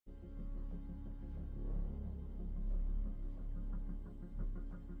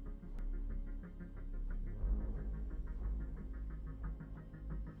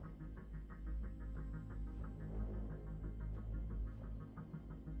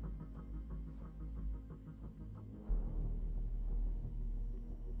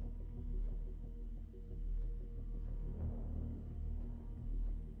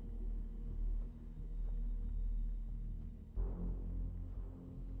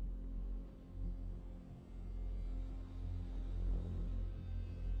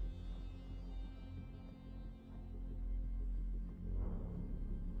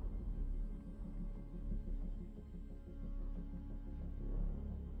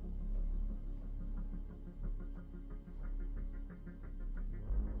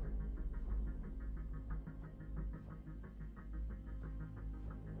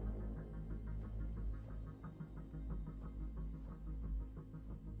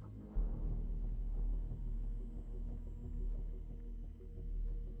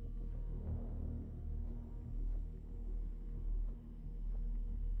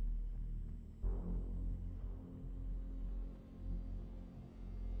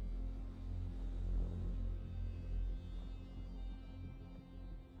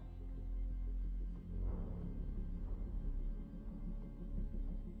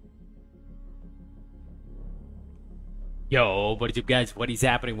Yo, what is up guys, what is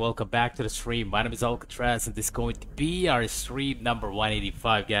happening? Welcome back to the stream. My name is Alcatraz and this is going to be our stream number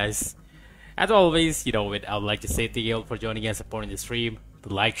 185 guys. As always, I would like to say thank you all for joining and supporting the stream.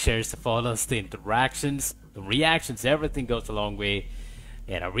 The like, shares, the follows, the interactions, the reactions, everything goes a long way.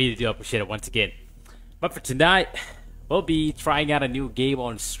 And I really do appreciate it once again. But for tonight, we'll be trying out a new game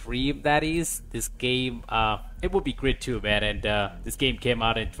on stream, that is. This game, it will be great too, man. And this game came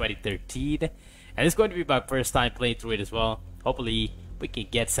out in 2013. And it's going to be my first time playing through it as well. Hopefully, we can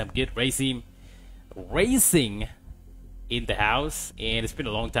get some good racing in the house. And it's been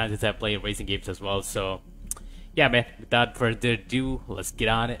a long time since I played racing games as well. So, yeah, man. Without further ado, let's get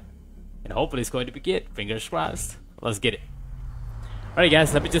on it. And hopefully, it's going to be good. Fingers crossed. Let's get it. Alright,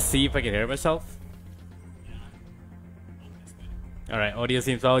 guys. Let me just see if I can hear myself. Alright, audio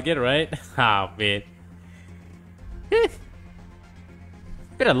seems all good, right? Ah, man.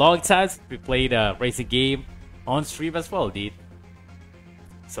 Been a long time since we played a racing game on stream as well, dude.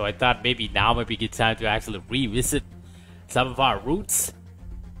 So I thought maybe now might be a good time to actually revisit some of our roots.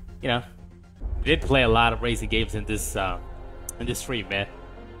 We did play a lot of racing games in this stream, man.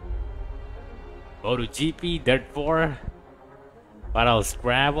 MotoGP, Dirt 4, what else?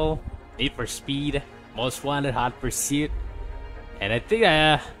 Gravel, Need for Speed, Most Wanted, Hot Pursuit, and I think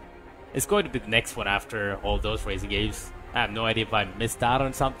it's going to be the next one after all those racing games. I have no idea if I missed out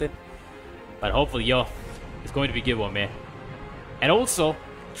on something. But hopefully, it's going to be a good one, man. And also,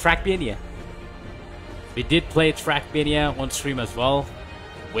 Trackmania. We did play Trackmania on stream as well.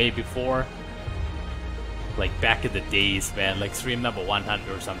 Way before. Like back in the days, man. Like stream number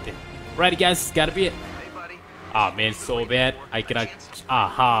 100 or something. Right, guys, it's gotta be it. Ah, man, so bad. I cannot...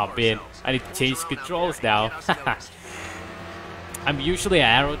 Aha, man. I need to change controls now. I'm usually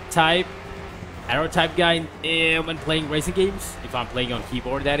an arrow type guy when playing racing games, if I'm playing on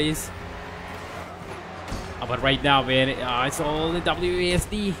keyboard, that is. But right now, man, it's all in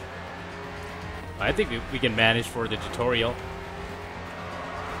WASD. I think we can manage for the tutorial.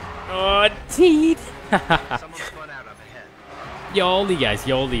 Oh, teeth! Yoli, guys,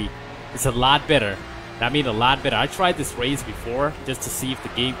 Yoli. It's a lot better. I mean, a lot better. I tried this race before just to see if the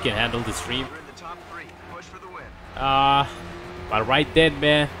game can handle the stream. But right then,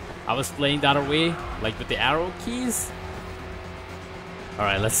 man, I was playing the other way, like with the arrow keys.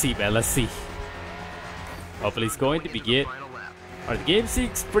 Alright, let's see, man, let's see. Hopefully it's going to be good. Alright, the game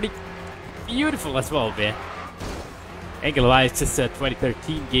seems pretty beautiful as well, man. Ain't gonna lie, it's just a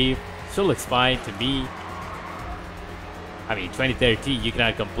 2013 game. Still looks fine to me. I mean, 2013, you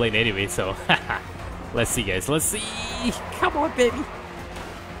cannot complain anyway, so... Let's see, guys, let's see! Come on, baby!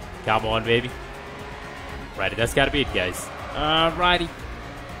 Come on, baby. Right, that's gotta be it, guys. Alrighty.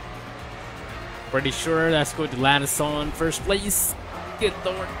 Pretty sure that's going to land us on first place. Good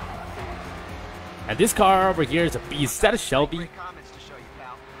lord. And this car over here is a beast. Is that a Shelby?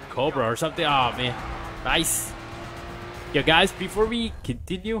 Cobra or something? Oh, man. Nice. Yo, guys, before we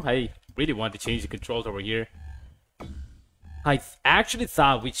continue, I really want to change the controls over here. I actually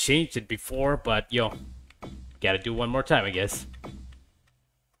thought we changed it before, but, gotta do one more time, I guess.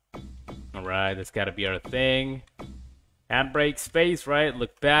 Alright, that's gotta be our thing. Handbrake, space, right?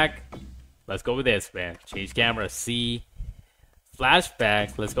 Look back. Let's go with this, man. Change camera, C.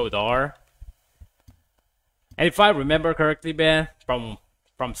 Flashback, let's go with R. And if I remember correctly, man, from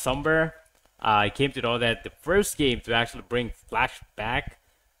somewhere, I came to know that the first game to actually bring flashback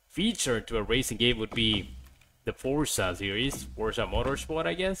feature to a racing game would be the Forza series, Forza Motorsport,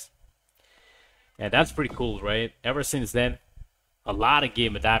 I guess. And that's pretty cool, right? Ever since then, a lot of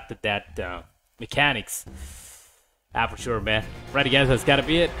games adapted that mechanics. For sure, man. Ready, guys, that's gotta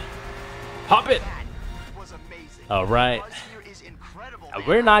be it. Pop it! Alright.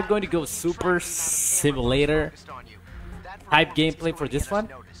 We're not going to go super simulator type gameplay for this one.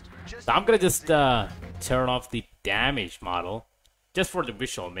 So I'm gonna just turn off the damage model. Just for the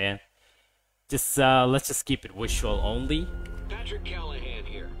visual, man. Just let's just keep it visual only. Patrick Callahan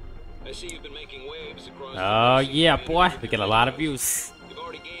here. I see you've been making waves across. Oh yeah, boy. We get a lot of views.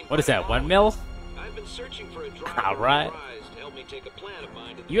 What is that, 1 mil? I've been searching for a Alright.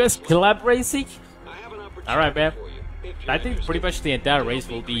 US Club Racing? Alright, man. I think pretty much the entire race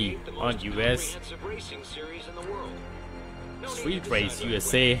will be on US. Street Race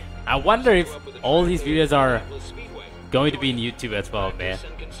USA. I wonder if all these videos are going to be in YouTube as well, man.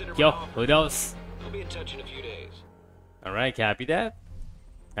 Yo, who knows? Alright, copy that.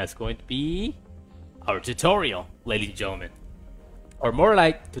 That's going to be our tutorial, ladies and gentlemen. Or more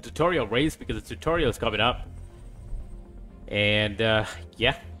like the tutorial race, because the tutorial is coming up. And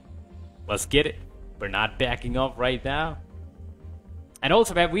yeah, let's get it. We're not backing off right now. And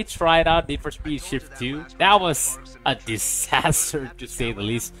also, man, we tried out Need for Speed Shift 2. That was a disaster, to say the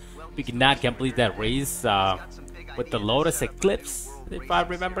least. We could not complete that race with the Lotus Eclipse. If I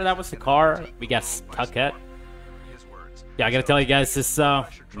remember, that was the car we got stuck at. Yeah, I gotta tell you guys, this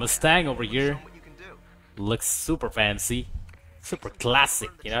Mustang over here looks super fancy. Super classic,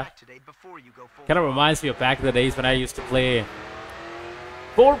 you know? Kind of reminds me of back in the days when I used to play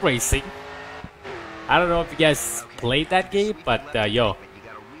board racing. I don't know if you guys played that game, but yo,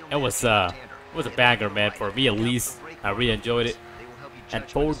 it was a banger, man. For me at least, I really enjoyed it. And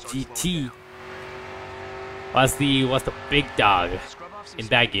Ford GT was the big dog in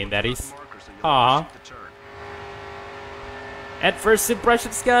that game. That is. And first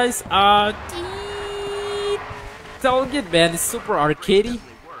impressions, guys. It's all good, man. It's super arcadey.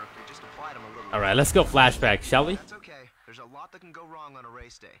 All right, let's go flashback, shall we?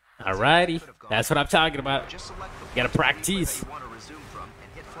 Alrighty, that's what I'm talking about. Gotta practice.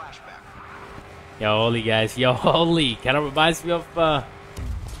 Yo, holy guys, yo, holy. Kind of reminds me of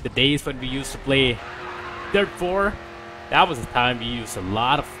the days when we used to play Dirt 4. That was the time we used a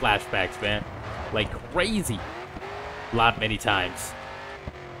lot of flashbacks, man. Like crazy. Many times.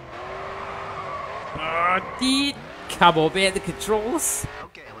 Come on, man, the controls.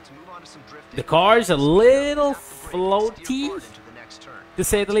 The car's a little floaty, to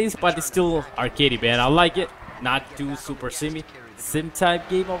say the least, but it's still arcadey, man. I like it. Not too super sim type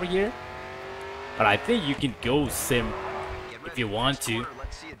game over here, but I think you can go sim if you want to.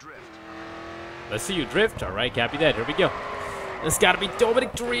 Let's see you drift. All right, copy that. Here we go. This gotta be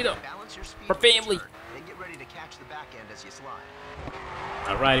Dominic Dorito for family.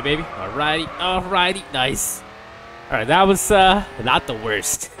 Alrighty, baby. Alrighty, nice. All right, that was not the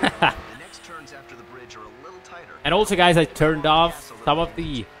worst. And also, guys, I turned off some of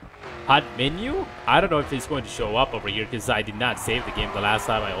the HUD menu. I don't know if it's going to show up over here because I did not save the game the last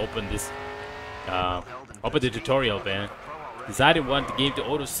time I opened this, opened the tutorial, man. Because I didn't want the game to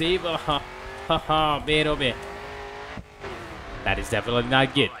auto-save. Man, oh man. That is definitely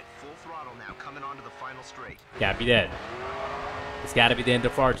not good. Can't be that. It's gotta be the end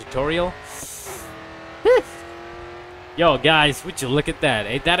of our tutorial. Yo, guys, would you look at that?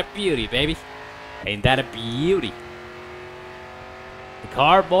 Ain't that a beauty, baby? Ain't that a beauty? The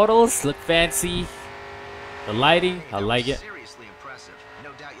car models look fancy. The lighting, I like it.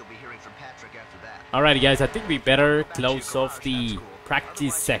 Alrighty, guys, I think we better close off the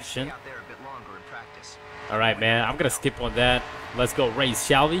practice section. Alright, man, I'm gonna skip on that. Let's go race,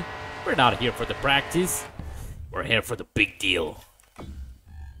 shall we? We're not here for the practice. We're here for the big deal.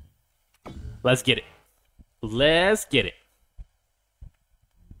 Let's get it. Let's get it.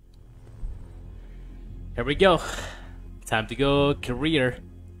 Here we go. Time to go career.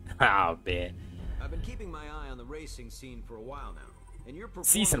 Oh man. I've been keeping my eye on the racing scene for a while now. And your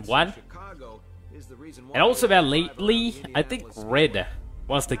Season 1. in Chicago is the reason why And also that lately, I think Red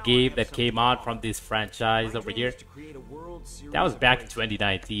was the game that came out from this franchise over here. That was back in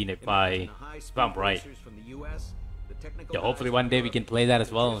 2019 if I'm right. Yeah, hopefully one day we can play that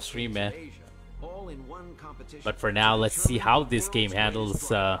as well on stream, man. But for now, let's see how this game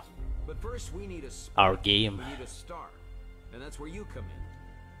handles our game. And that's where you come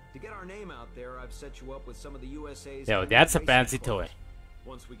in. To get our name out there, I've set you up with some of the USA's. Yo, that's a fancy toy.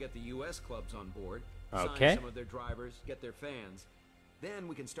 Once we get the US clubs on board, okay, sign some of their drivers, get their fans, then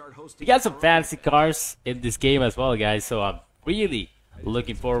we can start hosting. We got some fancy cars in this game as well, guys, so I'm really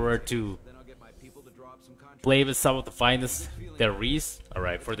looking forward to play with some of the finest there is.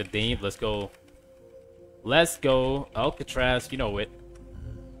 Alright, for the name, let's go Alcatraz, you know it.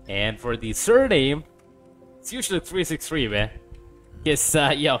 And for the surname, it's usually 363, man. Yes,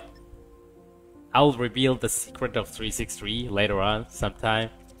 yo, I'll reveal the secret of 363 later on sometime.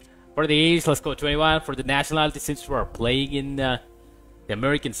 For the age, let's go 21. For the nationality, since we're playing in the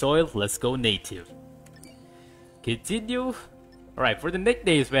American soil, let's go native. Continue. Alright, for the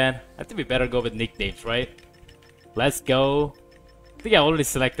nicknames, man, I think we better go with nicknames, right? Let's go. I think I already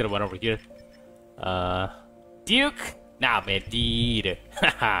selected one over here. Duke? Nah, man, Dude.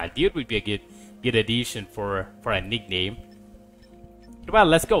 Haha, Dude would be a good addition for a nickname. Well,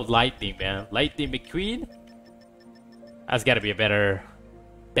 let's go Lightning, man. Lightning McQueen? That's gotta be a better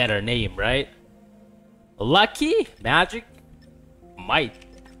name, right? Lucky? Magic? Might.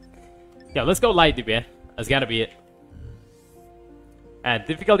 Yeah, let's go Lightning, man. That's gotta be it. And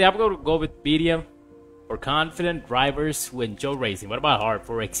difficulty, I'm gonna go with medium. For confident drivers who enjoy racing. What about hard?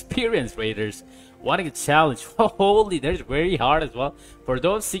 For experienced raiders wanting a challenge. Holy, there's very hard as well. For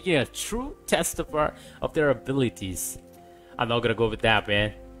those seeking a true test of their abilities. I'm not gonna go with that,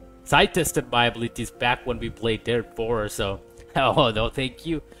 man. So I tested my abilities back when we played Dirt 4, so Oh, no, thank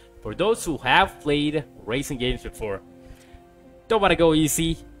you. For those who have played racing games before, don't want to go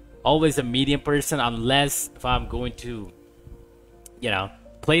easy. Always a medium person, unless if I'm going to,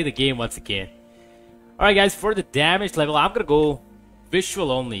 play the game once again. Alright, guys, for the damage level, I'm gonna go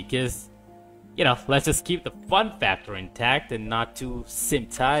visual only, because, let's just keep the fun factor intact and not too sim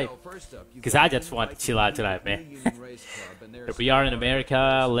type. Because I just want to chill out tonight, man. Here we are in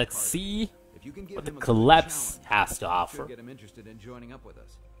America. Let's see what the collapse has to offer.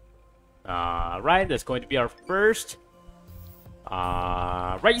 Alright, that's going to be our first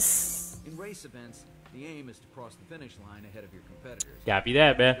race. In race events, the aim is to cross the finish line ahead of your competitors. Copy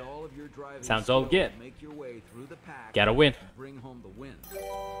that, man. Sounds all good. Gotta win. Bring home the win.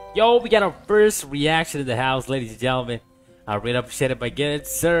 Yo, we got our first reaction in the house, ladies and gentlemen. I really appreciate it by good,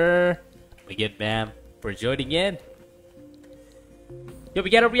 sir. We get ma'am for joining in. Yo, we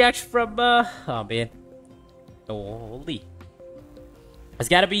got a reaction from oh man. Holy. It's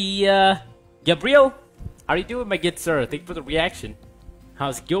gotta be Gabriel. How are you doing, my good sir? Thank you for the reaction.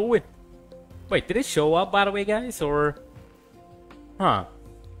 How's it going? Wait, did it show up by the way, guys? Or huh?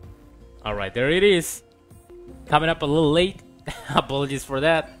 Alright, there it is. Coming up a little late. Apologies for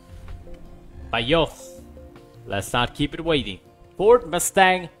that. But yo, let's not keep it waiting. Ford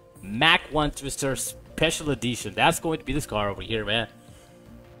Mustang Mach 1 Twister Special Edition. That's going to be this car over here, man.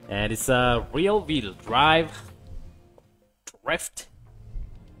 And it's a real wheel drive drift.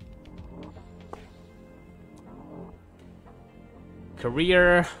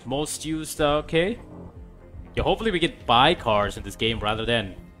 Career, most used, okay. Yeah, hopefully we can buy cars in this game rather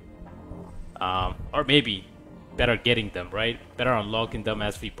than or maybe better getting them, right? Better unlocking them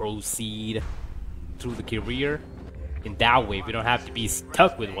as we proceed through the career. In that way, we don't have to be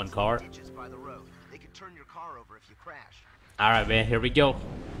stuck with one car. Alright, man, here we go.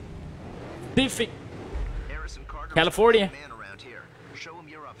 Pacific, California.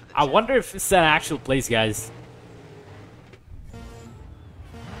 I wonder if it's an actual place, guys.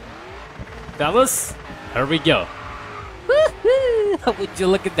 Fellas, here we go. Would you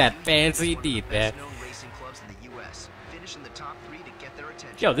look at that fancy indeed, man?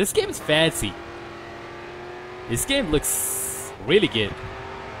 Yo, this game is fancy. This game looks really good.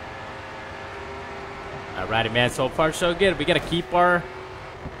 Alrighty, man, so far so good. We gotta keep our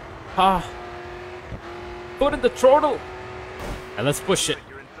foot in the throttle. And let's push it.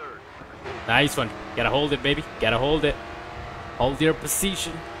 Nice one. Gotta hold it, baby. Gotta hold it. Hold your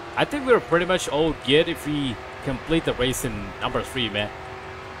position. I think we're pretty much all good if we complete the race in number 3, man.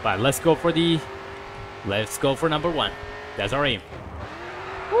 But let's go for number 1. That's our aim.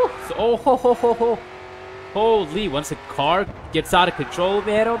 Woo. So, oh ho ho ho ho. Holy, once a car gets out of control,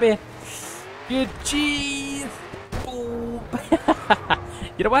 man, oh man. Good cheese. Boom.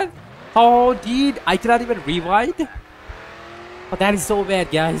 You know what? Oh, dude, I cannot even rewind. Oh, that is so bad,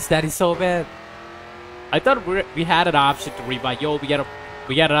 guys. That is so bad. I thought we had an option to rewind. Yo, we got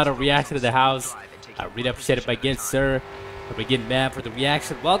another reaction to the house. I really appreciate it again, sir. We get mad for the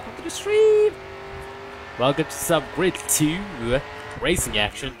reaction. Welcome to the stream. Welcome to some Grid 2 racing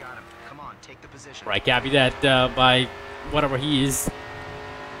action. Right, copy that by whatever he is.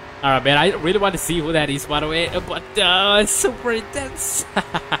 Alright, man, I really want to see who that is, by the way. But it's super intense.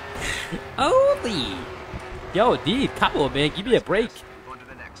 Holy. Yo, dude, come on, man. Give me a break.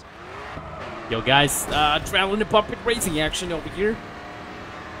 Yo, guys, traveling the pumping racing action over here.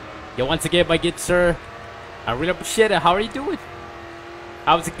 Yo, once again, my good sir, I really appreciate it. How are you doing?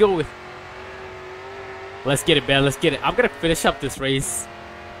 How's it going? Let's get it, man. Let's get it. I'm gonna finish up this race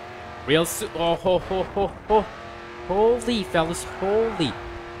real soon. Oh, ho, ho, ho, ho. Holy, fellas. Holy.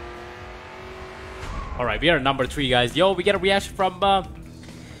 Alright, we are number 3, guys. Yo, we get a reaction from,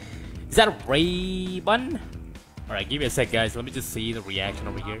 is that a Ray-Ban? Alright, give me a sec, guys. Let me just see the reaction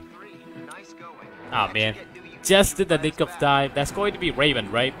over here. Oh, man. Just in the nick of time. That's going to be Ray-Ban,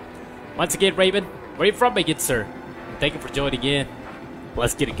 right? Once again, Ray-Ban, where are you from, my good sir? Thank you for joining in.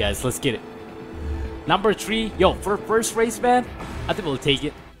 Let's get it, guys. Let's get it. Number 3. Yo, for first race, man, I think we'll take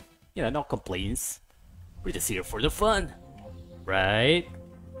it. You know, no complaints. We're just here for the fun. Right?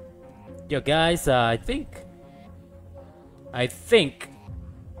 Yo, guys, I think...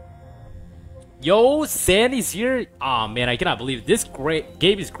 Yo, Sandy's here. Aw, man, I cannot believe it. This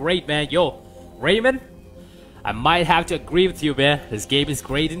game is great, man. Yo, Raymond, I might have to agree with you, man. This game is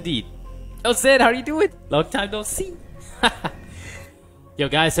great indeed. Yo, Sandy, how are you doing? Long time no see. Yo,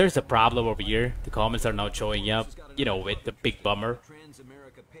 guys, there's a problem over here. The comments are not showing up. You know, with the big bummer.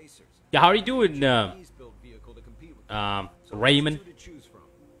 Yeah, how are you doing, Raymond?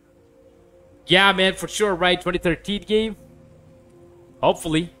 Yeah, man, for sure, right? 2013 game.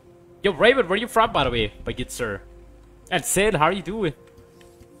 Hopefully. Yo, Raymond, where are you from, by the way? My good sir. And Sid, how are you doing?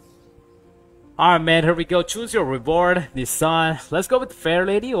 Alright, man, here we go. Choose your reward. Nissan. Let's go with the fair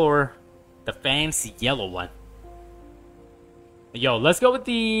lady or the fancy yellow one. Yo, let's go with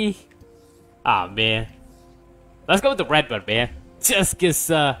the... Ah, man. Let's go with the red one, man. Just cause,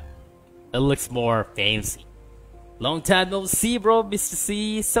 it looks more fancy. Long time no see, bro. Mr.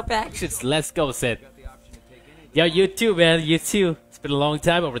 C. Some actions. Let's go, Sid. Yo, you too, man. You too. It's been a long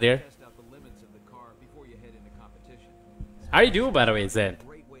time over there. How you doing, by the way, Sid?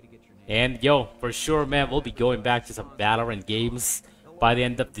 And, yo, for sure, man, we'll be going back to some Valorant games by the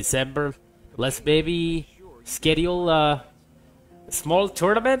end of December. Let's maybe schedule a small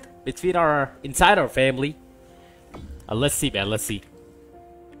tournament between inside our family. Let's see, man. Let's see.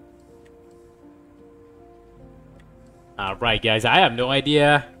 Alright, guys. I have no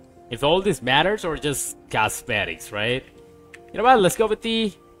idea if all this matters or just cosmetics, right? You know what? Let's go with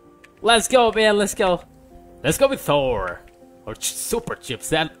the... Let's go, man. Let's go. Let's go with Thor. Or Super Chips.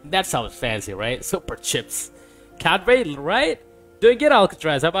 That sounds fancy, right? Super Chips. Can't wait, right? Doing good,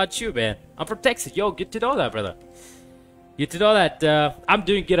 Alcatraz. How about you, man? I'm from Texas. Yo, good to know that, brother. Good to know that. I'm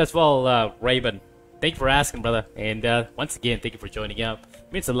doing good as well, Raven. Thank you for asking, brother. And once again, thank you for joining up.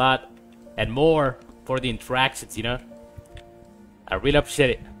 It means a lot and more for the interactions, you know? I really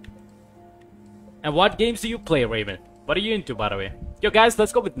appreciate it. And what games do you play, Raven? What are you into, by the way? Yo, guys,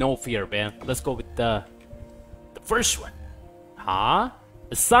 let's go with No Fear, man. Let's go with the first one. Huh?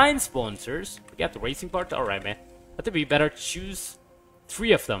 Assign sponsors. We got the racing part. Alright, man. I think we better choose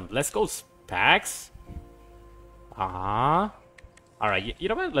 3 of them. Let's go packs. Alright, you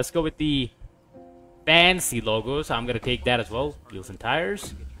know what? Let's go with the fancy logos. I'm gonna take that as well. Wheels and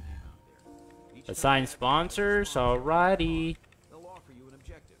tires. Assign sponsors. Alrighty.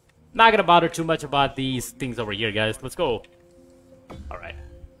 Not gonna bother too much about these things over here, guys. Let's go. Alright.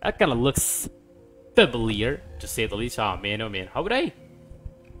 That kind of looks familiar, to say the least. Oh man, oh man. How would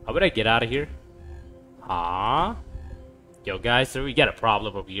I get out of here? Huh? Yo, guys, so we got a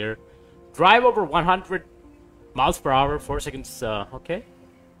problem over here. Drive over 100 miles per hour, 4 seconds. Okay.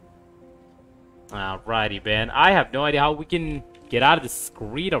 Alrighty, man. I have no idea how we can get out of the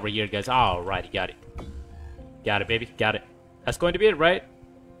screen over here, guys. Alrighty, got it. Got it, baby. Got it. That's going to be it, right?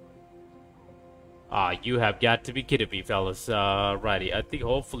 You have got to be kidding me, fellas. Righty. I think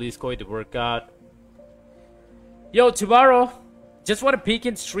hopefully it's going to work out. Yo, tomorrow, just want to peek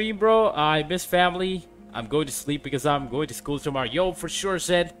and stream, bro. I miss family. I'm going to sleep because I'm going to school tomorrow. Yo, for sure,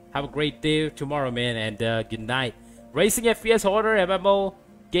 said. Have a great day tomorrow, man, and good night. Racing, FPS, Horror, MMO,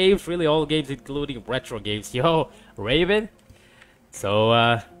 games, really all games, including retro games. Yo, Raven.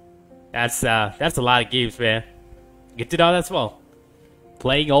 So, that's a lot of games, man. Good to know that as well.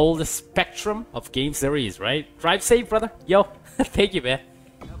 Playing all the spectrum of games there is, right? Drive safe, brother. Yo, thank you, man.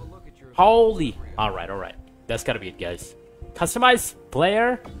 Holy. Alright, alright. That's gotta be it, guys. Customize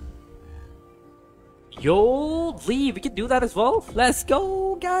player. Yo, Lee, we can do that as well. Let's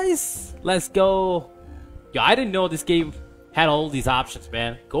go, guys. Let's go. Yo, I didn't know this game had all these options,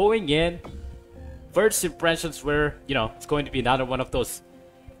 man. Going in. First impressions were, you know, it's going to be another one of those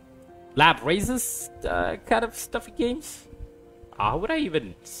lab races kind of stuffy games. How would I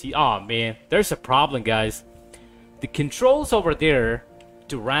even see? Oh, man. There's a problem, guys. The controls over there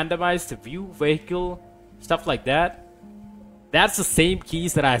to randomize the view, vehicle, stuff like that. That's the same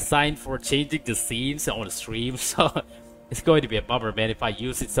keys that I assigned for changing the scenes on the stream. So it's going to be a bummer, man, if I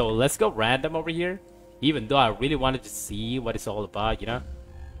use it. So let's go random over here. Even though I really wanted to see what it's all about, you know?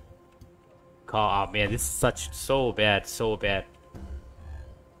 Oh, man, this is so bad, so bad.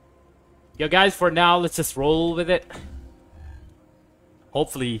 Yo, guys, for now, let's just roll with it.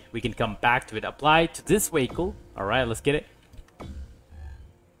 Hopefully, we can come back to it. Apply to this vehicle. Alright, let's get it.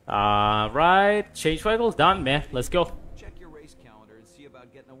 Right, change vehicle, done, man. Let's go. Check your race calendar and see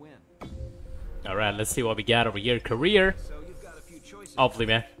about getting a win. Alright, let's see what we got over here. Career. So you've got a few choices. Hopefully,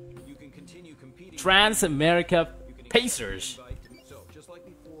 man. You can continue competing. Trans-America Pacers. So, just like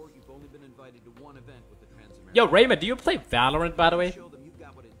before, you've only been invited to one event with the Trans-America. Yo, Raymond, do you play Valorant, by the way? Show them you've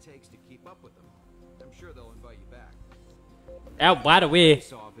got what it takes to keep up with them. I'm sure they'll invite you back. Oh, by the way,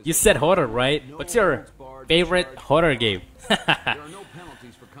 you said horror, right? What's your favorite horror game? There are no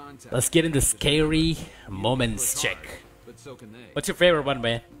penalties for contact. Let's get into scary moments check. But so can they. What's your favorite one,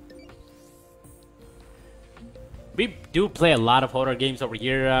 man? We do play a lot of horror games over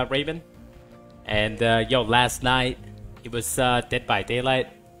here, Raven. And yo, last night it was Dead by Daylight.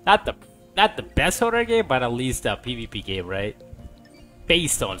 Not the best horror game, but at least a PvP game, right?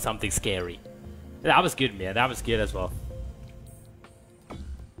 Based on something scary. That was good, man. That was good as well.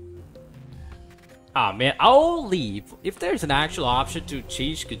 Ah, man, I'll leave if there's an actual option to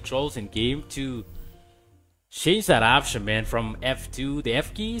change controls in game to Change that option, man, from F2, the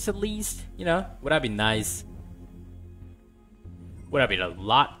F keys at least, you know, would have been nice. Would have been a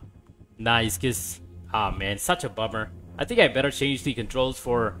lot nice, because, ah man, such a bummer. I think I better change the controls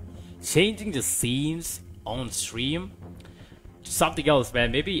for changing the scenes on stream. Something else,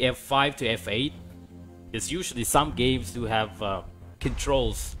 man, maybe F5 to F8. Because usually some games do have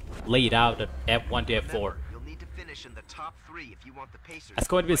controls laid out at F1 to F4. You'll need to finish in the top 3 if you want the Pacers. That's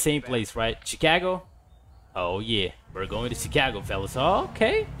going to be the same place, right? Chicago? Oh yeah, we're going to Chicago, fellas.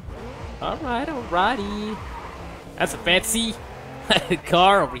 Okay. Alright, alrighty. That's a fancy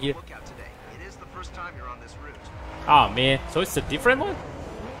car over here. Lookout today. It is the first time you're on this route. Oh man, so it's a different one?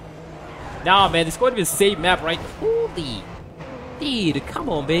 Nah man, it's going to be the same map, right? Holy. Dude, come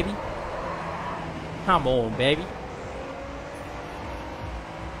on, baby. Come on, baby.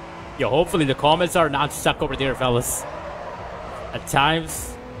 Yo, hopefully the comments are not stuck over there, fellas. At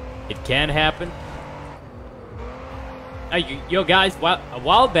times, it can happen. Yo guys, a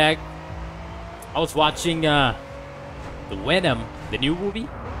while back, I was watching the Venom, the new movie.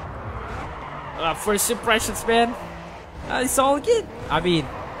 First impressions, man, it's all good. I mean,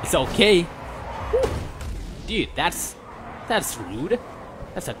 it's okay. Whew. Dude, that's rude.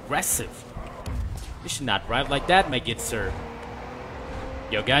 That's aggressive. You should not drive like that, my good sir.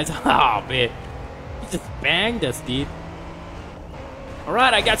 Yo guys, oh man, he just banged us, dude.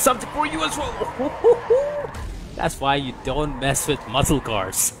 Alright, I got something for you as well. That's why you don't mess with muscle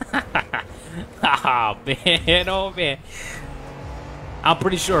cars. Oh man, oh man. I'm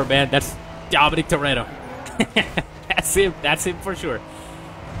pretty sure, man, that's Dominic Toretto. That's him for sure.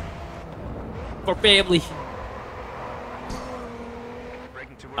 For family.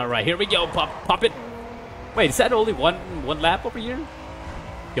 Alright, here we go, pop it. Wait, is that only one lap over here?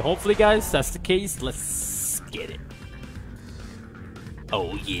 Yeah, hopefully guys, that's the case. Let's get it.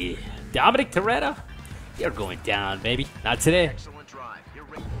 Oh yeah. Dominic Toretto? You're going down, baby. Not today. Excellent drive. You're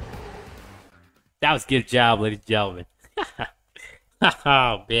ready. That was a good job, ladies and gentlemen.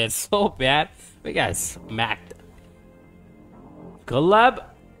 Oh man, so bad. We got smacked. Collab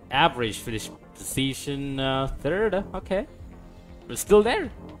average finish position third. Okay. We're still there.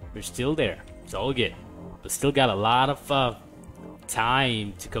 We're still there. It's all good. We still got a lot of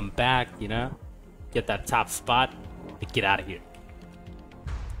time to come back, you know? Get that top spot and get out of here.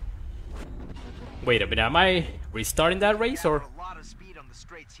 Wait a minute, am I restarting that race or?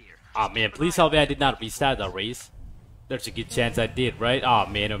 Oh man, please tell me I did not restart that race. There's a good chance I did, right? Oh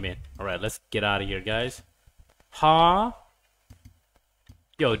man, oh man. Alright, let's get out of here, guys. Huh?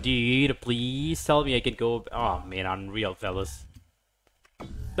 Yo, dude, please tell me I can go. Oh man, unreal, fellas.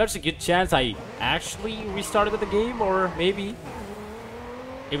 There's a good chance I actually restarted the game, or maybe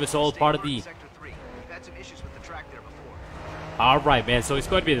it was all part of the. Alright, man, so it's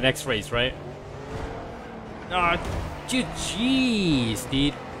going to be the next race, right? Jeez,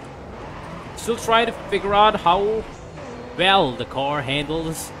 dude. Still trying to figure out how well the car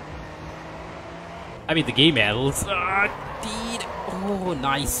handles. I mean, the game handles. Dude. Oh,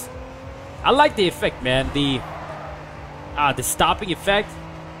 nice. I like the effect, man. The stopping effect,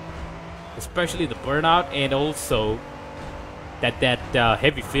 especially the burnout, and also that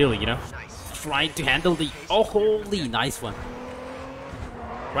heavy feeling, you know. Trying to handle the. Oh, holy, nice one.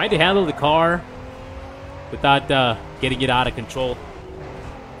 Trying to handle the car without getting it out of control.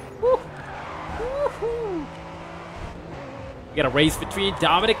 Woo. We got a race between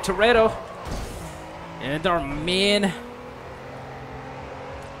Dominic Toretto and our man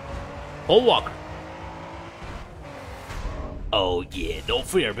Paul Walker. Oh yeah, no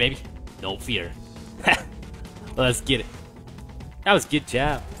fear, baby. No fear. Let's get it. That was a good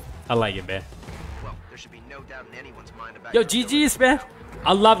job. I like it, man. Well, there should be no doubt in anyone's mind about Yo, GG's, man.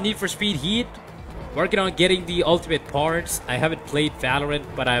 I love Need for Speed Heat. Working on getting the ultimate parts. I haven't played Valorant,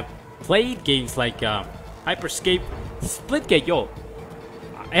 but I've played games like Hyperscape, Splitgate. Yo,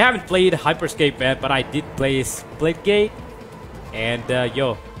 I haven't played Hyperscape, man, but I did play Splitgate. And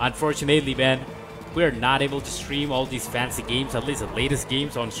yo, unfortunately, man, we're not able to stream all these fancy games, at least the latest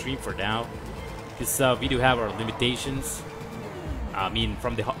games on stream for now, because we do have our limitations. I mean,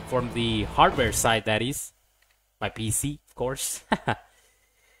 from the hardware side, that is, my PC, of course.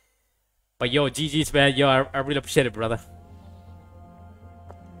 But yo, GG's, man. Yo, I really appreciate it, brother.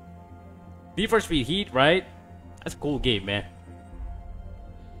 Need for Speed Heat, right? That's a cool game, man.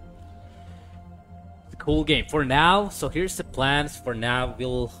 It's a cool game. For now, so here's the plans. For now,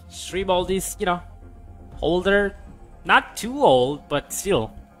 we'll stream all these, you know, older, not too old, but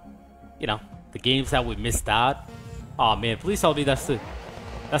still, you know, the games that we missed out. Oh man, please tell me that's a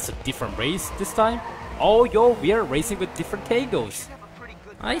different race this time. Oh yo, we are racing with different tangos.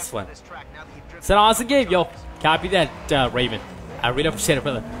 Nice one. It's an awesome game, yo. Copy that, Raymond. I really appreciate it,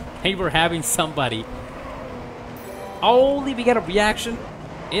 brother. Thank you for having somebody. Only we got a reaction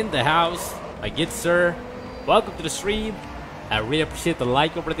in the house. My good sir. Welcome to the stream. I really appreciate the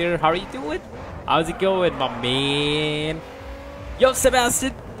like over there. How are you doing? How's it going, my man? Yo,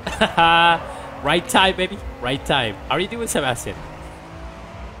 Sebastian. Right time, baby. Right time. How are you doing, Sebastian?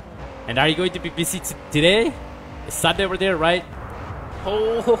 And are you going to be busy today? It's Sunday over there, right?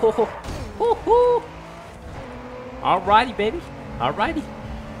 Oh, ho, ho, ho. Ho, ho. Alrighty, baby. Alrighty.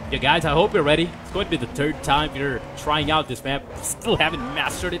 Yeah, guys, I hope you're ready. It's going to be the third time you're trying out this map. Still haven't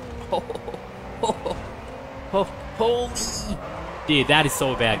mastered it. Oh, oh, oh, holy. Dude, that is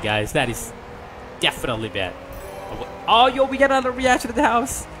so bad, guys. That is definitely bad. Oh, yo, we got another reaction in the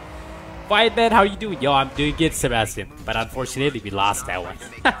house. Fine, man, how you doing? Yo, I'm doing good, Sebastian. But unfortunately, we lost that one.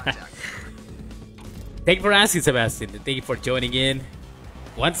 Thank you for asking, Sebastian. Thank you for joining in.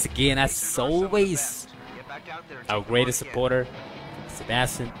 Once again, as always, our greatest supporter,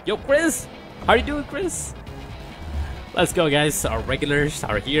 Sebastian. Yo, Chris! How are you doing, Chris? Let's go, guys. Our regulars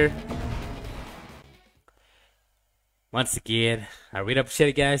are here. Once again, I really appreciate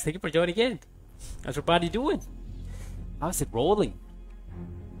it, guys. Thank you for joining in. How's your body doing? How's it rolling?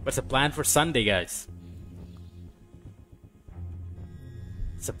 What's the plan for Sunday, guys?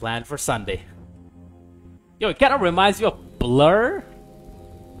 What's the plan for Sunday? Yo, it kind of reminds me of Blur.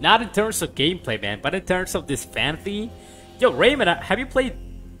 Not in terms of gameplay, man, but in terms of this fantasy. Yo, Raymond, have you played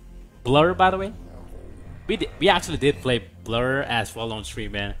Blur, by the way? We actually did play Blur as well on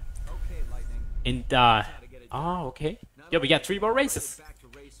stream, man. And, oh, okay. Yo, we got 3 more races.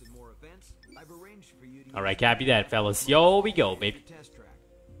 Alright, copy that, fellas. Yo, we go, baby.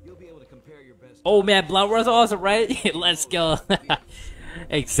 Oh, man, Blur was awesome, right? Let's go.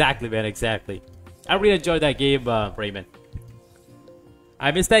 Exactly, man, exactly. I really enjoyed that game, Raymond. I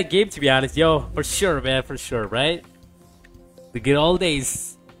missed that game, to be honest. Yo, for sure, man, for sure, right? The good old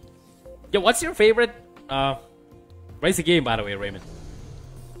days. Yo, what's your favorite racing game, by the way, Raymond?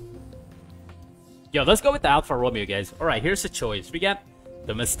 Yo, let's go with the Alfa Romeo, guys. Alright, here's the choice. We got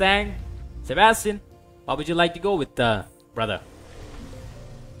the Mustang. Sebastian, what would you like to go with, brother?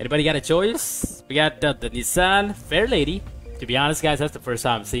 Anybody got a choice? We got the Nissan Fairlady. To be honest, guys, that's the first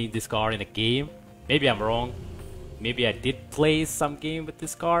time I'm seeing this car in a game. Maybe I'm wrong. Maybe I did play some game with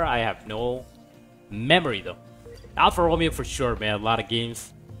this car. I have no memory, though. Alfa Romeo for sure, man. A lot of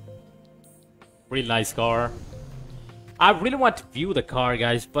games. Really nice car. I really want to view the car,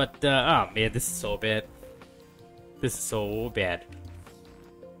 guys, but oh man, this is so bad. This is so bad.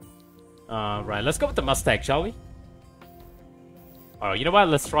 Right, let's go with the Mustang, shall we? Alright, you know what?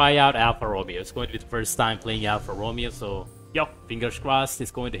 Let's try out Alfa Romeo. It's going to be the first time playing Alfa Romeo, so yo, fingers crossed it's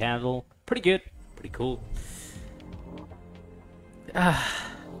going to handle pretty good, pretty cool. I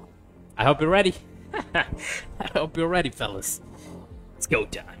hope you're ready. I hope you're ready, fellas. It's go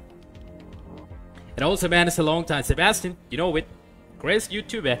time. And also, man, it's a long time. Sebastian, you know it. Chris, you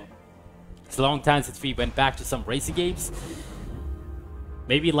too, man. It's a long time since we went back to some racing games.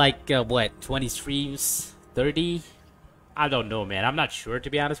 Maybe like, what, 20 streams? 30? I don't know, man. I'm not sure, to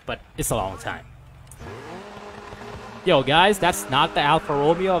be honest, but it's a long time. Yo, guys, that's not the Alfa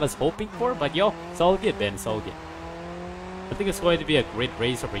Romeo I was hoping for, but yo, it's all good, man. It's all good. I think it's going to be a great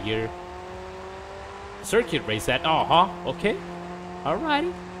race over here. Circuit race that. Okay.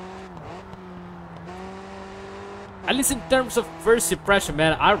 Alrighty. At least in terms of first impression,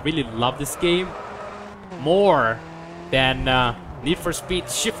 man, I really love this game more than Need for Speed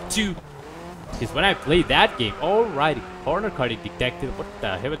Shift 2. Because when I played that game, alrighty, corner carding detected. What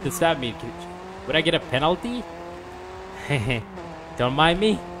the hell does that mean? Would I get a penalty? Don't mind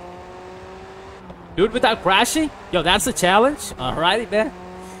me. Do it without crashing? Yo, that's a challenge. Alrighty, man.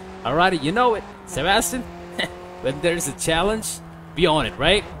 Alrighty, you know it. Sebastian, when there's a challenge, be on it,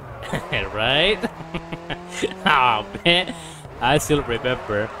 right? Right? Oh, man. I still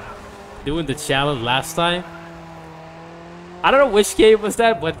remember doing the challenge last time. I don't know which game was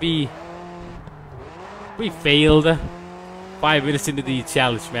that, but we failed 5 minutes into the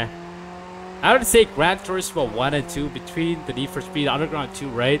challenge, man. I would say Gran Turismo 1 and 2 between the Need for Speed Underground 2,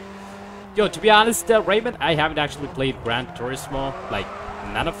 right? Yo, to be honest, Raymond, I haven't actually played Gran Turismo, like,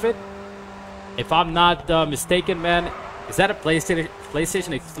 none of it. If I'm not mistaken, man, is that a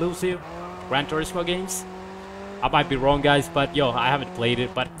PlayStation exclusive, Gran Turismo games? I might be wrong, guys, but yo, I haven't played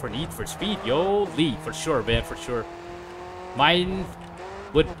it. But for Need for Speed, yo, Lee, for sure, man, for sure. Mine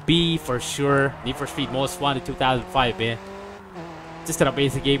would be, for sure, Need for Speed Most Wanted 2005, man. Just an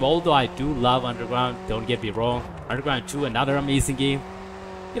amazing game, although I do love Underground, don't get me wrong. Underground 2, another amazing game.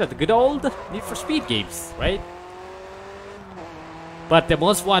 You know, the good old Need for Speed games, right? But the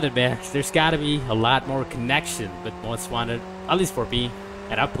Most Wanted, man, there's gotta be a lot more connection with Most Wanted, at least for me.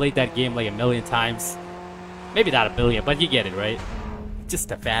 And I've played that game like a million times. Maybe not a billion, but you get it, right?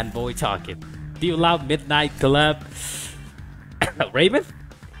 Just a fanboy talking. Do you love Midnight Club? Raven?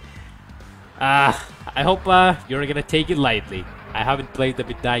 I hope you're gonna take it lightly. I haven't played the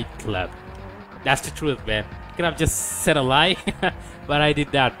Midnight Club. That's the truth, man. Could have just said a lie, but I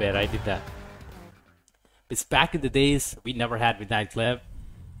did not, man. I did not. It's back in the days we never had Midnight Club.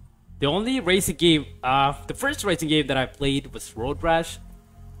 The only racing game, the first racing game that I played was Road Rash.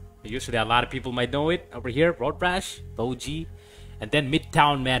 Usually a lot of people might know it over here. Road Rash, OG, and then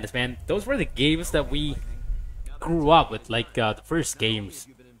Midtown Madness, man. Those were the games that we grew up with, like the first games.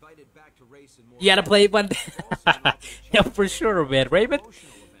 You gotta play one day. Yeah, for sure, man. Raymond?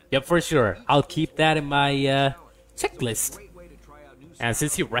 Yeah, for sure. I'll keep that in my checklist. And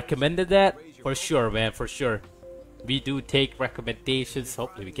since you recommended that, for sure, man, for sure. We do take recommendations.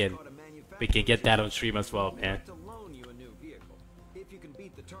 Hopefully we can get that on stream as well, man.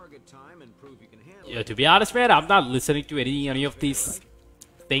 Yeah, to be honest, man, I'm not listening to any of these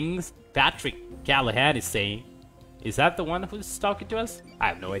things Patrick Callahan is saying. Is that the one who's talking to us? I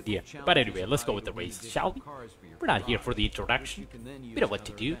have no idea. But anyway, let's go with the race, shall we? We're not here for the introduction. We know what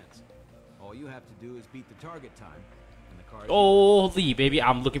to do. All you have to do is beat the target time. Holy baby,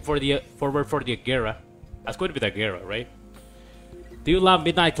 I'm looking for the forward for the Agera. That's going to be the Agera, right? Do you love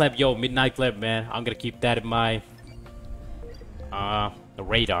Midnight Club? Yo, Midnight Club, man. I'm gonna keep that in my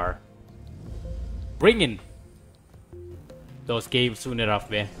radar. Bringing those games soon enough,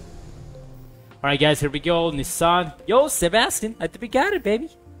 man. Alright, guys, here we go. Nissan. Yo, Sebastian, I think we got it, baby.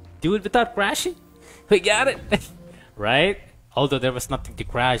 Do it without crashing. We got it. Right? Although there was nothing to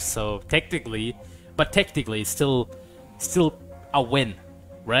crash, so technically, but technically, it's still a win,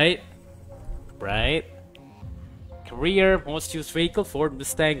 right? Right? Career, most used vehicle, Ford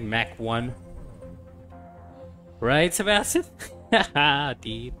Mustang Mach 1. Right, Sebastian? Haha,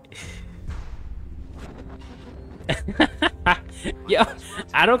 dude. Yo,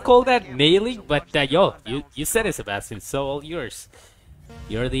 I don't call that nailing, but yo, you said it, Sebastian. It's so all yours.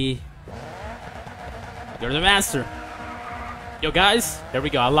 You're the master. Yo, guys, there we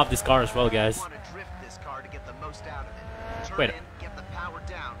go. I love this car as well, guys.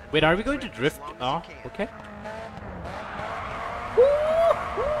 Wait, are we going to drift? Oh, okay.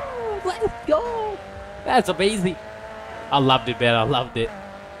 Let's go. That's amazing. I loved it, man. I loved it.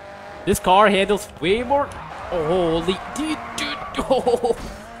 This car handles way more. Oh, holy dude. Oh,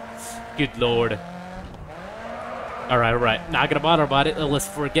 good lord. Alright. Not gonna bother about it. Let's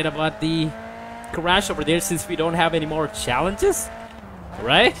forget about the crash over there since we don't have any more challenges.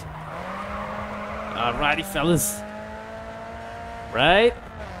 Right? Alrighty, fellas. Right?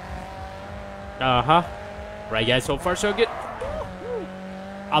 Right, guys, so far so good.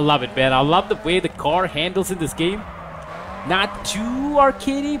 I love it, man. I love the way the car handles in this game. Not too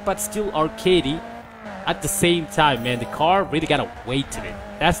arcadey, but still arcadey at the same time, man. The car really got a weight to it.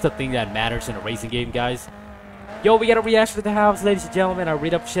 That's the thing that matters in a racing game, guys. Yo, we got a reaction to the house, ladies and gentlemen. I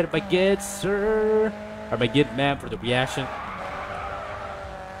read up shit my good sir, or my good man for the reaction.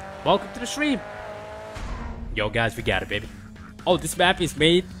 Welcome to the stream. Yo, guys, we got it, baby. Oh, this map is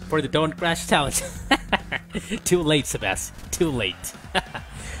made for the Don't Crash challenge. Too late, Sebastian. Too late.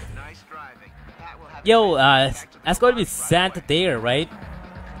 Nice driving. Yo, that's going to be Santander, right?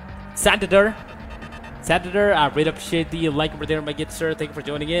 Santander. I read up shit. Do you like over there, my good sir? Thank you for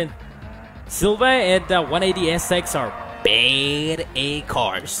joining in. Silva and 180 SX are bad A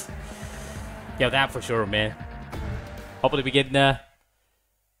cars. Yeah, that for sure, man. Hopefully we can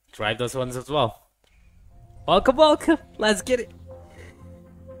drive those ones as well. Welcome. Let's get it.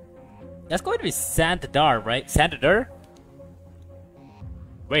 That's going to be Santander, right? Santander?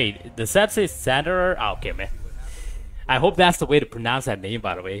 Wait, does that say Santander? Oh, okay, man. I hope that's the way to pronounce that name,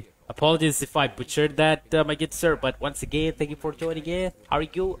 by the way. Apologies if I butchered that, my good sir. But once again, thank you for joining in. How are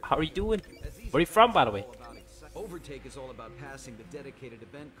you doing? Where are you from, by the way? Overtake is all about passing the dedicated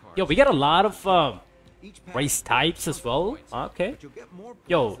event cars. Yo, we got a lot of race types as well. Okay.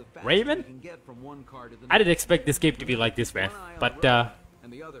 Yo, Raymond? I didn't expect this game to be like this, man. But, I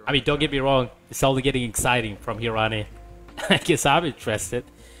mean, don't get me wrong. It's only getting exciting from here on in. I guess I'm interested.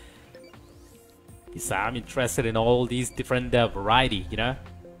 I'm interested in all these different variety, you know?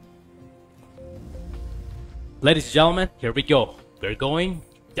 Ladies and gentlemen, here we go. We're going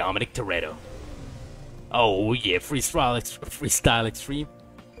Dominic Toretto. Oh yeah, freestyle extreme.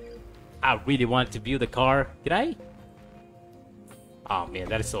 I really want to view the car. Did I? Oh man,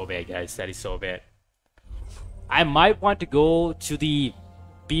 that is so bad, guys. That is so bad. I might want to go to the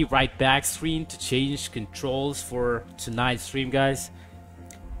be right back stream to change controls for tonight's stream, guys.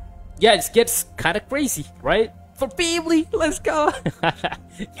 Yeah, it gets kind of crazy, right? For family, let's go.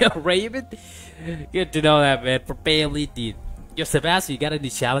 Yo, Raven, good to know that, man. For family, dude. Yo, Sebastian, you got any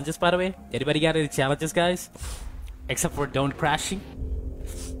challenges, by the way? Anybody got any challenges, guys? Except for don't crashing.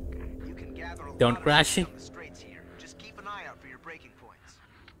 Don't crashing. Just keep an eye out for your breaking points.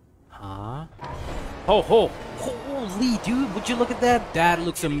 Huh? Oh, holy dude! Would you look at that? That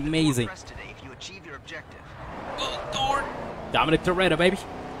looks amazing. Today if you achieve your objective. Oh, Lord. Dominic Toretto, baby.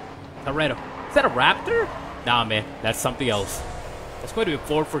 Toretto. Is that a raptor? Nah, man. That's something else. That's going to be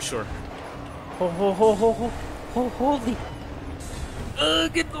 4 for sure. Holy.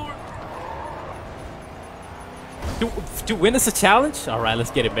 Good Lord. To win is a challenge? Alright,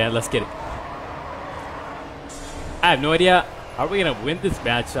 let's get it, man. Let's get it. I have no idea. How are we going to win this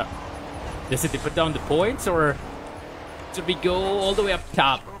match? Does it depend on the points, or should we go all the way up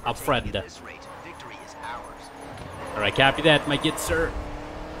top, up front? Alright, copy that, my good sir.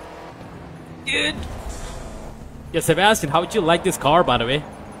 Good. Yeah, Sebastian, how would you like this car, by the way?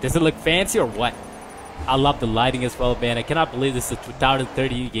 Does it look fancy or what? I love the lighting as well, man. I cannot believe this is a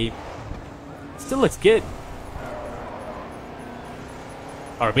 2030 game. Still looks good.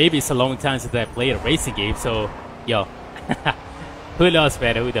 Or maybe it's a long time since I played a racing game, so, yo. Who knows,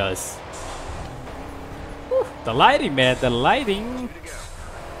 man? Who knows? Whew, the lighting, man. The lighting.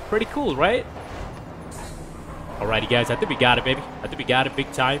 Pretty cool, right? Alrighty, guys. I think we got it, baby. I think we got it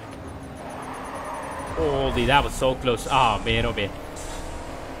big time. Holy, that was so close. Oh, man. Oh, man.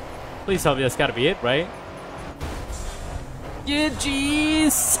 Please tell me that's gotta be it, right? Yeah,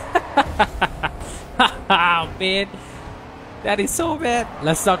 jeez. Oh, man. That is so bad.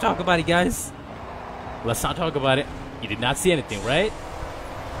 Let's not talk about it, guys. Let's not talk about it. You did not see anything, right?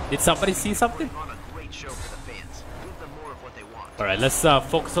 Did somebody see something? Alright, let's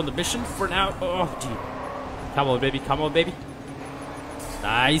focus on the mission for now. Oh, gee. Come on, baby. Come on, baby.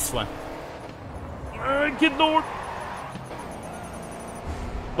 Nice one. Good Lord.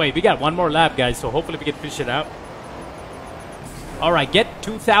 Wait, we got one more lap, guys, so hopefully we can finish it out. Alright, get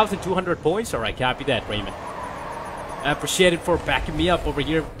 2,200 points. Alright, copy that, Raymond. I appreciate it for backing me up over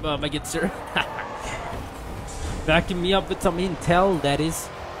here, my good sir. Backing me up with some intel, that is.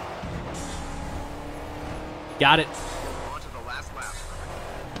 Got it.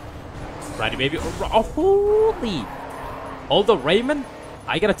 Righty, baby. Oh, holy. Although, Raymond,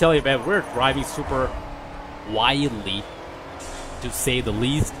 I gotta tell you, man, we're driving super wildly, to say the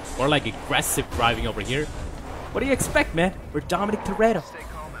least. More like aggressive driving over here. What do you expect, man? We're Dominic Toretto.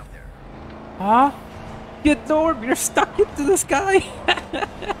 Huh? Good Lord, we're stuck into the sky.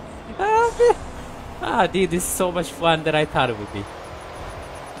 Oh, man. Ah, dude, this is so much fun than I thought it would be.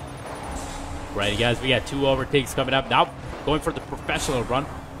 Right, guys, we got 2 overtakes coming up. Now, going for the professional run.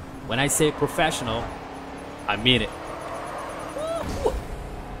 When I say professional, I mean it.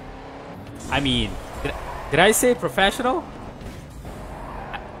 I mean, did I say professional?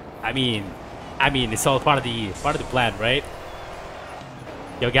 I mean, it's all part of the plan, right?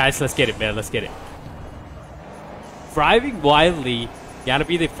 Yo, guys, let's get it, man. Let's get it. Driving wildly gotta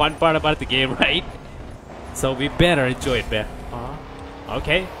be the fun part about the game, right? So we better enjoy it, man.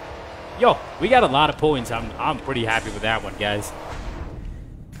 Okay. Yo, we got a lot of points. I'm pretty happy with that one, guys.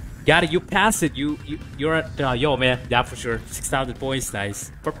 Got it. You passed it. You're at yo, man. Yeah, for sure. 6,000 points.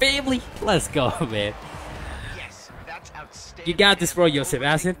 Nice. For family. Let's go, man. Yes, that's outstanding. You got this, bro. Yo,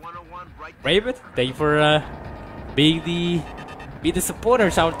 Sebastian. Raven, thank you for being the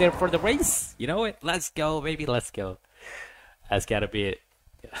supporters out there for the race. You know it. Let's go, baby. Let's go. That's gotta be it.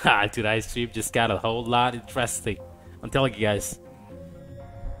 Tonight's stream just got a whole lot interesting. I'm telling you guys.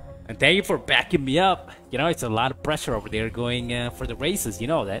 And thank you for backing me up. You know, it's a lot of pressure over there going for the races. You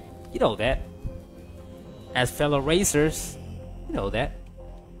know that. You know that. As fellow racers, you know that.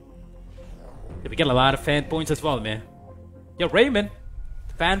 We get a lot of fan points as well, man. Yo, Raymond.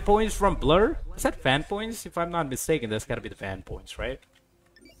 Fan points from Blur? Is that fan points? If I'm not mistaken, that's gotta be the fan points, right?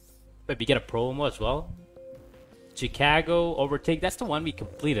 Maybe get a promo as well. Chicago overtake. That's the one we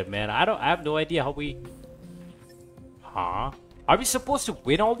completed, man. I have no idea how we. Huh? Are we supposed to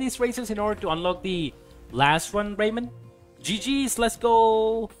win all these races in order to unlock the last one, Raymond? GG's. Let's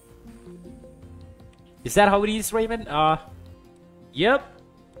go. Is that how it is, Raymond? Yep.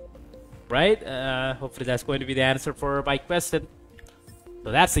 Right. Hopefully that's going to be the answer for my question.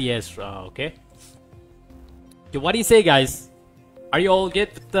 So that's a yes. Okay. So what do you say, guys? Are you all good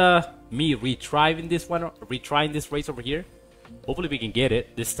with me retrying this one, retrying this race over here? Hopefully we can get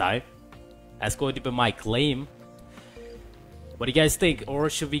it this time. That's going to be my claim. What do you guys think? Or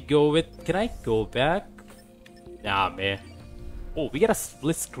should we go with... Can I go back? Nah, man. Oh, we get a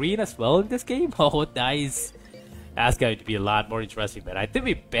split screen as well in this game? Oh, nice. That's going to be a lot more interesting, man. I think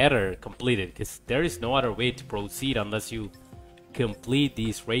we better complete it, because there is no other way to proceed unless you complete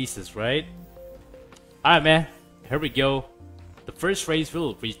these races, right? Alright, man. Here we go. The first race,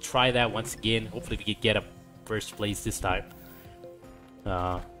 we'll retry that once again. Hopefully we can get a first place this time.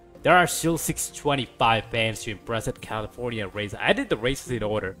 There are still 625 fans to impress at California race. I did the races in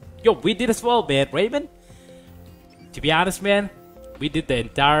order. Yo, we did as well, man. Raymond? To be honest, man, we did the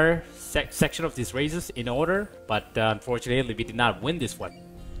entire section of these races in order, but unfortunately we did not win this one.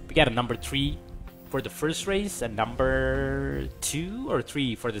 We got a number 3 for the first race and number 2 or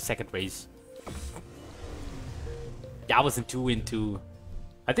 3 for the second race. That wasn't too into.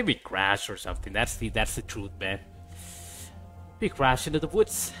 I think we crashed or something. That's the truth, man. We crashed into the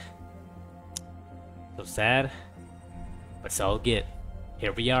woods. So sad, but so good.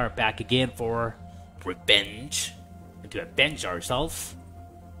 Here we are back again for revenge and to avenge ourselves.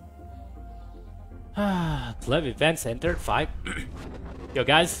 12 events entered, 5. Yo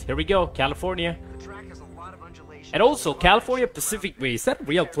guys, here we go, California. The track has a lot of undulation. And also California Pacific Way. Is that a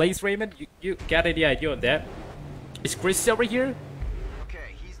real place, Raymond? You got any idea on that? Is Chris over here?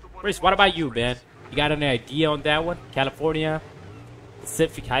 Okay, he's the one. Chris, what about you, man? You got any idea on that one? California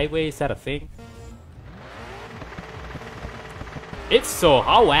Pacific Highway, is that a thing? If so,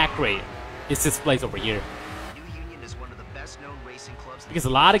 how accurate is this place over here? New Union is one of the best-known racing clubs. Because a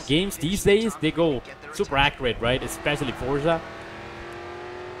lot of games these days, they go super accurate, right? Especially Forza.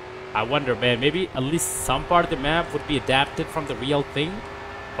 I wonder, man, maybe at least some part of the map would be adapted from the real thing.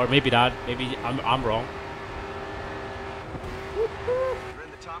 Or maybe not. Maybe I'm wrong. You're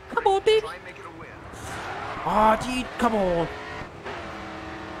in the top Come three. on, baby. Try and make it a win. Oh, dude, come on.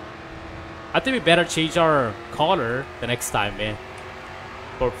 I think we better change our color the next time, man.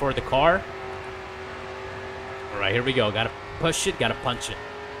 For the car. Alright, here we go. Gotta push it, gotta punch it.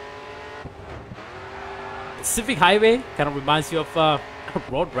 Pacific Highway kind of reminds you of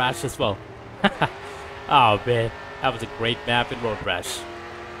Road Rash as well. Oh, man. That was a great map in Road Rash.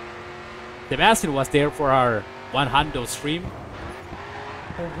 Sebastian was there for our 100 stream.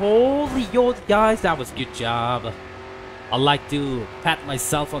 Holy yo, guys, that was a good job. I'd like to pat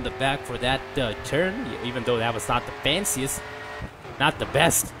myself on the back for that turn, even though that was not the fanciest, not the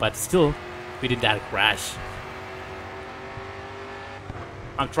best, but still, we did that crash.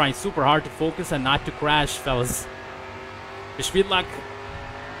 I'm trying super hard to focus and not to crash, fellas. Wish me luck.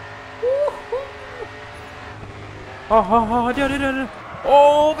 Oh, no.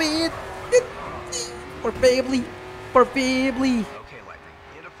 Oh, man. For family. For family. Okay, Lightning.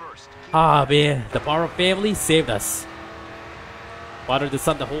 Hit it first. Ah, man. The power of family saved us. Father, the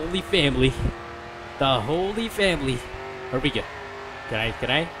Son, the Holy Family. The Holy Family. Here we go.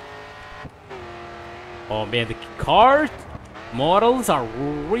 Can I? Oh, man. The car models are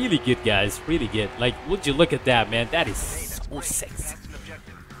really good, guys. Really good. Like, would you look at that, man? That is so sexy. That's an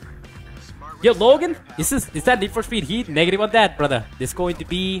objective. Smart Yo, racing. Logan, is that Need for Speed Heat? Negative on that, brother. This is going to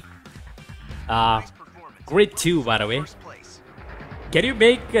be Nice performance. Grid 2, by the way. First place. Can you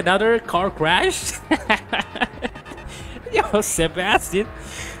make another car crash? Yo, Sebastian.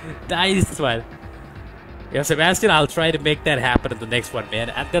 Nice one. Yo, Sebastian, I'll try to make that happen in the next one, man.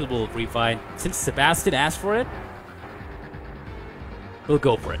 And then we'll refine. Since Sebastian asked for it, we'll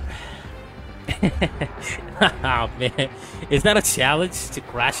go for it. Oh, man. Is that a challenge to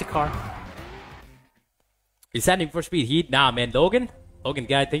crash a car? Is that Need for Speed Heat? Nah, man. Logan,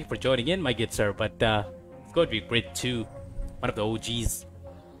 guy, thank you for joining in, my good sir. But it's going to be Grid 2. One of the OGs.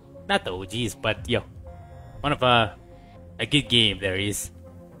 Not the OGs, but yo. One of a good game there is.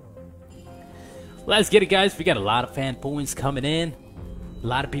 Let's get it, guys. We got a lot of fan points coming in. A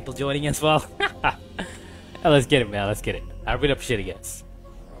lot of people joining as well. Let's get it, man. Let's get it. I really appreciate it, guys.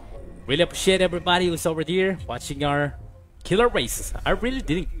 Really appreciate everybody who's over here watching our killer races. I really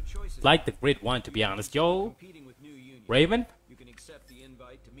didn't like the Grid 1, to be honest. Yo, Competing with New Union. Raven. You can accept the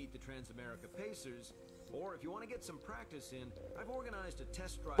invite to meet the Transamerica Pacers, or if you want to get some practice in, I've organized a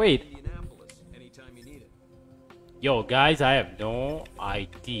test drive Wait. in Indianapolis anytime you need it. Yo, guys, I have no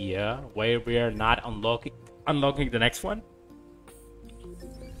idea why we are not unlocking the next one.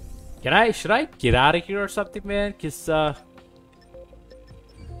 Should I get out of here or something, man? Cause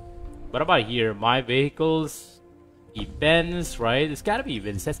what about here? My vehicles, events, right? It's gotta be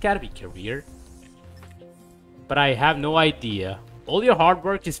events. That's gotta be career. But I have no idea. All your hard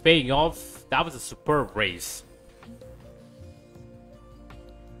work is paying off. That was a superb race.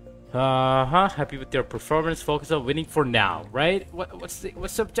 Happy with your performance. Focus on winning for now, right? What's the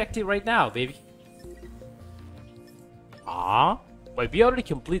objective right now, baby? Wait, we already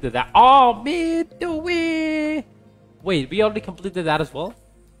completed that. Oh man, no way! Wait, we already completed that as well?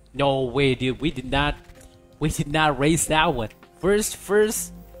 No way, dude. We did not race that one.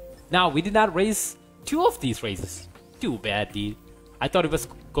 First. No, we did not race 2 of these races. Too bad, dude. I thought it was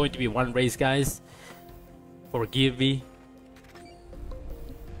going to be 1 race, guys. Forgive me.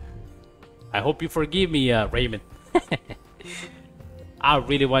 I hope you forgive me, Raymond. I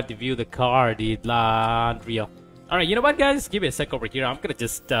really want to view the car, dude. Unreal. Alright, you know what, guys? Give me a sec over here. I'm gonna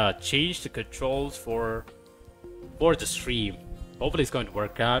just change the controls for the stream. Hopefully it's going to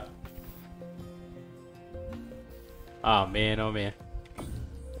work out. Oh man, oh man.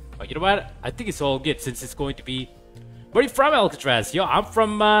 Oh, you know what? I think it's all good since it's going to be... Where are you from, Alcatraz? Yo, I'm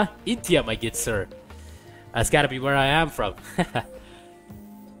from India, my good sir. That's gotta be where I am from.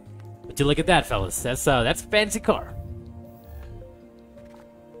 Would you look at that, fellas? That's a fancy car.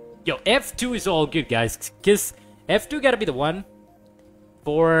 Yo, F2 is all good, guys. Cause F2 gotta be the one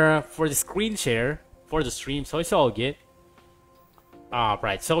for the screen share for the stream, so it's all good.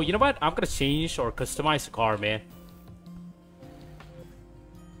 Right. So you know what? I'm gonna change or customize the car, man.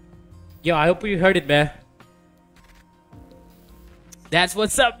 Yo, I hope you heard it, man. That's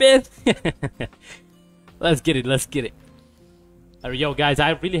what's up, man. Let's get it. Let's get it. Yo, guys,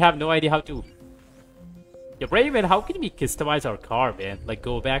 I really have no idea how to. Yo, Raven, how can we customize our car, man? Like,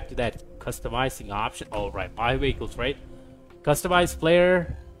 go back to that customizing option. Oh, right. My vehicles, right? Customize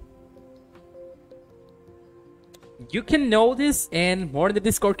player. You can know this and more in the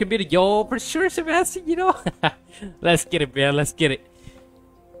Discord community. Yo, for sure, Sebastian, you know. Let's get it, man. Let's get it.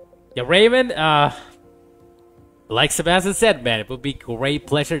 Yeah, Raven, like Sebastian said, man, it would be a great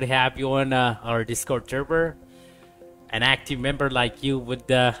pleasure to have you on our Discord server. An active member like you would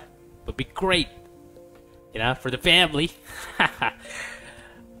be great, you know, for the family.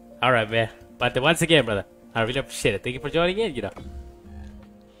 All right, man. But once again, brother, I really appreciate it. Thank you for joining in, you know.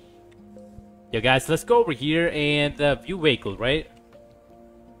 Yo, guys, let's go over here and view vehicle, right?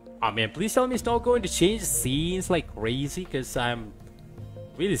 Oh, man, please tell me it's not going to change scenes like crazy, because I'm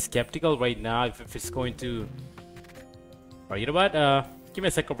really skeptical right now if it's going to... Alright, you know what? Give me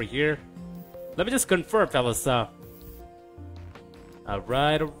a sec over here. Let me just confirm, fellas.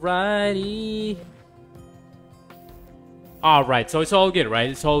 Alrighty. Alright, so it's all good, right?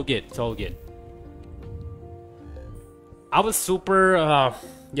 It's all good. It's all good. I was super,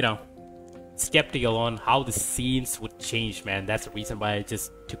 you know, skeptical on how the scenes would change, man. That's the reason why I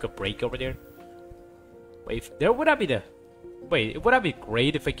just took a break over there. Wait, there would that be the... Wait, would that be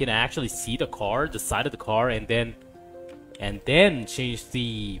great if I can actually see the car, the side of the car, and then change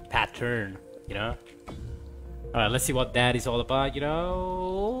the pattern, you know? Alright, let's see what that is all about, you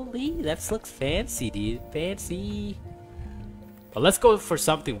know? Holy, that looks fancy, dude. Fancy. But let's go for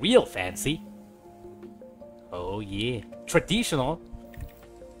something real fancy. Oh, yeah. Traditional.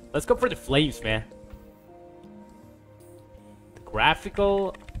 Let's go for the flames, man. The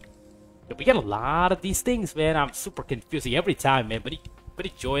graphical... Yeah, we get a lot of these things, man. I'm super confusing every time, man. But you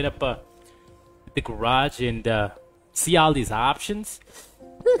join up the garage and see all these options.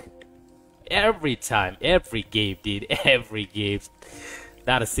 Every time, every game, dude. Every game.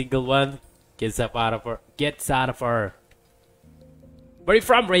 Not a single one gets out of our... Where are you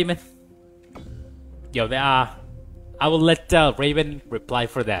from, Raymond? Yo, I will let Raven reply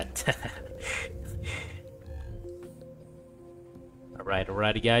for that.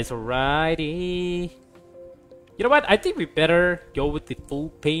 Alrighty, guys. Alrighty. You know what? I think we better go with the full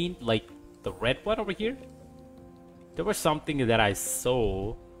paint, like the red one over here. There was something that I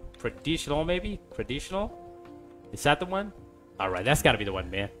saw. Traditional, maybe? Traditional? Is that the one? Alright, that's gotta be the one,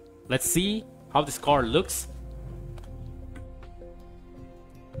 man. Let's see how this car looks.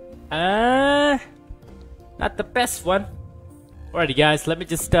 Not the best one. Alrighty, guys, let me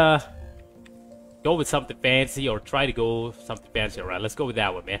just go with something fancy, or try to go something fancy. Alright, let's go with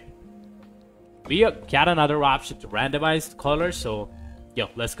that one, man. We got another option to randomize the colors, so yo,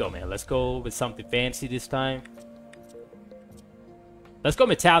 let's go, man. Let's go with something fancy this time. Let's go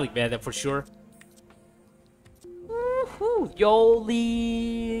metallic, man, for sure. Woohoo,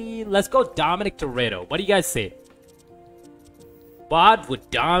 Yoli. Let's go Dominic Toretto. What do you guys say? What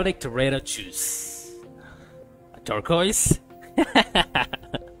would Dominic Toretto choose? A turquoise?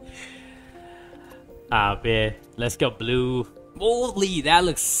 Man. Let's go blue. Holy, that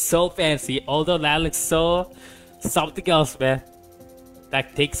looks so fancy. Although that looks so... something else, man.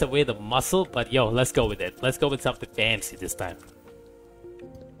 That takes away the muscle. But yo, let's go with it. Let's go with something fancy this time.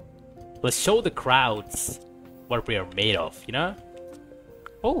 Let's show the crowds what we are made of, you know?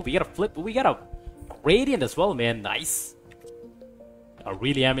 Oh, we got a flip. We got a gradient as well, man. Nice. I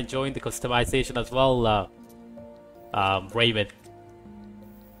really am enjoying the customization as well, Raven.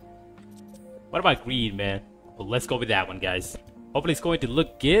 What about green, man? Well, let's go with that one, guys. Hopefully it's going to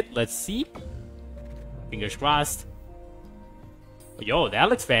look good. Let's see. Fingers crossed. Yo, that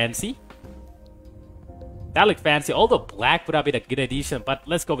looks fancy. That looks fancy. Although black would have been a good addition, but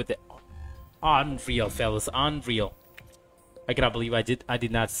let's go with it. Unreal, fellas. Unreal. I cannot believe I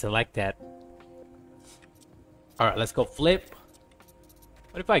did not select that. Alright, let's go flip.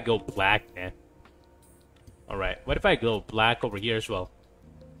 What if I go black, man? Alright, what if I go black over here as well?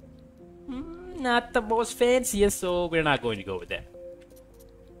 Not the most fanciest, so we're not going to go with that.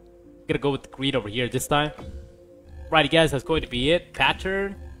 Gonna go with the green over here this time. Right, guys, that's going to be it.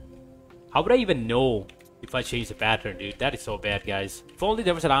 Pattern. How would I even know if I change the pattern, dude? That is so bad, guys. If only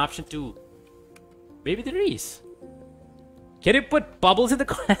there was an option to... Maybe there is. Can you put bubbles in the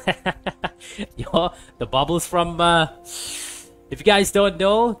car? Yo, the bubbles from... If you guys don't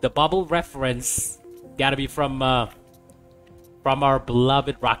know, the bubble reference gotta be from our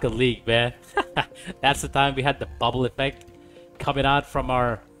beloved Rocket League, man. That's the time we had the bubble effect coming out from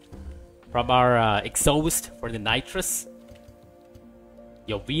our exhaust for the nitrous.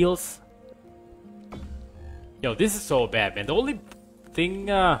 Yo, wheels. Yo, this is so bad, man. The only thing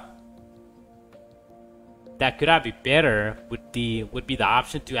that could have been better would be the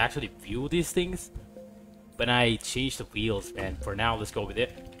option to actually view these things. But I changed the wheels, man. For now, let's go with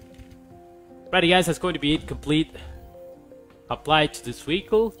it. Righty, guys, that's going to be it. Complete. Apply to this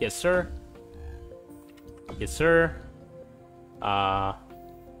vehicle. Yes, sir. Yes, sir.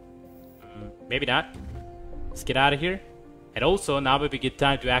 Maybe not. Let's get out of here. And also, now would be a good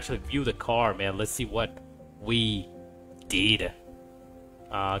time to actually view the car, man. Let's see what we did.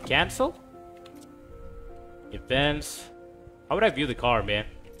 Cancel. Events. How would I view the car, man?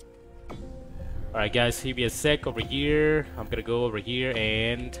 Alright, guys, give me a sec over here. I'm gonna go over here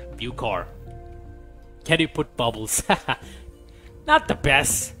and view car. Can you put bubbles? Not the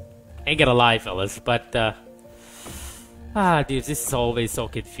best. Ain't gonna lie, fellas, but dude, this is always so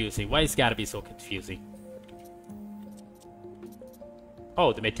confusing. Why it's gotta be so confusing?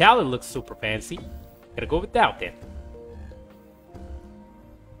 Oh, the metallic looks super fancy. Gonna go with that then.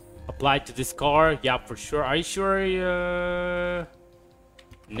 Apply to this car. Yeah, for sure. Are you sure?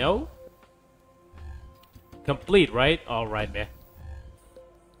 No? Complete, right? Alright, man.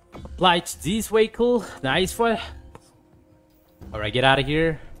 Apply to this vehicle. Nice one. Alright, get out of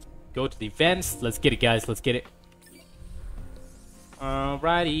here. Go to the events. Let's get it, guys. Let's get it.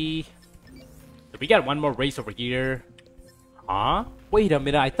 Alrighty. So we got one more race over here. Huh? Wait a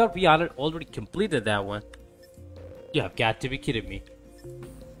minute. I thought we already completed that one. You have got to be kidding me.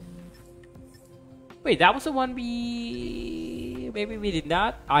 Wait, that was the one we... Maybe we did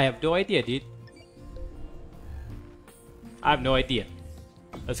not? I have no idea, dude. I have no idea.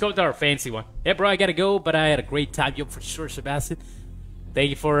 Let's go with our fancy one. Yeah, bro, I gotta go, but I had a great time. Yo, for sure, Sebastian.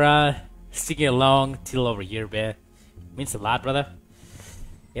 Thank you for sticking along till over here, man. Means a lot, brother.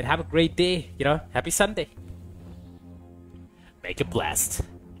 And have a great day, you know. Happy Sunday. Make it blast.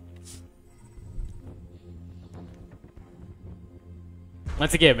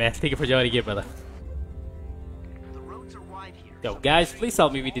 Once again, man, thank you for joining again, brother. Yo, guys, please tell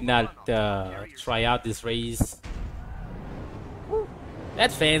me we did not try out this race. Woo,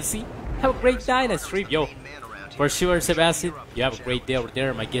 that's fancy. Have a great night at stream, yo. For sure, Sebastian. You have a great day over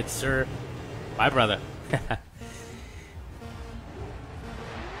there, my good sir. Bye, brother.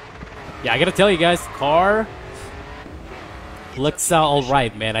 Yeah, I gotta tell you guys, car looks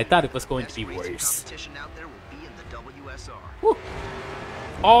alright, man. I thought it was going to be worse. Woo.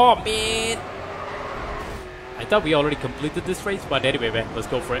 Oh, man. I thought we already completed this race, but anyway, man, let's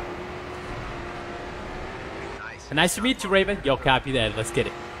go for it. Nice to meet you, Raven. Yo, copy that. Let's get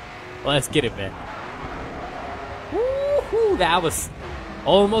it. Let's get it, man. Woohoo! That was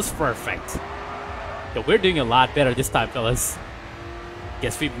almost perfect. Yo, we're doing a lot better this time, fellas.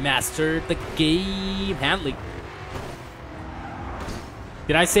 Guess we mastered the game handling.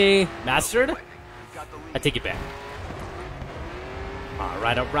 Did I say mastered? I take it back.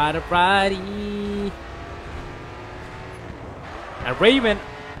 Alright, alright, alrighty. And Raven,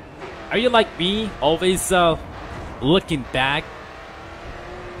 are you like me, always looking back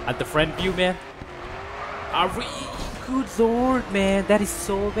at the front view, man? Good lord, man, that is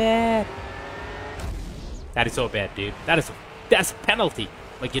so bad. That is so bad, dude. That's a penalty,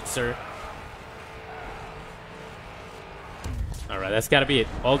 my good sir. Alright, that's gotta be it.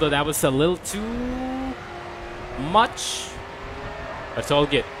 Although that was a little too much. That's all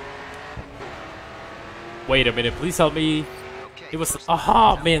good. Wait a minute, please tell me it was...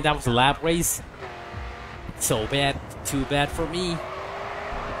 Oh, man, that was a lap race. So bad. Too bad for me.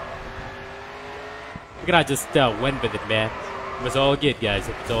 We're gonna just went with it, man. It was all good, guys.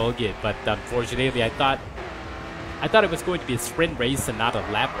 It was all good. But unfortunately, I thought I thought it was going to be a sprint race and not a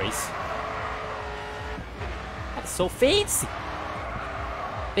lap race. That's so fancy.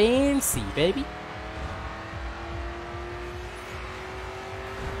 Fancy, baby.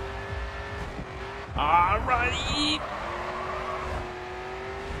 Alrighty.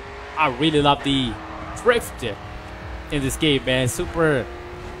 I really love the drift in this game, man. Super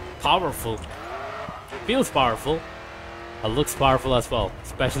powerful. Feels powerful. It looks powerful as well,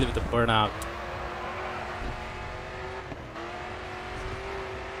 especially with the burnout.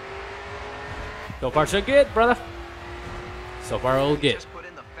 So far so good, brother. So far all good. Just put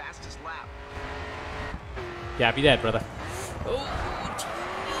in the fastest lap. Copy that, brother. Oh,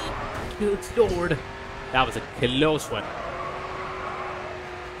 good lord. That was a close one.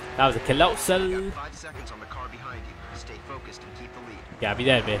 That was a colossal. You got 5 seconds on the car behind you. Stay focused and keep the lead. Copy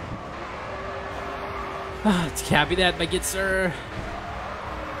that, man. Copy that, my good sir.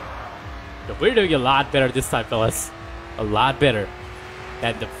 So we're doing a lot better this time, fellas. A lot better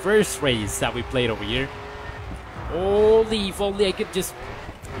than the first race that we played over here. Holy, if only I could just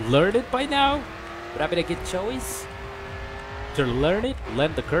learn it by now. Would I be a good choice? To learn it,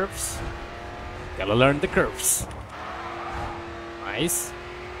 learn the curves. Gotta learn the curves. Nice.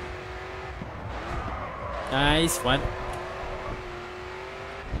 Nice one.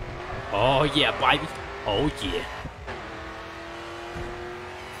 Oh yeah, baby. Oh yeah.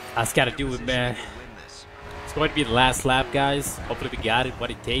 That's gotta do it, man. It's going to be the last lap, guys. Hopefully we got it,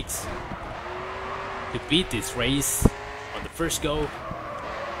 what it takes to beat this race on the first go.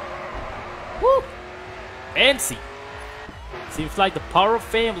 Woo! Fancy. Seems like the power of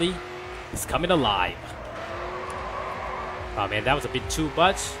family is coming alive. Oh man, that was a bit too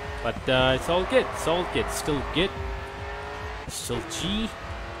much, but it's all good. It's all good. Still good. Still G.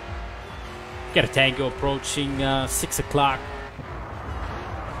 Got a tango approaching 6 o'clock.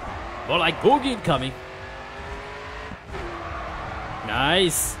 More like boogie incoming.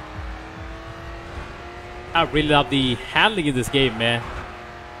 Nice. I really love the handling in this game, man.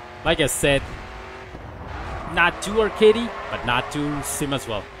 Like I said, not too arcadey, but not too sim as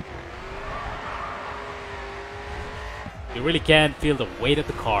well. You really can feel the weight of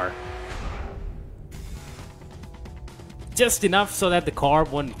the car. Just enough so that the car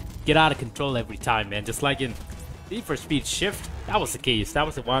won't get out of control every time, man. Just like in Need for Speed Shift, that was the case. That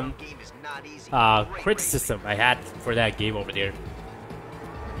was the one criticism I had for that game over there.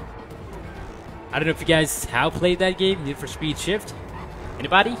 I don't know if you guys have played that game, Need for Speed Shift.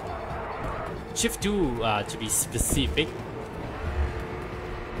 Anybody? Shift 2, to be specific.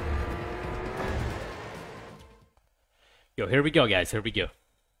 Yo, here we go, guys. Here we go.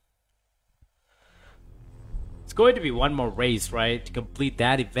 It's going to be one more race, right? To complete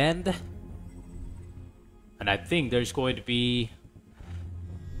that event. And I think there's going to be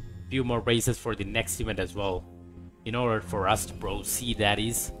a few more races for the next event as well. In order for us to proceed, that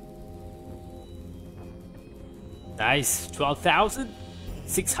is. Nice.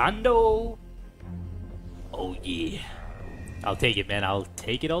 12,600. Oh yeah. I'll take it, man. I'll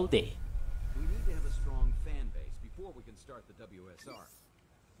take it all day. We need to have a strong fan base before we can start the WSR.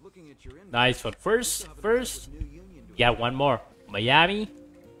 Looking at your Nice one. First. Yeah, one more. Miami.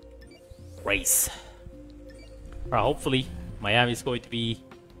 Race. Alright, hopefully Miami is going to be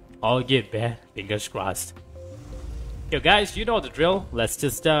all good, man. Fingers crossed. Yo, guys, you know the drill. Let's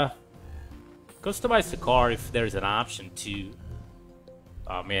just customize the car if there's an option to.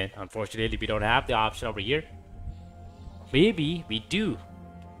 Oh man, unfortunately we don't have the option over here. Maybe we do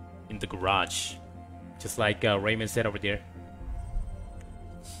in the garage, just like Raymond said over there.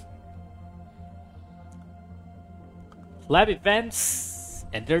 Lab events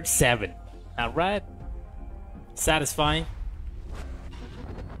entered 7. Alright. Satisfying.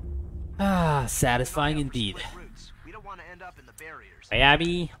 Ah, satisfying indeed. We don't want to end up in the barriers.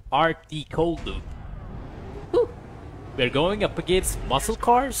 Miami RT Cold Loop. Whew. We're going up against muscle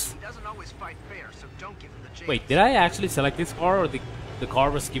cars? He doesn't always fight fair, so don't give him the chance. Wait, did I actually select this car or the car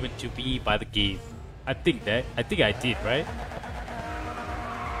was given to me by the game? I think I did, right?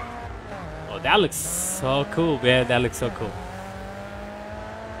 Oh, that looks so cool, man. That looks so cool.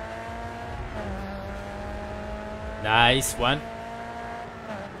 Nice one.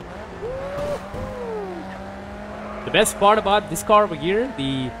 The best part about this car over here,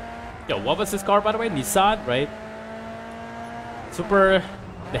 what was this car by the way? Nissan, right? The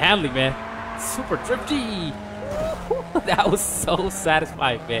handling, man. Super drifty. That was so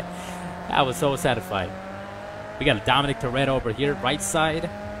satisfying, man. That was so satisfying. We got a Dominic Toretto over here, right side.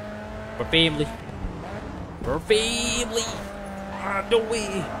 For family. For family. No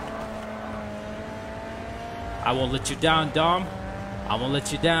way. I won't let you down, Dom. I won't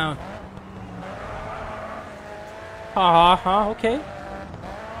let you down. Okay.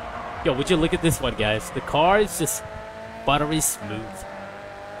 Yo, would you look at this one, guys? The car is just buttery smooth.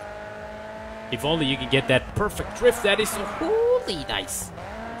 If only you can get that perfect drift, that is so holy nice.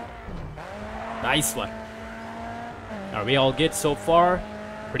 Nice one. Are we all good so far?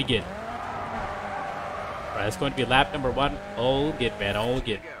 Pretty good. Alright, it's going to be lap number 1. All good, man, all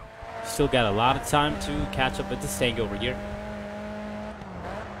good. Still got a lot of time to catch up with this tank over here.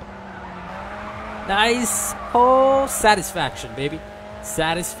 Nice. Oh, satisfaction, baby.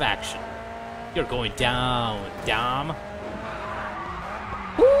 Satisfaction. You're going down, Dom.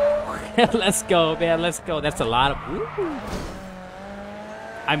 Woo! Let's go, man. Let's go. That's a lot of... Woo.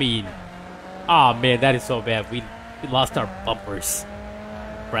 I mean... Oh, man, that is so bad. We lost our bumpers.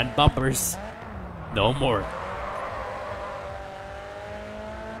 Front bumpers. No more.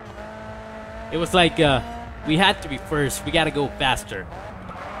 It was like, we had to be first. We gotta go faster.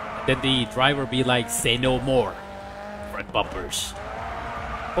 Then the driver be like, say no more. Front bumpers.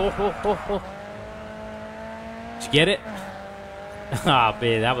 Ho, ho, ho, ho. Did you get it? Ah,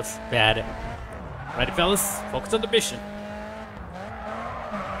 man, that was bad. Alright, fellas, focus on the mission.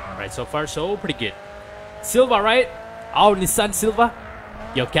 Alright, so far, so pretty good. Silva, right? Oh, Nissan Silva?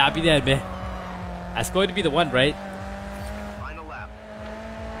 Yo, copy that, man. That's going to be the one, right? Final lap.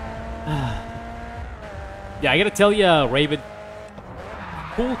 Yeah, I gotta tell you, Raven.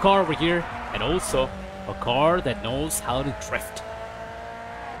 Cool car over here, and also a car that knows how to drift.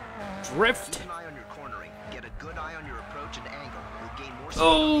 Drift. Keep an eye on your cornering. Get a good eye on your approach and angle. You'll gain more speed.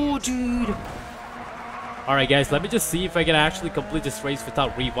 Oh, dude. Alright, guys, let me just see if I can actually complete this race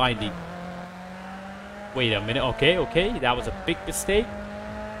without rewinding. Wait a minute. Okay, okay. That was a big mistake.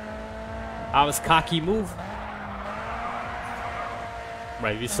 That was cocky move.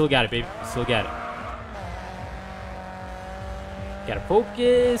 Right, we still got it, baby. We still got it. Gotta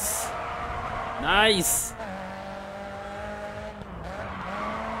focus. Nice.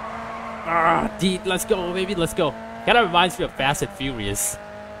 Ah, dude, let's go, baby. Let's go. Kinda reminds me of Fast and Furious.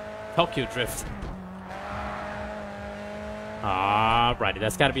 Tokyo Drift. Alrighty,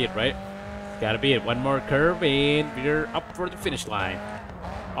 that's gotta be it, right? Gotta be it. One more curve, and we're up for the finish line.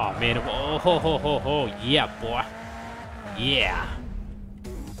 Oh, man. Oh, ho, ho, ho, ho. Yeah, boy. Yeah.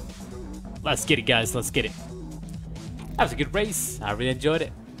 Let's get it, guys. Let's get it. That was a good race. I really enjoyed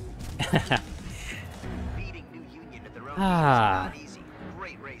it. Beating New Union at their own not easy.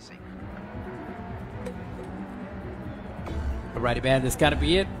 Great racing. Alrighty, man. This gotta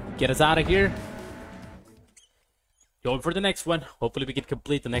be it. Get us out of here. Going for the next one. Hopefully we can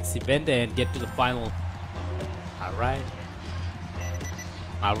complete the next event and get to the final. Alright.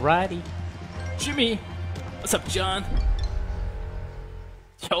 Alrighty. Jimmy. What's up, John?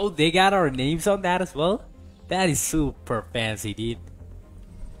 Yo, they got our names on that as well? That is super fancy, dude.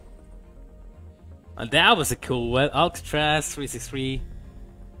 And that was a cool one. Alcatraz 363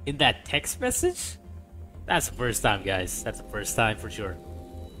 in that text message? That's the first time, guys. That's the first time for sure.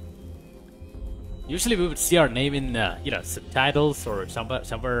 Usually we would see our name in, you know, subtitles or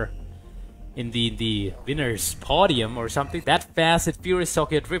somewhere in the winner's podium or something. That Fast and Furious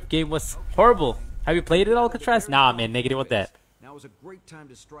Tokyo Drift game was horrible. Have you played it, Alcatraz? Nah, man, negative on that.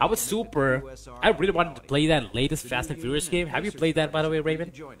 I was super. I really wanted to play that latest Fast and Furious game. Have you played that, by the way,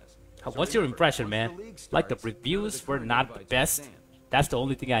 Raven? What's your impression, man? Like, the reviews were not the best. That's the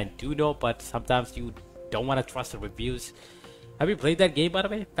only thing I do know, but sometimes you don't want to trust the reviews. Have you played that game, by the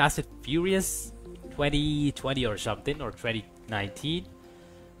way? Fast and Furious 2020 or something, or 2019?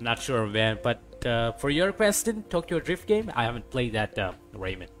 Not sure, man. But for your question, Tokyo Drift game, I haven't played that,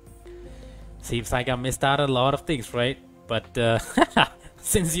 Raymond. Seems like I missed out on a lot of things, right? But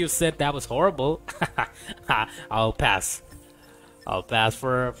since you said that was horrible, I'll pass. I'll pass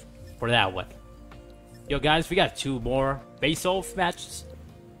for that one. Yo, guys, we got 2 more face-off matches.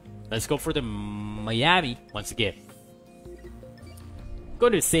 Let's go for the Miami once again. Go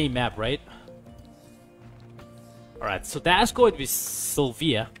to the same map, right? Alright, so that's going to be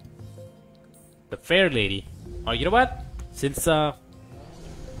Sylvia, the fair lady. Oh, you know what? Since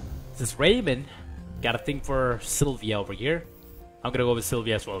Raymond got a thing for Sylvia over here, I'm gonna go with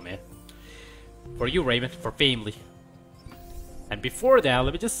Sylvia as well, man. For you, Raymond, for family. And before that,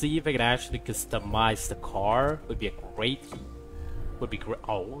 let me just see if I can actually customize the car. Would be a great. Would be great.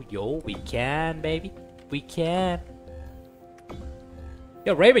 Oh, yo, we can, baby. We can.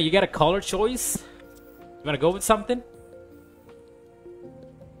 Yo, Raymond, you got a color choice? You wanna go with something?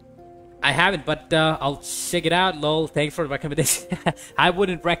 I haven't, but I'll check it out, lol. Thanks for the recommendation. I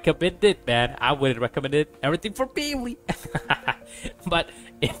wouldn't recommend it, man. I wouldn't recommend it. Everything for family. But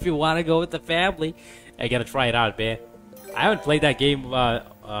if you want to go with the family, I gotta try it out, man. I haven't played that game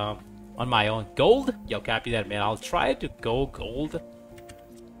on on my own. Gold? Yo, copy that, man. I'll try to go gold.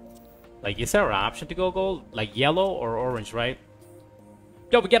 Like, is there an option to go gold? Like yellow or orange, right?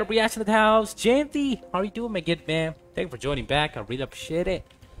 Yo, we got a reaction to the house. JMD, how are you doing, my good man? Thank you for joining back. I really appreciate it.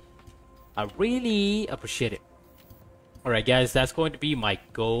 I really appreciate it. Alright, guys, that's going to be my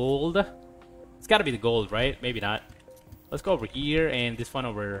gold. It's gotta be the gold, right? Maybe not. Let's go over here and this one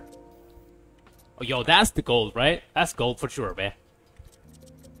over. Oh, yo, that's the gold, right? That's gold for sure, man.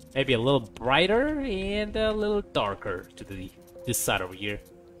 Maybe a little brighter and a little darker to this side over here.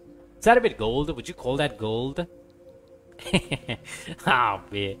 Is that a bit gold? Would you call that gold? Oh,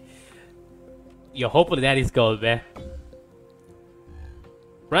 man. Yo, hopefully that is gold, man.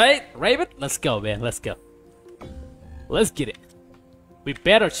 Right? Raven? Let's go, man. Let's go. Let's get it. We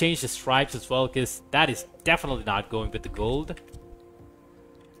better change the stripes as well, because that is definitely not going with the gold.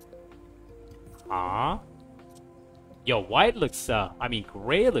 Yo, white looks, I mean,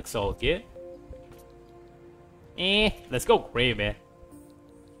 gray looks all good. Let's go gray, man.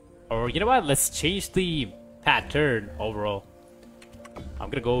 Or, you know what? Let's change the pattern overall. I'm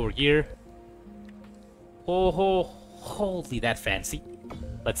gonna go over here. Oh, holy, that fancy.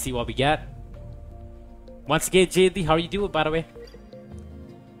 Let's see what we got. Once again, JD, how are you doing, by the way?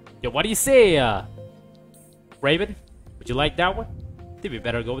 Yo, what do you say, Raven? Would you like that one? I think we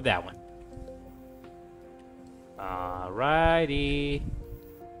better go with that one. Alrighty.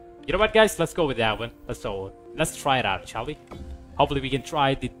 You know what, guys? Let's go with that one. Let's try it out, shall we? Hopefully we can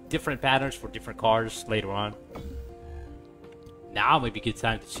try the different patterns for different cars later on. Now might be a good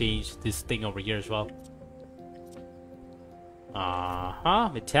time to change this thing over here as well.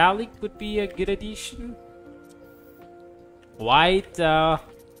 Metallic would be a good addition. White,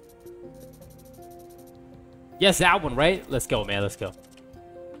 yes, that one, right? Let's go, man, let's go.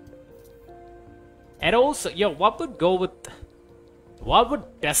 And also, yo, what would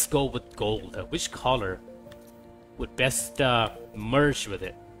best go with gold? Which color would best merge with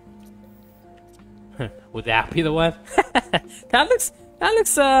it? Would that be the one? That looks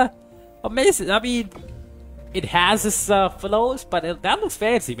amazing. I mean, it has its flaws, but that looks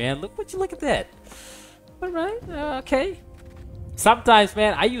fancy, man. Look at that. All right, okay. Sometimes,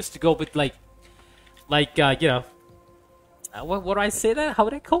 man, I used to go with like you know, what do I say that? How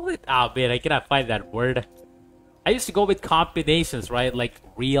would I call it? Oh man, I cannot find that word. I used to go with combinations, right? Like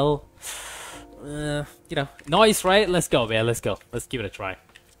real, you know, noise, right? Let's go, man. Let's go. Let's give it a try.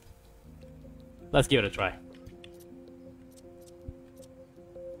 Let's give it a try.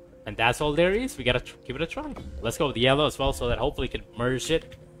 And that's all there is. We gotta give it a try. Let's go with the yellow as well, so that hopefully we can merge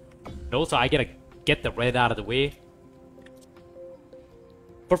it. And also, I gotta get the red out of the way.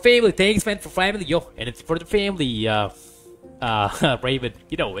 For family, thanks, man, for family, yo. And it's for the family, Raven,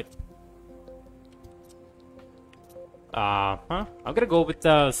 you know it. I'm gonna go with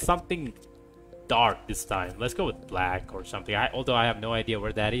something dark this time. Let's go with black or something. Although I have no idea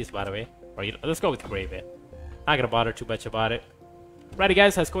where that is, by the way. Or, you know, let's go with gray, man. Not gonna bother too much about it. Righty,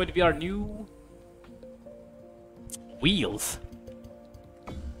 guys, that's going to be our new wheels.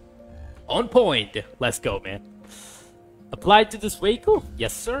 On point. Let's go, man. Applied to this vehicle?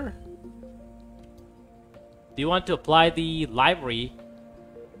 Yes, sir. Do you want to apply the livery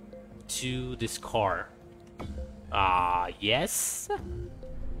to this car? Yes.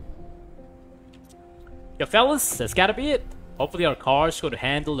 Yeah, fellas, that's gotta be it. Hopefully our car's going to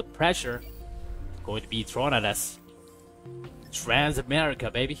handle the pressure going to be thrown at us. Trans-America,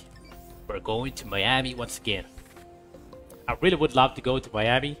 baby. We're going to Miami once again. I really would love to go to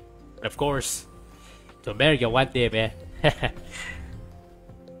Miami. And of course, to America one day, man.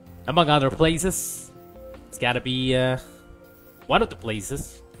 Among other places, it's gotta be one of the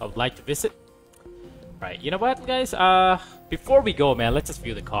places I would like to visit. Right, you know what, guys? Before we go, man, let's just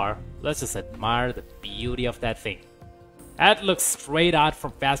view the car. Let's just admire the beauty of that thing. That looks straight out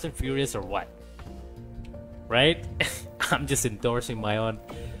from Fast and Furious or what? Right? I'm just endorsing my own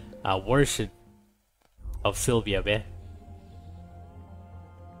version of Sylvia, man.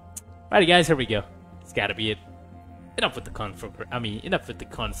 Alrighty, guys, here we go. It's gotta be it. Enough with the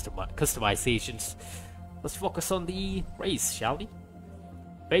customizations. Let's focus on the race, shall we?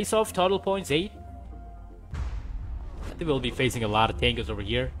 Face off, total points 8. I think we'll be facing a lot of tangos over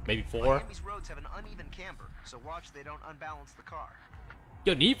here, maybe 4. Miami's roads have an uneven camber, so watch they don't unbalance the car.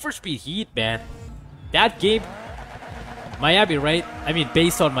 Yo, Need for Speed Heat, man. That game, Miami, right? I mean,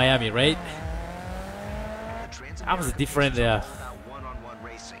 based on Miami, right? That was a different. That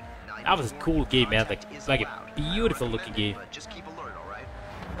was a cool game, man. Like a beautiful looking game. Just keep alert, all right?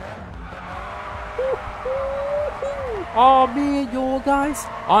 Oh man, yo guys,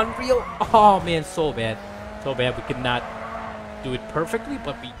 unreal. Oh man, so bad, so bad. We could not do it perfectly,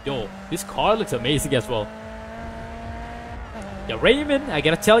 but this car looks amazing as well. Yeah, Raymond, I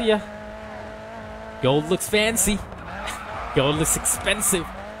gotta tell you, gold looks fancy. Gold looks expensive.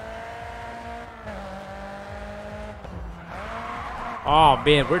 Oh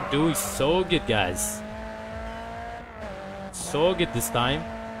man, we're doing so good, guys. So good this time.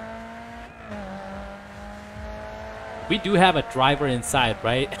 We do have a driver inside,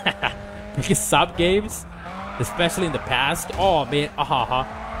 right? Because some games, especially in the past, oh man,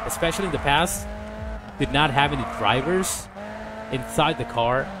 especially in the past, did not have any drivers inside the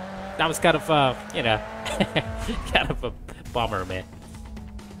car. That was kind of you know, kind of a bummer, man.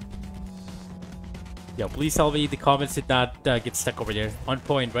 Yo, please tell me the comments did not get stuck over there. On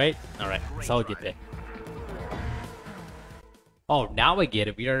point, right? Alright, it's all good there. Oh, now I get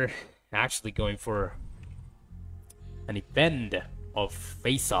it. We are actually going for an event of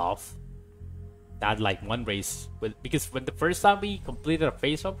face-off. Not like one race. Because when the first time we completed a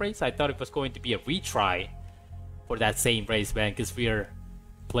face-off race, I thought it was going to be a retry for that same race, man. Because we are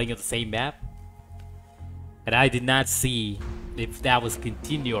playing on the same map. And I did not see if that was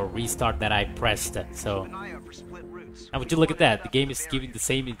continue or restart that I pressed. So, and would you look at that? The game is giving the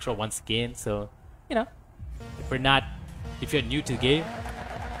same intro once again. So, you know, if you're new to the game,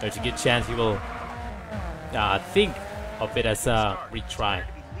 there's a good chance you will think of it as a retry.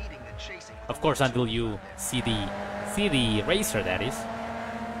 Of course, until you see the racer, that is.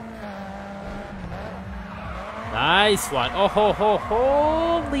 Nice one. Oh ho ho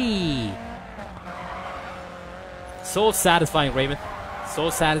holy! So satisfying, Raymond. So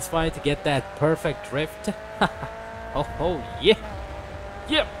satisfying to get that perfect drift. Oh yeah.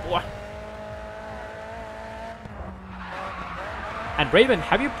 Yeah, boy. And Raymond,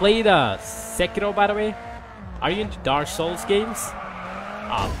 have you played Sekiro, by the way? Are you into Dark Souls games?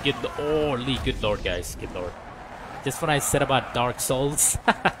 Good lord, guys. Good lord. Just when I said about Dark Souls,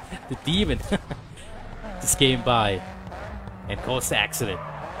 the demon just came by and caused the accident.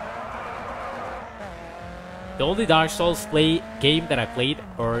 The only Dark Souls game that I played,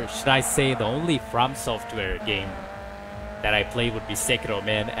 or should I say the only From Software game that I played would be Sekiro,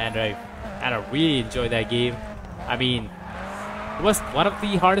 man. And I really enjoyed that game. I mean, it was one of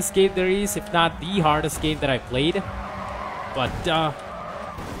the hardest games there is, if not the hardest game that I played. But,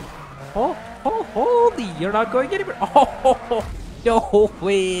 holy, you're not going anywhere. Oh, no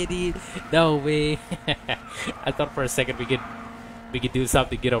way, dude. No way. I thought for a second we could do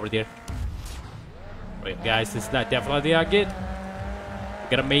something good over there. Wait, guys, this is definitely not good. We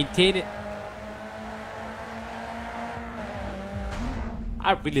gotta maintain it.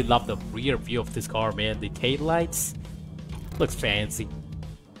 I really love the rear view of this car, man. The tail lights looks fancy.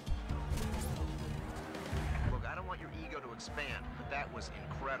 Look, I don't want your ego to expand, but that was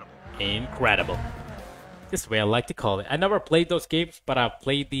incredible. Incredible. This is the way I like to call it. I never played those games, but I've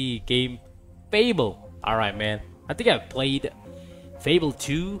played the game Fable. Alright, man. I think I've played Fable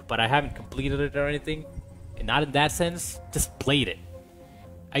 2, but I haven't completed it or anything. And not in that sense, just played it.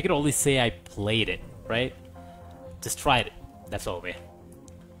 I can only say I played it, right? Just tried it. That's all, man.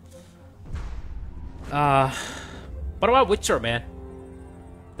 What about Witcher, man?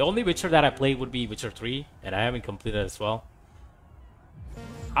 The only Witcher that I played would be Witcher 3, and I haven't completed it as well.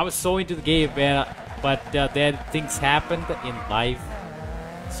 I was so into the game, man, but then things happened in life.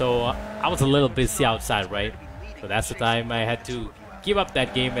 So I was a little busy outside, right? So that's the time I had to give up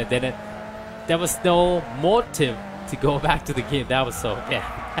that game, and then there was no motive to go back to the game. That was so bad.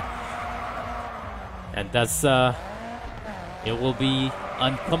 And that's it will be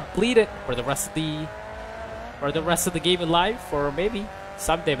uncompleted for the rest of the game in life, or maybe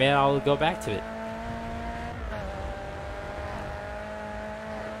someday, man, I'll go back to it.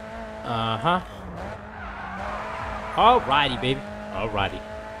 Alrighty, baby. Alrighty.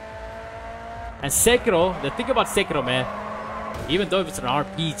 And Sekiro, the thing about Sekiro, man, even though it's an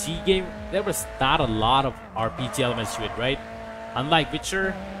RPG game, there was not a lot of RPG elements to it, right? Unlike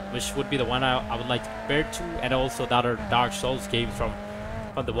Witcher, which would be the one I would like to compare to, and also the other Dark Souls games from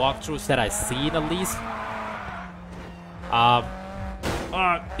the walkthroughs that I've seen, at least.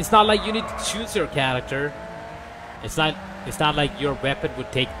 It's not like you need to choose your character. It's not like your weapon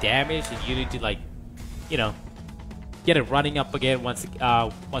would take damage and you need to, like, you know, get it running up again once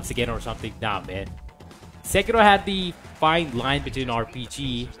again or something. Nah, man. Sekiro had the fine line between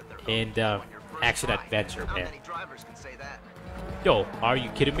RPG and action adventure, man. Yo, are you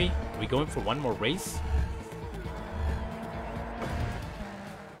kidding me? Are we going for one more race?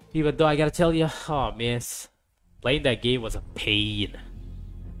 Even though I gotta tell you, oh man, playing that game was a pain.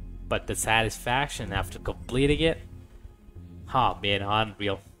 But the satisfaction after completing it, oh man,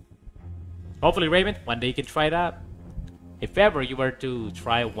 unreal. Hopefully, Raymond, one day you can try it out. if ever you were to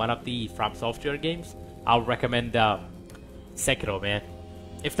try one of the From Software games, I'll recommend Sekiro, man.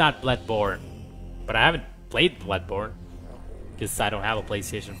 If not Bloodborne. But I haven't played Bloodborne because I don't have a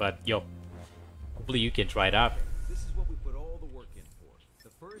PlayStation. But yo, hopefully you can try it out. This is what we put all the work in for.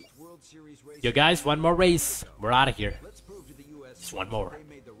 The first World Series race. Yo guys, one more race. We're out of here. Let's prove to the US Just one more.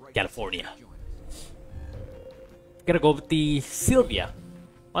 they made the right California. decision to join us. Gonna go with the Sylvia.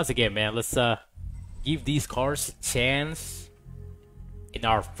 Once again, man, let's give these cars a chance in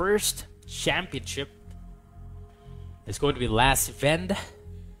our first championship. It's going to be last event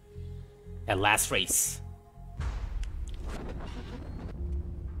and last race.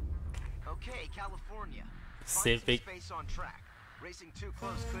 Okay, California. Civic. Space on track. Racing too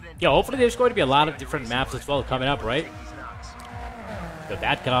close could end. Yo, hopefully there's going to be a lot of different maps as well coming up, right? So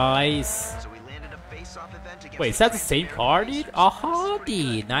that guys. So we landed a face-off event against Wait, is that the same car, dude? Oh,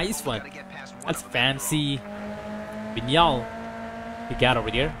 dude, nice one. That's fancy. Vinyl. You got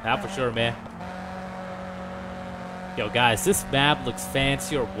over there. That for sure, man. Yo, guys, this map looks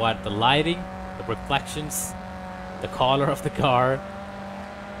fancy or what? The lighting, the reflections, the color of the car.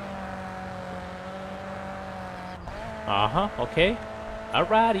 Okay.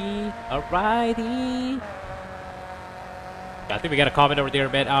 Alrighty. I think we got a comment over there,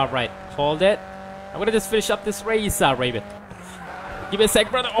 man. Alright, hold it. I'm gonna just finish up this race, Raven. Give me a sec,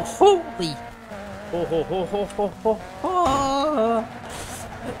 brother. Oh, holy. Oh.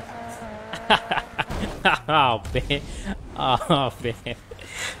 Oh, man. Oh, man.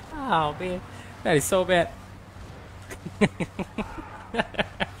 Oh, man. That is so bad.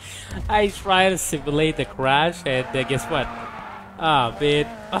 I try to simulate the crash, and guess what? Oh, man.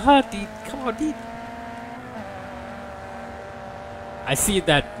 Dude. Come on, dude. I see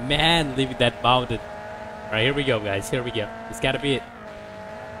that man leaving that mountain. Alright, here we go, guys. Here we go. It's gotta be it.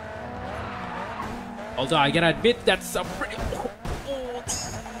 Although I gotta admit that's a pretty...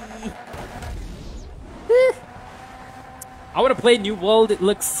 I wanna play New World. It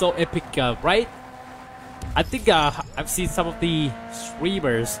looks so epic, right? I think I've seen some of the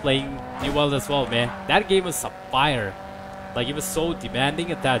streamers playing New World as well, man. That game was a fire. Like, it was so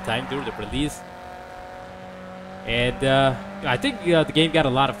demanding at that time during the release. And I think the game got a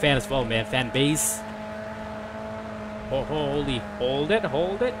lot of fans as well, man. Fan base. Oh, holy. Hold it.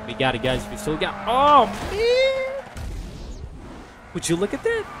 We got it, guys. We still got... Oh, man. Would you look at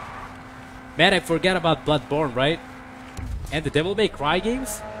that? Man, I forgot about Bloodborne, right? And the Devil May Cry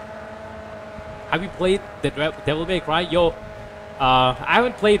games? Have you played the Devil May Cry? Yo, I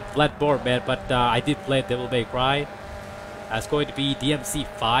haven't played Bloodborne, man, but I did play Devil May Cry. It's going to be DMC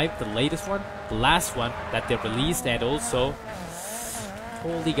 5, the latest one. The last one that they released, and also...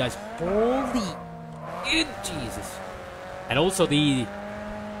 Holy, guys. Holy... Jesus. And also the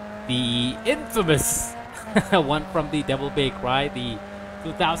infamous one from the Devil May Cry, the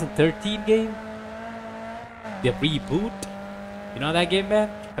 2013 game. The reboot. You know that game, man?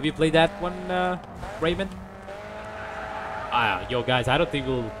 Have you played that one, Raymond? Yo, guys, I don't think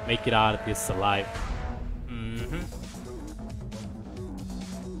we'll make it out of this alive.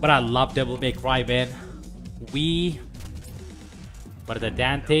 But I love Devil May Cry, man. But the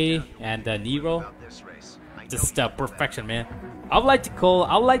Dante and Nero, just perfection, man. I would like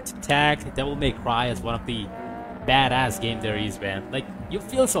to tag Devil May Cry as one of the badass game there is, man. Like, you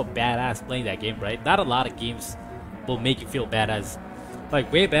feel so badass playing that game, right? Not a lot of games will make you feel badass.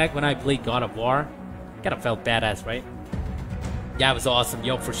 Like, way back when I played God of War, kind of felt badass, right? Yeah, it was awesome,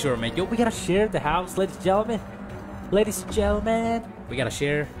 yo, for sure, man. Yo, we gotta share the house, ladies and gentlemen. Ladies and gentlemen, we gotta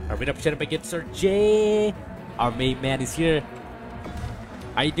share. Our read up shut up against Sir Jay. Our main man is here.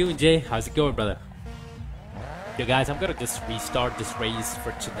 How you doing, Jay? How's it going, brother? Yo, guys, I'm gonna just restart this race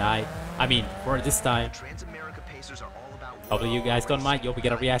for tonight. I mean, for this time. Hopefully you guys don't mind. Yo, we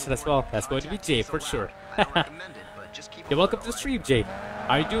got a reaction as well. That's going to be Jay for sure. You're welcome to the stream, Jay.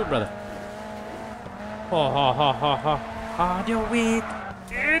 How you doing, brother? On your way.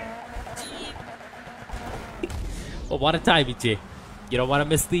 Well, what a timing, Jay. You don't want to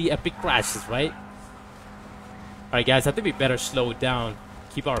miss the epic crashes, right? Alright, guys, I think we better slow it down.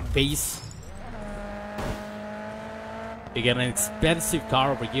 Keep our pace. We got an expensive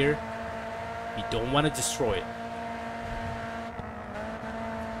car over here. We don't want to destroy it.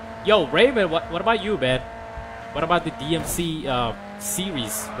 Yo, Raymond, what about you, man? What about the DMC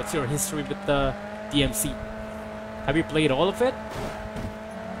series? What's your history with the DMC? Have you played all of it?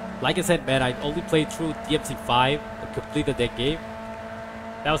 Like I said, man, I only played through DMC 5 and completed that game.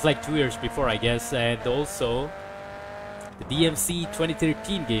 That was like 2 years before, I guess. And also, the DMC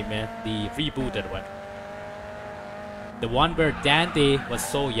 2013 game, man. The rebooted one. The one where Dante was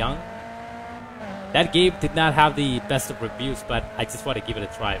so young. That game did not have the best of reviews, but I just want to give it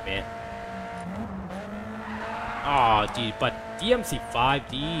a try, man. Oh, dude, but DMC5,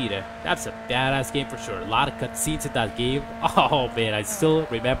 dude, that's a badass game for sure. A lot of cutscenes in that game. Oh, man, I still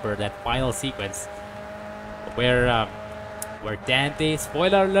remember that final sequence where Dante,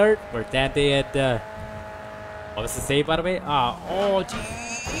 spoiler alert, where Dante had, what was the save, by the way? Oh,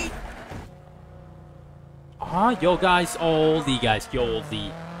 dude. Yo, guys, oldie, guys, yo,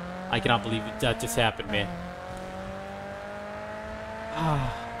 oldie. I cannot believe that just happened, man.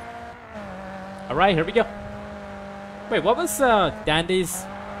 Alright, here we go. Wait, what was Dandy's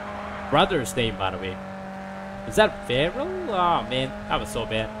brother's name, by the way? Is that Feral? Oh, man, that was so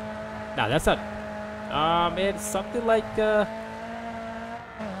bad. Nah, that's not... man, something like...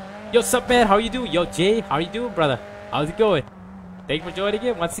 Yo, sup, man? How you doing? Yo, Jay, how you doing, brother? How's it going? Thank you for joining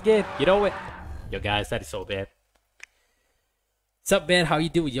again, once again. You know it. Yo, guys, that is so bad. Sup, man? How you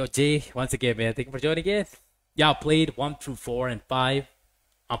doing? Yo, Jay, once again, man. Thank you for joining again. Y'all played 1 through 4 and 5.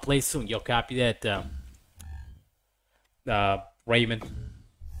 I'll play soon. Yo, copy that, Raymond.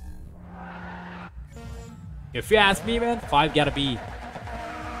 If you ask me, man, 5 gotta be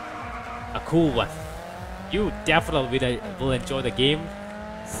a cool one. You definitely will enjoy the game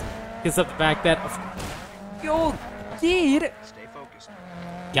because of the fact that, yo, dude, Stay focused.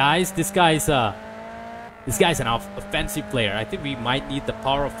 guys, this guy's an offensive player. I think we might need the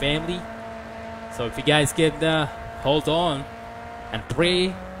power of family. So if you guys can hold on and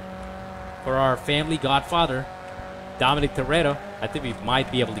pray for our family godfather, Dominic Toretto, I think we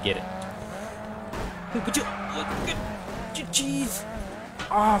might be able to get it. Would you look at... Jeez.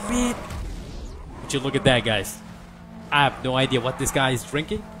 Oh, man. Would you look at that, guys? I have no idea what this guy is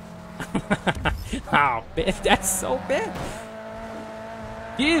drinking. Oh, man, that's so bad.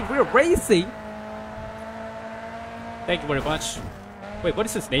 Dude, we're racing. Thank you very much. Wait, what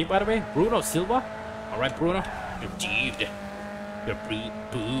is his name, by the way? Bruno Silva? Alright, Bruno. You're deed. You're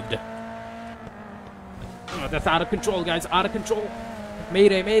boobed. Oh, that's out of control, guys. Out of control.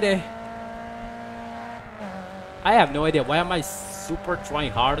 Mayday, mayday. I have no idea. Why am I super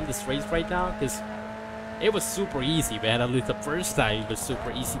trying hard in this race right now? Because it was super easy, man. At least the first time it was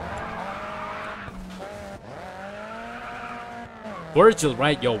super easy. Virgil,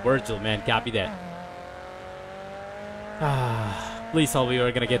 right? Yo, Virgil, man. Copy that. Please tell me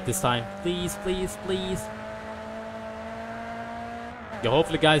we're gonna get this time. Please, please, please. Yo,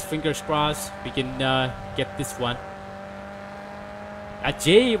 hopefully, guys, fingers crossed, we can get this one.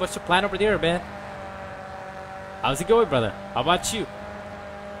 Jay, what's your plan over there, man? How's it going, brother? How about you?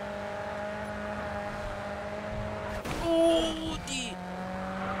 Oh, dude.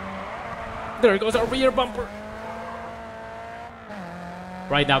 There goes our rear bumper.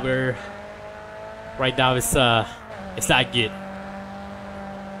 Right now it's not good.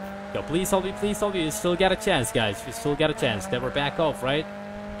 Yo, please help me, please help me. You still got a chance, guys. You still got a chance. Never back off, right?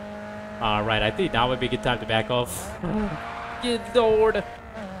 Alright, I think now would be a good time to back off. Good lord.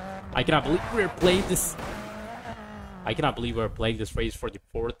 I cannot believe we're playing this. I cannot believe we're playing this race for the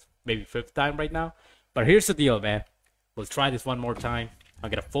 4th, maybe 5th time right now. But here's the deal, man. We'll try this one more time. I'm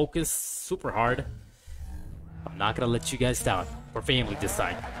gonna focus super hard. I'm not gonna let you guys down. For family this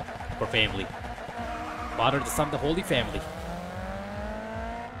time. For family. Father, the Son, the Holy Family.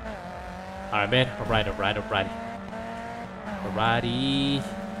 Alright, man. Alright. Alrighty.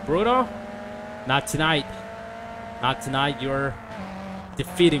 Bruno? Not tonight. Not tonight. You're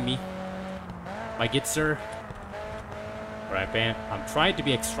defeating me. My good sir. Alright, man. I'm trying to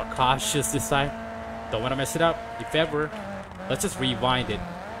be extra cautious this time. Don't want to mess it up. If ever, let's just rewind it.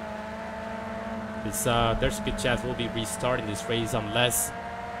 There's a good chance we'll be restarting this race unless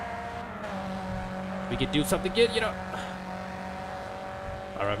we can do something good, you know.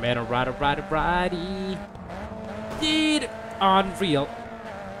 Alright, man. Alrighty. Dude, unreal.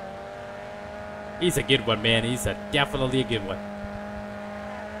 He's a good one, man. He's definitely a good one.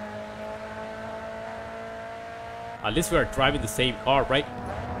 At least we're driving the same car, right?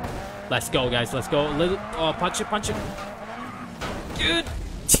 Let's go, guys. Let's go. Punch it. Good.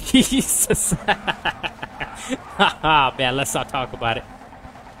 Jesus. Man, let's not talk about it.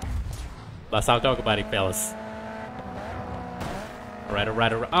 Let's not talk about it, fellas.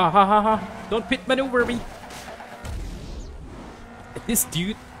 Alright. Don't pit maneuver me. This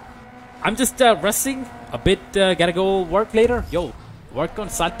dude. I'm just resting a bit. Gotta go work later. Yo, work on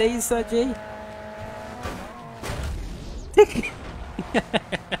Sundays, Jay?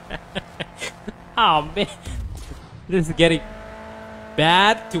 Oh, man. This is getting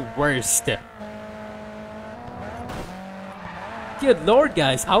bad to worst. Good lord,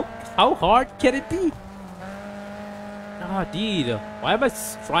 guys. How hard can it be? Oh, dude. Why am I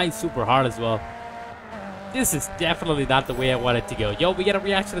trying super hard as well? This is definitely not the way I want it to go. Yo, we got a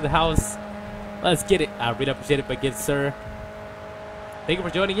reaction to the house. Let's get it. I really appreciate it, my good sir. Thank you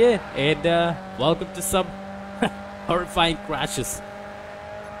for joining in, and welcome to some horrifying crashes.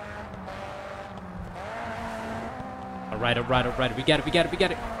 Alright, alright, alright. We got it, we got it, we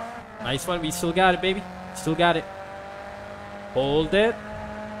got it. Nice one. We still got it, baby. Still got it. Hold it.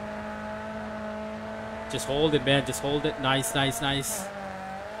 Just hold it, man. Just hold it. Nice, nice, nice.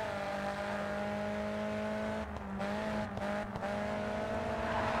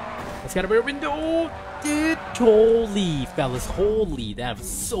 Let's get a rear window. Dude, holy, fellas. Holy, that was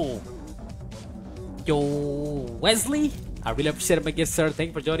so... Yo, Wesley. I really appreciate it, my good sir. Thank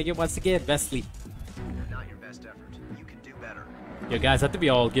you for joining in once again, Wesley. Not your best effort. You can do better. Yo, guys, I think we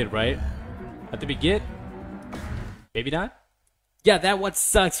all good, right? I think we good? Maybe not? Yeah, that one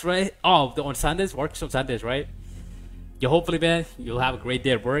sucks, right? Oh, on Sundays? Works on Sundays, right? Yo, hopefully, man, you'll have a great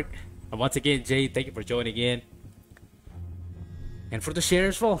day at work. And once again, Jay, thank you for joining in. And for the share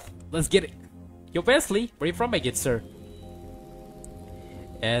as well. Let's get it. Yo, Wesley, where you from, my good sir?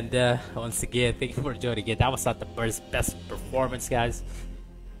 And once again, thank you for joining in. That was not the best performance, guys.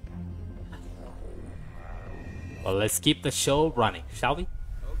 Well, let's keep the show running, shall we?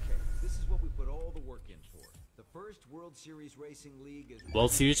 Okay, this is what we put all the work in for. The first World Series Racing League is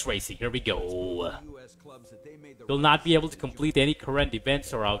World Series Racing, here we go. US clubs that they made the You'll not be able to complete any current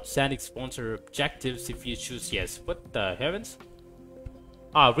events or outstanding sponsor objectives if you choose yes. What the heavens?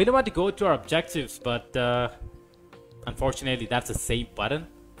 I really want to go to our objectives, but unfortunately that's the same button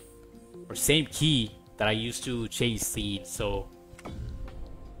or same key that I used to change scenes, so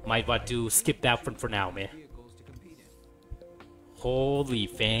might want to skip that one for now, man. vehicles to compete in. Holy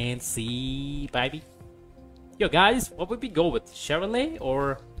fancy, baby. Yo, guys, what would we go with? Chevrolet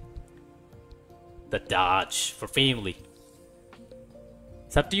or the Dodge for family?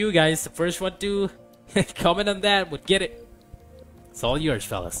 It's up to you guys. The first one to comment on that would get it. It's all yours,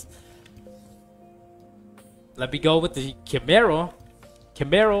 fellas. Let me go with the Camaro.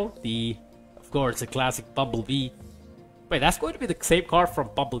 Camaro, of course, the classic Bumblebee. Wait, that's going to be the same car from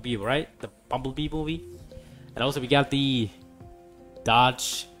Bumblebee, right? The Bumblebee movie. And also we got the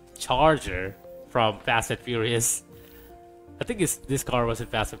Dodge Charger from Fast and Furious. I think this car was in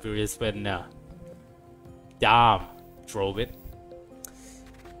Fast and Furious when Dom drove it.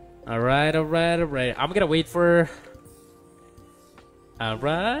 Alright, alright, alright. I'm gonna wait for...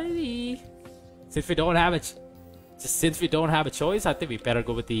 Alrighty. Since we don't have a choice, I think we better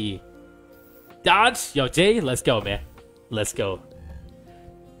go with the Dodge. Yo, Jay, let's go, man. Let's go.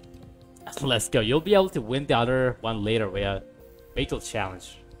 Let's go. You'll be able to win the other one later via vehicle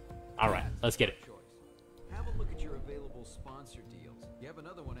challenge. Alright, let's get it. Have a look at your available sponsor deals. You have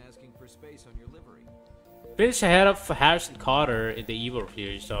another one asking for space on your livery. Finish ahead of Harrison Carter in the Evo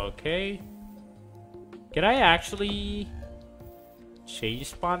series. Okay. Can I actually change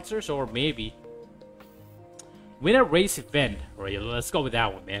sponsors, or maybe win a race event? Alright, let's go with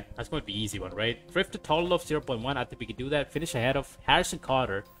that one, man. That's going to be an easy one, right? Drift a total of 0.1. I think we can do that. Finish ahead of Harrison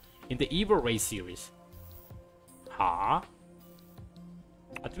Carter in the Evo race series. Huh?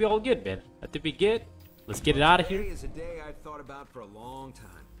 I think we all good, man. I think we good. Let's get it out of here. Today is a day I've thought about for a long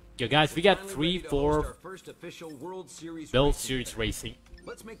time. Yo, guys, we got Finally 3, ready to host 4 our first official World Series World racing Series event. racing.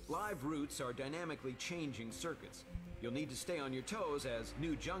 Let's make live routes our dynamically changing circuits. You'll need to stay on your toes as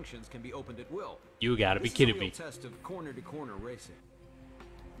new junctions can be opened at will. You gotta be This kidding is a real me. test of corner-to-corner racing.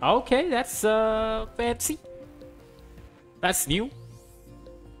 Okay, that's fancy. That's new.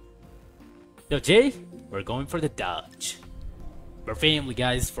 Yo, Jay, we're going for the Dodge. For family,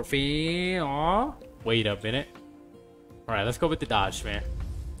 guys. For family. Aw. Wait a minute. Alright, let's go with the Dodge, man.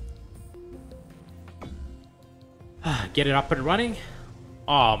 Get it up and running.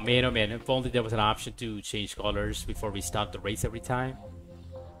 Oh man, if only there was an option to change colors before we start the race every time.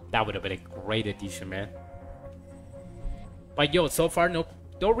 That would have been a great addition, man. But yo, so far no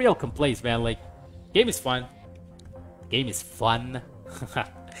real complaints, man. Like, game is fun. Game is fun.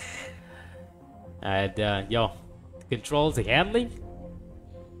 And yo, the controls, the handling.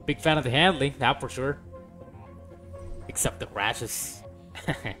 Big fan of the handling, that for sure. Except the crashes.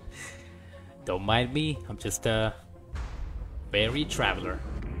 Don't mind me, I'm just a very traveler.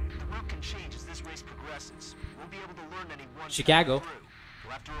 The route can change as this race progresses. We'll be able to learn any one Chicago. through.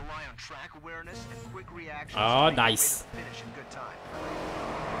 We'll have to rely on track awareness and quick reactions. Oh, to make our way nice. to the finish in good time.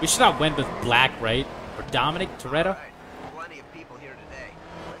 We should have went with black, right? For Dominic Toretto. All right, plenty of people here today.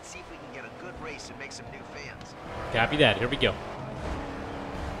 Let's see if we can get a good race and make some new fans. Copy that. Here we go.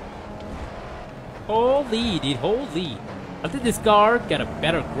 Holy, dude. Holy. I think this car got a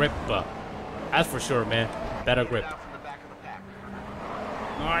better grip. That's for sure, man. Better grip. Out from the back of the pack.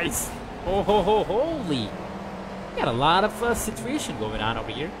 Nice. Oh, ho, ho, holy. Got a lot of situation going on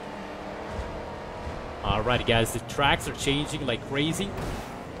over here. Alrighty, guys. The tracks are changing like crazy.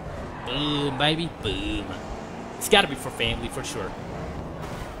 Boom, baby. Boom. It's gotta be for family, for sure.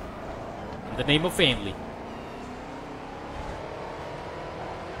 In the name of family.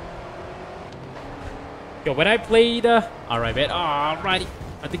 Yo, when I played... Alright, man. Alrighty.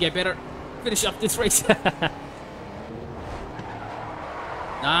 I think I better finish up this race.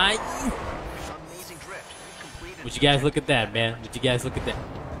 Nice. Amazing drift. You've completed Would you guys look at that, man? Would you guys look at that?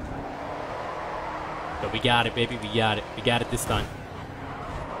 But we got it, baby. We got it. We got it this time.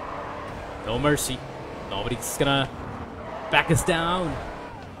 No mercy. Nobody's gonna back us down.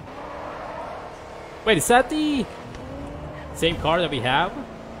 Wait, is that the same car that we have?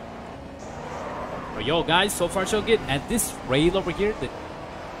 Oh, yo, guys, so far so good. And this rail over here,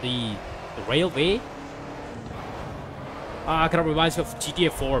 the railway, kind of reminds me of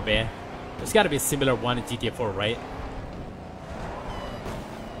GTA 4, man. There's got to be a similar one in GTA 4, right?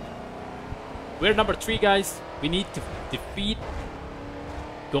 We're number 3, guys. We need to defeat,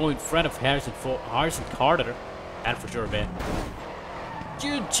 go in front of Harrison Carter. And for sure, man.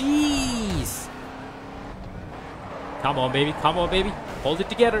 Dude, jeez. Come on, baby. Come on, baby. Hold it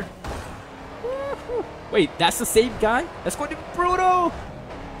together. Wait, that's the same guy? That's going to be Bruno.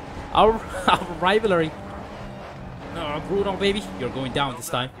 Our rivalry. Oh, Bruno, baby. You're going down this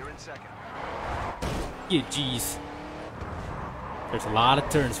time. You're in second. Yeah, jeez. There's a lot of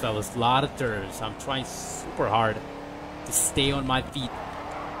turns, fellas. A lot of turns. I'm trying super hard to stay on my feet.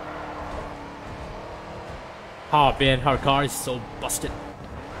 Oh, man. Our car is so busted.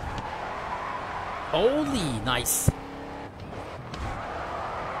 Holy, nice.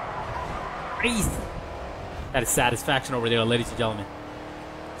 Crazy. That is satisfaction over there, ladies and gentlemen.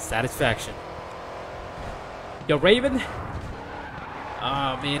 Satisfaction. Yo, Raven.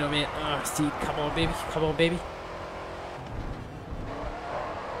 Oh, man, oh, man. Oh, see, come on, baby. Come on, baby.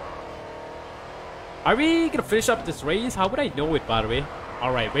 Are we gonna finish up this race? How would I know it, by the way?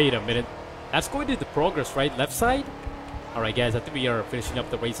 Alright, wait a minute. That's going to the progress, right? Left side? Alright, guys, I think we are finishing up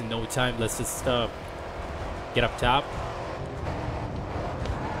the race in no time. Let's just get up top.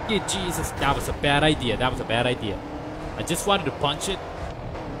 Yeah, Jesus, that was a bad idea. That was a bad idea. I just wanted to punch it.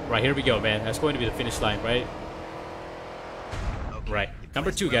 Right, here we go, man. That's going to be the finish line, right? Right.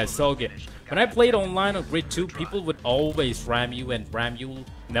 Number 2, guys. So good. When I played online on Grid 2, people would always ram you and ram you.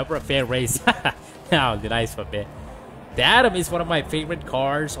 Never a fair race. No, the nice one, man. The Atom is one of my favorite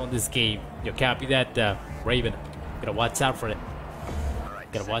cars on this game. You copy that, Raven. Gotta watch out for it.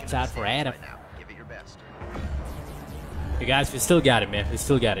 Gotta watch out for Atom. Give it your best. Hey guys, we still got it, man. We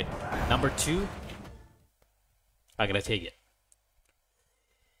still got it. Number 2. I'm gonna take it.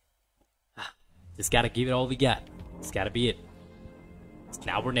 Just gotta give it all we got. It's gotta be it. It's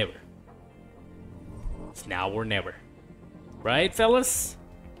now or never. It's now or never. Right, fellas?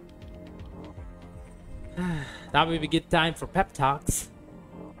 That would be a good time for pep talks.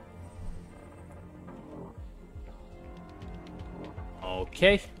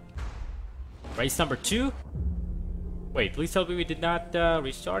 Okay. Race number 2. Wait, please tell me we did not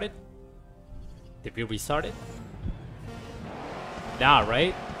restart it. Did we restart it? Nah,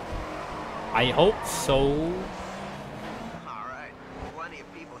 right? I hope so. Alright. Plenty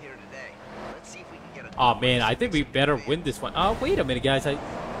of people here today. Let's see if we can get a Oh man, I think we better win this one. Oh, wait a minute, guys.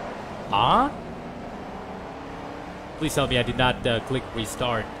 Huh? Please tell me I did not click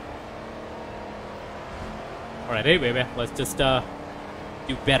restart. Alright, anyway, man. Let's just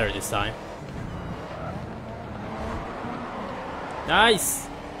do better this time. Nice!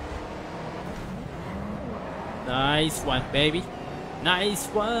 Nice one, baby. Nice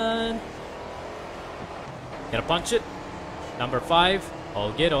one! Gotta punch it. Number 5.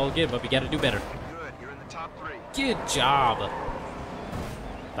 All good, but we gotta do better. Good, you're in the top 3. Good job.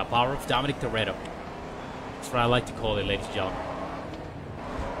 The power of Dominic Toretto. That's what I like to call it, ladies and gentlemen.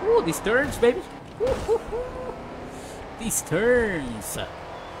 Ooh, these turns, baby. Ooh. These turns.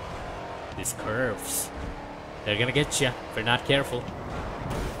 These curves. They're gonna get you if you're not careful.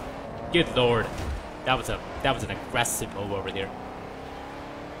 Good lord. That was an aggressive move over there.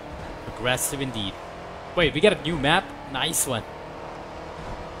 Aggressive indeed. Wait, we got a new map? Nice one.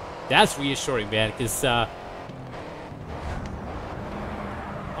 That's reassuring, man, because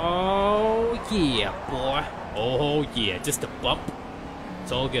oh yeah, boy. Oh yeah, just a bump.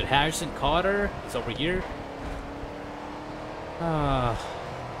 It's all good. Harrison Carter is over here.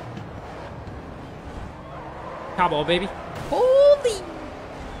 Come on, baby. Holy!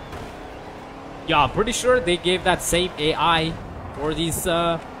 Yeah, I'm pretty sure they gave that same AI for these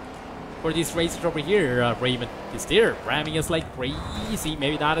for these racers over here, Raymond. Because they're ramming us like crazy.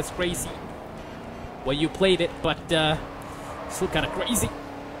 Maybe not as crazy when you played it, but still kind of crazy.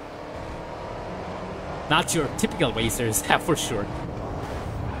 Not your typical racers, for sure.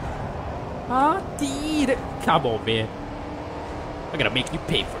 Ah, dude. Come on, man. I'm gonna make you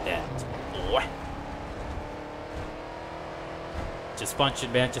pay for that. Boy. Just punch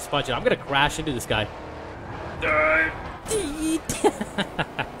it, man. Just punch it. I'm gonna crash into this guy.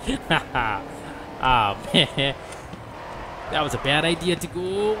 Ah, man. That was a bad idea to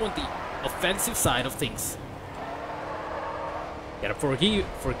go on the offensive side of things. Gotta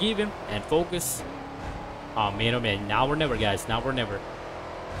forgive him and focus. Oh man, now or never, guys. Now or never.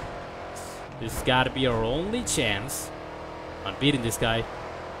 This has gotta be our only chance on beating this guy.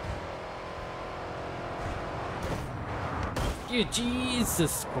 Yeah,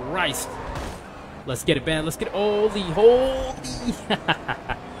 Jesus Christ. Let's get it, man. Let's get it. Holy.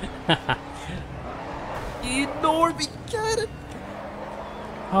 Ignore me. Got it.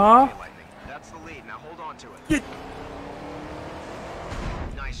 Huh? That's the lead. Now hold on to it.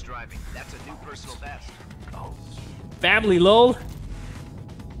 Nice driving. That's a new personal best. Oh, family, lol.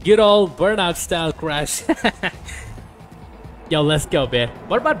 Good old Burnout style crash. Yo, let's go, man.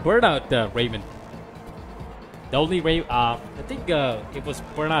 What about Burnout, Raymond? The only way, I think it was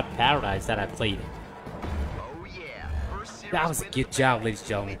Burnout Paradise that I played. Oh yeah. That was a good job, ladies and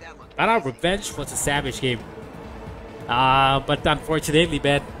gentlemen. Burnout Revenge was a savage game. But unfortunately,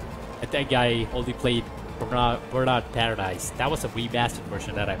 man, I think I only played Burnout Paradise. That was a remastered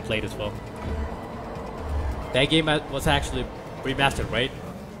version that I played as well. That game was actually remastered, right?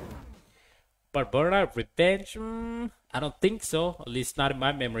 But Burnout Revenge, I don't think so. At least not in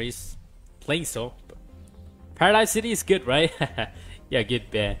my memories. Playing so. Paradise City is good, right? Yeah, good,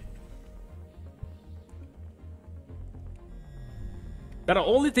 man. But the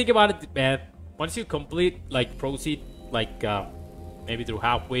only thing about it, man, once you complete, like, proceed, like, maybe through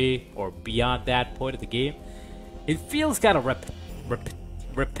halfway or beyond that point of the game, it feels kind of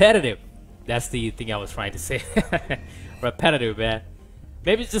repetitive. That's the thing I was trying to say. Repetitive, man.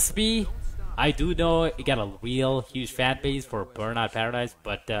 Maybe it's just me. I do know it got a real huge fan base for Burnout Paradise,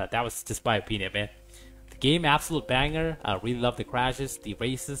 but that was just my opinion, man. The game, absolute banger. I really love the crashes, the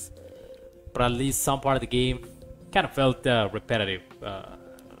races, but at least some part of the game kind of felt repetitive,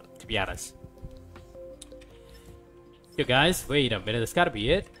 to be honest. Yo, guys, wait a minute. That's gotta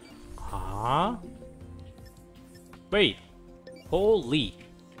be it. Huh? Wait. Holy.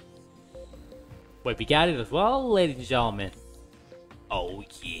 Wait, we got it as well, ladies and gentlemen. Oh,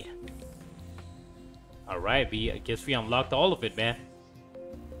 yeah. Alright, I guess we unlocked all of it, man.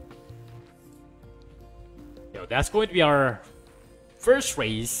 Yo, that's going to be our first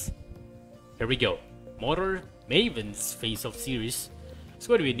race. Here we go. Motor Maven's Face-Off series. It's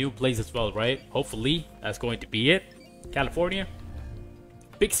going to be a new place as well, right? Hopefully, that's going to be it. California.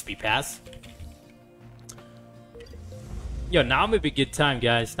 Bixby Pass. Yo, now may be a good time,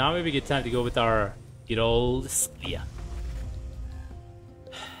 guys. Now may be a good time to go with our good old Sylvia.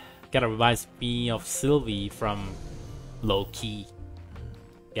 Kinda reminds me of Sylvie from Low Key.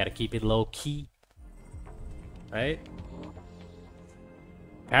 Gotta keep it low key. Right?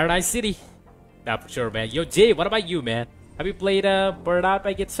 Paradise City. Not for sure, man. Yo, Jay, what about you, man? Have you played Burnout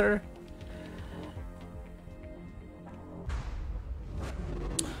by Good Sir?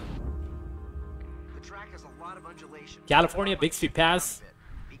 The track has a lot of undulation. California Bixby Pass.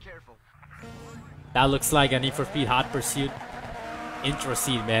 Be careful. That looks like a Need for Speed Hot Pursuit intro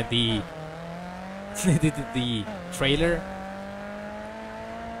scene, man. The the trailer.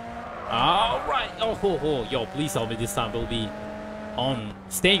 All right. Oh, ho, ho. Yo, please tell me this time we'll be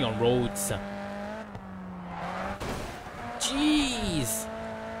staying on roads. Jeez.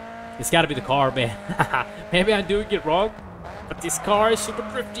 It's gotta be the car, man. Maybe I'm doing it wrong, but this car is super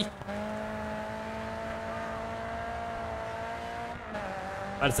drifty.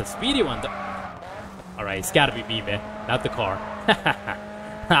 That's a speedy one, though. Alright, it's gotta be me, man. Not the car.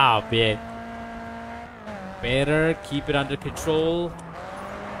 Oh, man. Better keep it under control.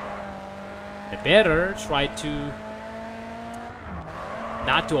 And better try to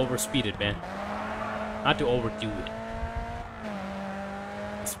not to overspeed it, man. Not to overdo it.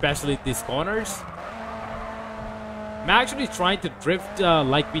 Especially these corners. I'm actually trying to drift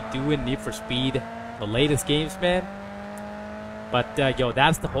like we do in Need for Speed, the latest games, man. But yo,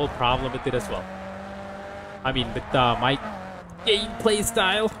 that's the whole problem with it as well. I mean, with my gameplay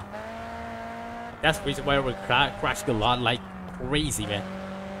style. That's the reason why we're crashing a lot like crazy, man.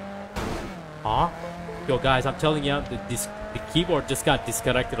 Huh? Yo, guys, I'm telling you, the keyboard just got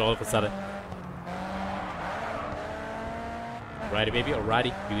disconnected all of a sudden. Alrighty, baby.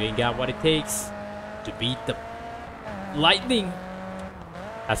 Alrighty. You ain't got what it takes to beat the lightning.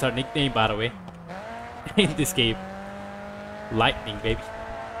 That's our nickname, by the way, in this game. Lightning, baby.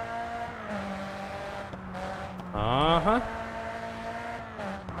 Uh-huh.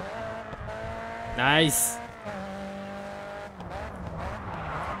 Nice.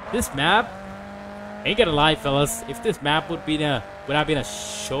 This map, ain't gonna lie, fellas. If this map would have been a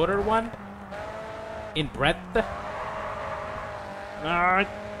shorter one in breadth, I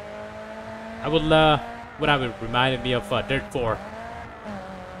would have reminded me of Dirt 4.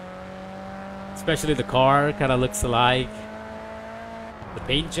 Especially the car kind of looks alike. The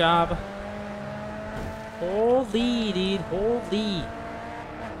paint job. Holy, dude, holy.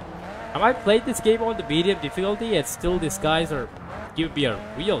 I might play this game on the medium difficulty and still these guys are giving me a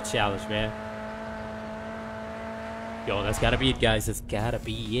real challenge, man. Yo, that's gotta be it, guys. That's gotta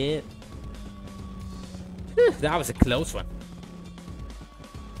be it. Whew, that was a close one.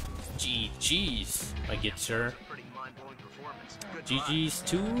 GG's, my good sir. GG's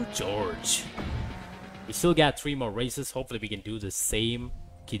to George. We still got 3 more races. Hopefully we can do the same.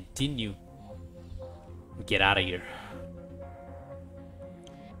 Continue. Get out of here.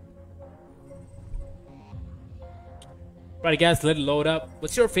 Right, guys, let it load up.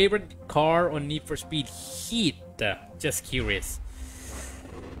 What's your favorite car on Need for Speed Heat? Just curious.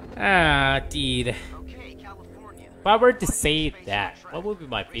 Dude. If I were to say that, what would be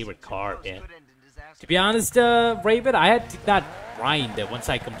my favorite car, man? To be honest, Raven, I did not grind once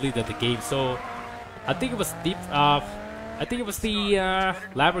I completed the game, so I think it was the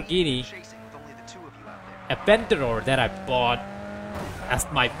Lamborghini Aventador that I bought as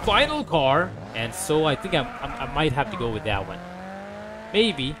my final car, and so I think I might have to go with that one.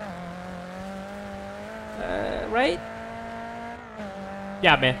 Maybe. Right?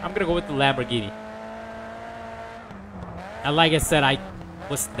 Yeah, man, I'm gonna go with the Lamborghini. And like I said, I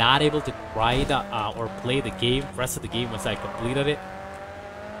was not able to ride or play the game, rest of the game once I completed it.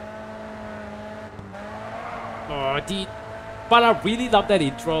 Oh, dude. But I really love that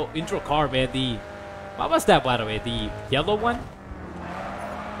intro car, man. What was that, by the way? The yellow one?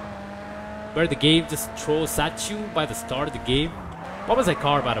 Where the game just throws at you by the start of the game. What was that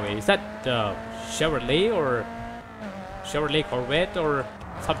car, by the way? Is that Chevrolet or Chevrolet Corvette or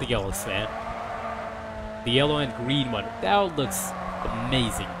something else, man? The yellow and green one. That looks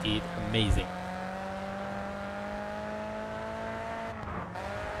amazing, dude. Amazing.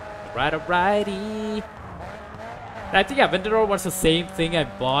 Alrighty. I think Aventador was the same thing I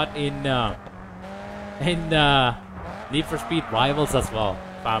bought in Need for Speed Rivals as well,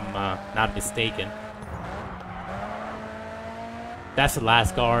 if I'm not mistaken. That's the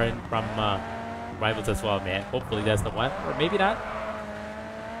last car from Rivals as well, man. Hopefully that's the one, or maybe not.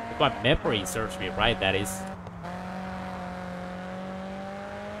 If my memory serves me right, that is.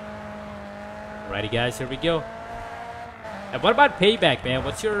 Alrighty, guys, here we go. And what about Payback, man?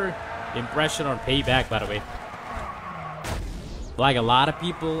 What's your impression on Payback, by the way? Like a lot of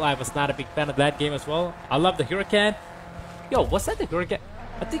people, I was not a big fan of that game as well. I love the Hurricane. Yo, was that the Hurricane?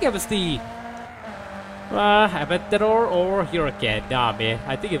 I think it was the Aventador or Hurricane. Nah, man.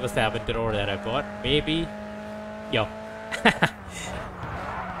 I think it was the Aventador that I bought. Maybe. Yo.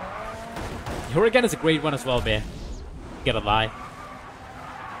 Hurricane is a great one as well, man. Gotta lie.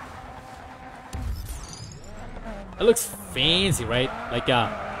 It looks fancy, right? Like a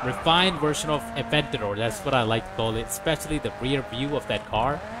refined version of Aventador. That's what I like to call it. Especially the rear view of that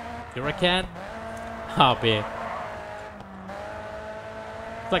car. Hurricane. Oh, man.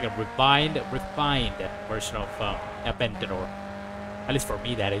 It's like a refined version of Aventador. At least for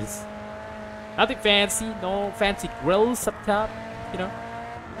me, that is. Nothing fancy. No fancy grills up top. You know.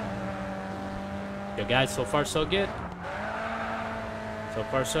 Yo, guys, so far so good. So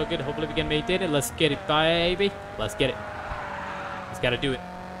far so good. Hopefully we can maintain it. Let's get it, baby. Let's get it. Let's gotta do it.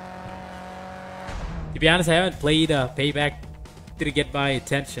 To be honest, I haven't played Payback. Didn't get my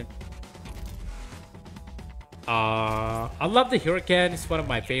attention. I love the Hurricane. It's one of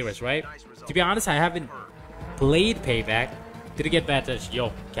my favorites, right? To be honest, I haven't played Payback. Didn't get my attention.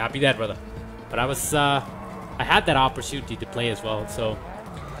 Yo, copy that, brother. But I was, I had that opportunity to play as well, so.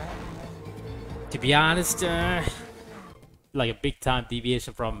 To be honest, like a big time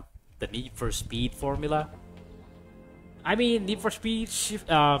deviation from the Need for Speed formula. I mean, Need for Speed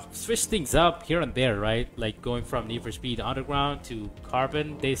switch things up here and there, right? Like going from Need for Speed Underground to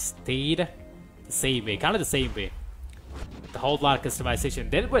Carbon, they stayed the same way, kind of the same way. The whole lot of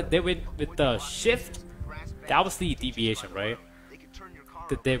customization. Then they went with the Shift. That was the deviation, right?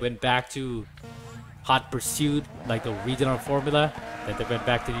 That they went back to Hot Pursuit, like the original formula. Then they went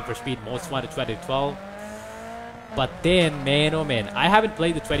back to Need for Speed Most Wanted 2012. But then, man, oh man, I haven't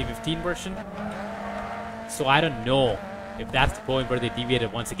played the 2015 version, so I don't know if that's the point where they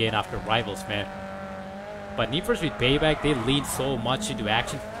deviated once again after Rivals, man. But Need for Speed Payback, they lean so much into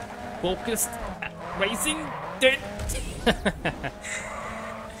action-focused racing.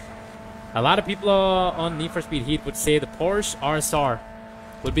 A lot of people on Need for Speed Heat would say the Porsche RSR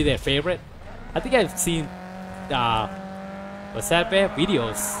would be their favorite. I think I've seen, what's that, man?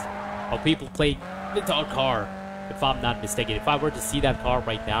 Videos of people playing the dog car, if I'm not mistaken. If I were to see that car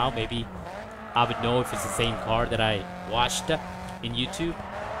right now, maybe I would know if it's the same car that I watched in YouTube.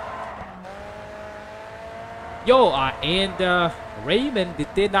 Yo, and Raymond, did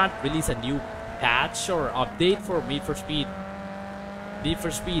they not release a new patch or update for Need for Speed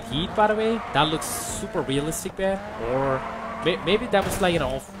Heat, by the way? That looks super realistic, man. Or maybe that was like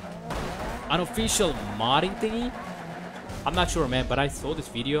an unofficial modding thingy. I'm not sure, man, but I saw this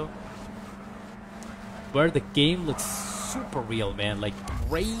video where the game looks super real, man. Like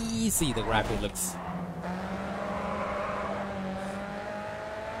crazy, the graphic looks.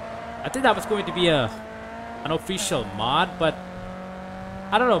 I think that was going to be an official mod, but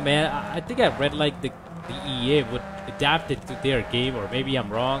I don't know, man. I think I read like the EA would adapt it to their game, or maybe I'm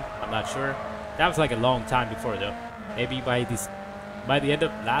wrong. I'm not sure. That was like a long time before, though. Maybe by the end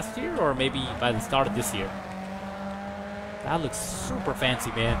of last year, or maybe by the start of this year. That looks super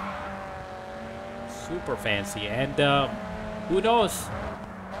fancy, man. Super fancy, and who knows?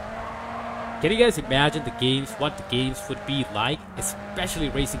 Can you guys imagine the games? What the games would be like, especially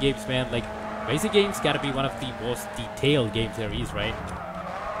racing games, man? Like racing games gotta be one of the most detailed games there is, right?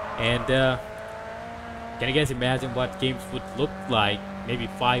 And can you guys imagine what games would look like maybe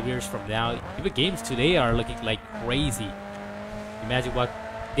 5 years from now? Even games today are looking like crazy. Imagine what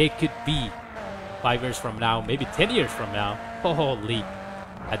they could be 5 years from now, maybe 10 years from now. Holy!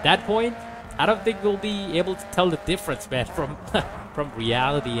 At that point, I don't think we'll be able to tell the difference, man, from from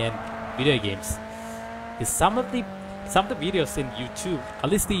reality and video games. Because some of the videos in YouTube, at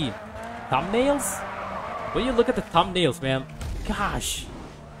least the thumbnails, when you look at the thumbnails, man, gosh,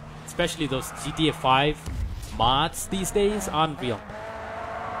 especially those GTA 5 mods these days, unreal.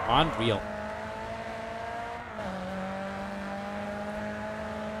 Unreal.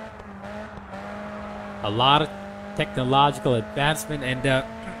 A lot of technological advancement, and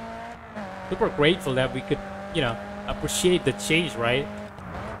super grateful that we could, you know, appreciate the change, right?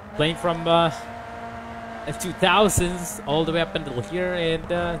 Playing from the 2000s all the way up until here,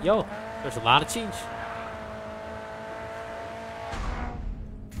 and yo, there's a lot of change.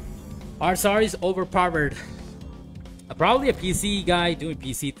 RSR is overpowered. Probably a PC guy doing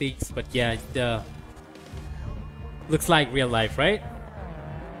PC things, but yeah, it looks like real life, right?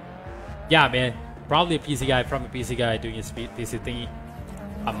 Yeah, man. Probably a PC guy from a PC guy doing a PC thingy.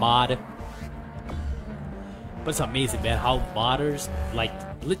 A mod. But it's amazing, man, how modders, like,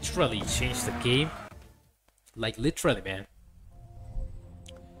 literally changed the game. Like, literally, man.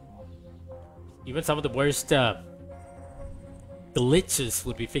 Even some of the worst glitches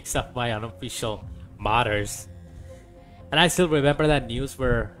would be fixed up by unofficial modders. And I still remember that news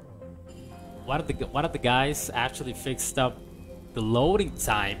where one of the guys actually fixed up the loading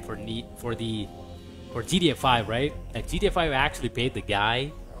time for GTA 5, right? Like GTA 5 actually paid the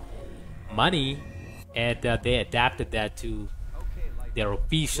guy money, and they adapted that to their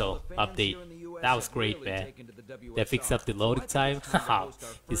official update. That was great, man. They fixed up the loading time.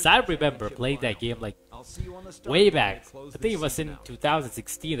 Because I remember playing that game like way back. I think it was in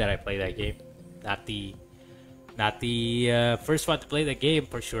 2016 that I played that game. Not the first one to play the game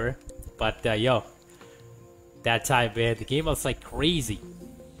for sure. But yo, that time, man, the game was like crazy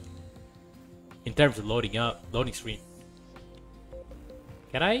in terms of loading screen.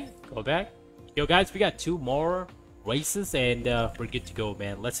 Can I go back? Yo, guys, we got 2 more races, and we're good to go,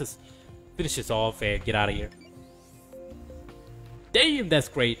 man. Let's just finish this off and get out of here. Damn, that's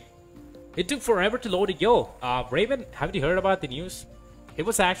great. It took forever to load it. Yo, Raven, haven't you heard about the news? It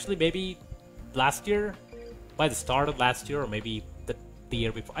was actually maybe last year, by the start of last year, or maybe the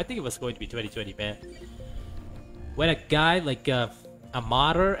year before. I think it was going to be 2020, man. When a guy, like a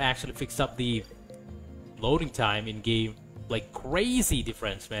modder, actually fixed up the loading time in game. Like crazy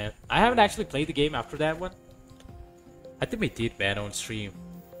difference, man. I haven't actually played the game after that one. I think we did, man, on stream.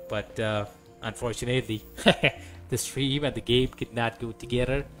 But unfortunately, the stream and the game could not go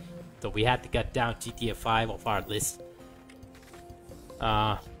together. So we had to cut down GTA 5 off our list.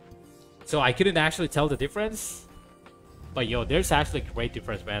 So I couldn't actually tell the difference. But yo, there's actually a great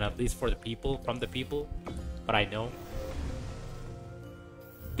difference, man. At least for the people, from the people. But I know.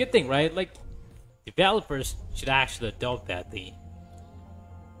 Good thing, right? Like, developers should actually adopt that thing.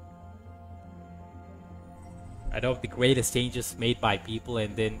 adopt the greatest changes made by people,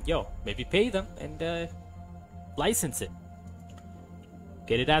 and then maybe pay them and license it.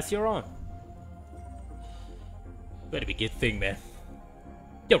 Get it as your own. Better be a good thing, man.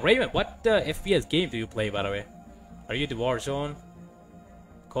 Yo, Raymond, what FPS game do you play, by the way? Are you the Warzone?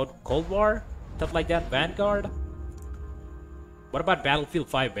 Cold War? Stuff like that? Vanguard? What about Battlefield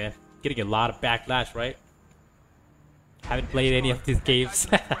 5, man? Getting a lot of backlash, right? Haven't played any of these games.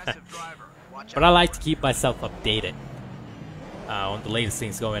 But I like to keep myself updated on the latest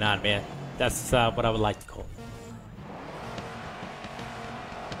things going on, man. That's what I would like to call it.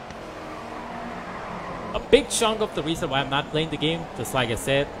 A big chunk of the reason why I'm not playing the game, just like I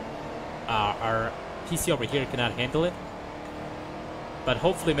said, our PC over here cannot handle it. But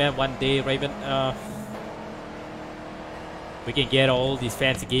hopefully, man, one day, Raven, we can get all these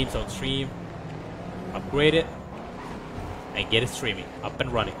fancy games on stream, upgrade it, and get it streaming, up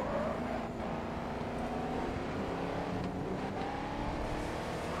and running.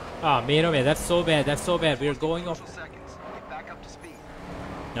 Oh man, that's so bad, that's so bad. We're going off.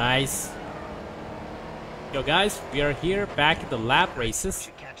 Nice. Yo guys, we are here back at the lab races.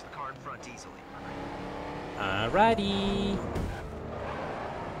 Alrighty.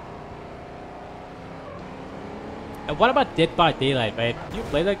 And what about Dead by Daylight, man? Do you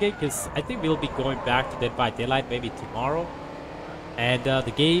play that game? Because I think we'll be going back to Dead by Daylight maybe tomorrow. And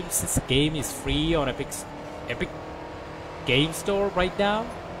the game, since the game is free on Epic Game Store right now,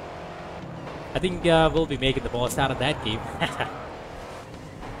 I think we'll be making the most out of that game.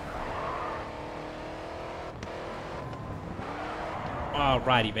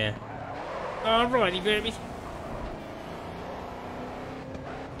 Alrighty, man. Alrighty, baby.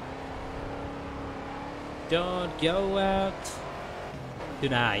 Don't go out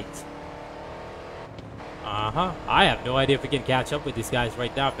tonight. I have no idea if we can catch up with these guys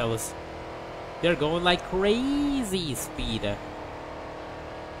right now, fellas. They're going like crazy speed.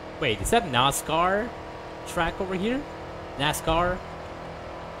 Wait, is that NASCAR track over here? NASCAR?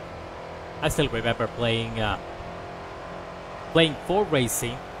 I still remember playing Ford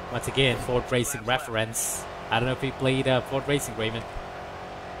Racing. Once again, Ford Racing reference. I don't know if you played Ford Racing, Raymond.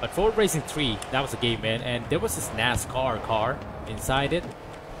 But Ford Racing 3, that was a game, man. And there was this NASCAR car inside it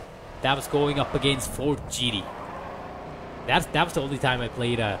that was going up against Ford GT. That was the only time I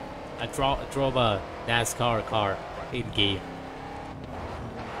played I drove a NASCAR car in game.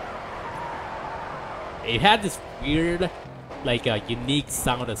 It had this weird, like a unique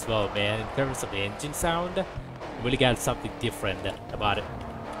sound as well, man. In terms of the engine sound, it really got something different about it.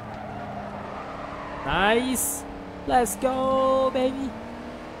 Nice. Let's go, baby.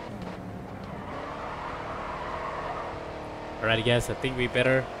 Alrighty, guys. I think we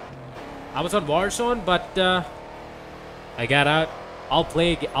better. I was on Warzone, but I got out. I'll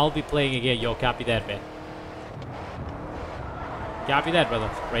be playing again. Yo, copy that, man. Copy that, brother.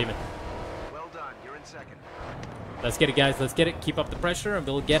 Raymond. Well done. You're in second. Let's get it, guys. Let's get it. Keep up the pressure, and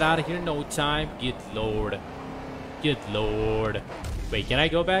we'll get out of here in no time. Good lord. Good lord. Wait, can I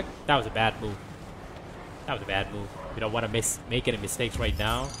go back? That was a bad move. That was a bad move. We don't want to make any mistakes right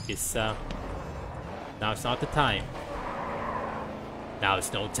now. It's now it's not the time. Now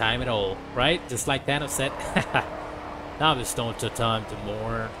it's no time at all, right? Just like Thanos said. Now it's no time to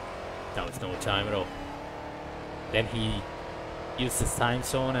mourn. Now it's no time at all. Then he used his time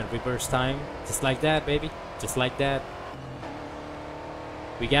zone and reverse time. Just like that, baby. Just like that.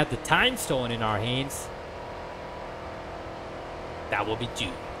 We got the time stone in our hands. That will be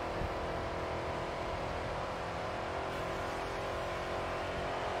due.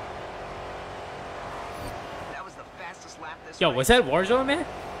 That was the fastest lap this Yo, race. was that Warzone, man?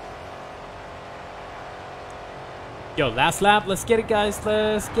 Yo, last lap. Let's get it, guys.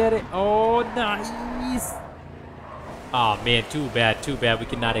 Let's get it. Oh, nice. Oh, man. Too bad. Too bad we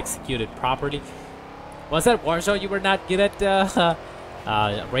cannot execute it properly. Was that Warzone you were not good at,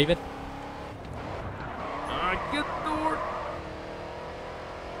 Raven? Good lord.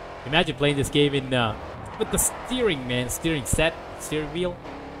 Imagine playing this game in, with the steering, man. Steering wheel.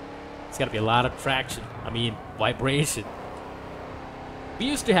 It's gotta be a lot of traction. I mean, vibration. We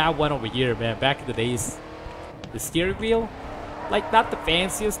used to have one over here, man, back in the days. The steering wheel. Like, not the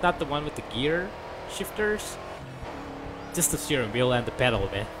fanciest, not the one with the gear shifters. Just the steering wheel and the pedal,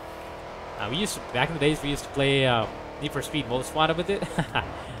 man. Back in the days, we used to play Need for Speed Most Wanted with it.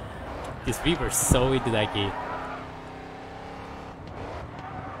 Because we were so into that game.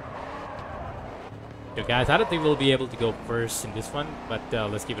 Yo, guys, I don't think we'll be able to go first in this one, but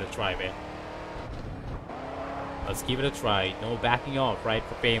let's give it a try, man. Let's give it a try. No backing off, right,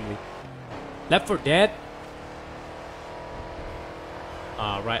 for family. Left 4 Dead.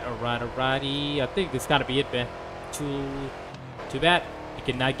 Alrighty. I think this gotta be it, man. too bad. You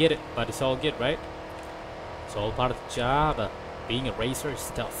cannot get it, but it's all good, right? It's all part of the job. Being a racer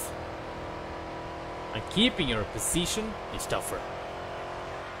is tough. And keeping your position is tougher.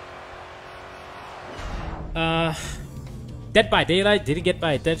 Dead by Daylight didn't get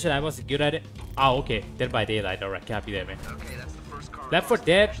my attention. I wasn't good at it. Oh, okay. Dead by Daylight. Alright, copy that, man. Okay, that's the first car. Left 4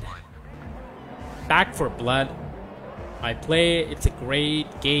 Dead. Back for Blood. I play. It's a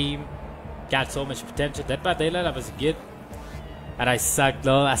great game. Got so much potential. Dead by Daylight, I was good. And I sucked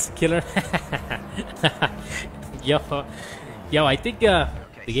though as a killer. Yo, I think the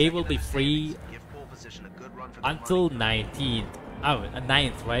game will be free until 19th. Oh,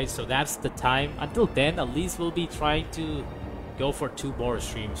 9th, right? So that's the time. Until then, at least we'll be trying to go for 2 more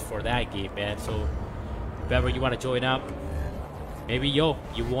streams for that game, man. So, if ever you want to join up, maybe, you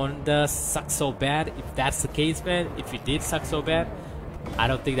won't suck so bad. If that's the case, man, if you did suck so bad, I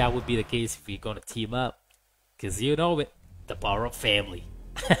don't think that would be the case if we're going to team up. Because you know it, the power of family.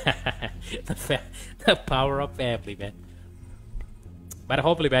 the power of family, man. But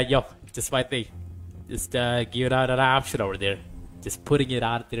hopefully, man, just my thing. Just giving out an option over there. Just putting it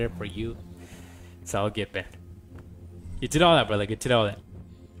out there for you. It's all good, man. Good to know that, brother. Good to know that.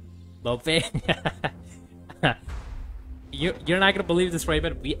 Love fan. You're not gonna believe this,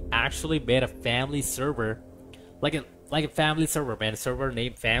 Raymond. We actually made a family server, like a family server, man. A server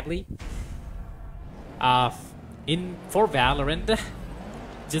named Family. For Valorant,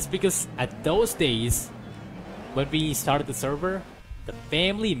 just because at those days when we started the server, the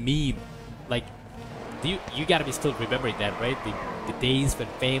family meme, like, you gotta be still remembering that, right? The days when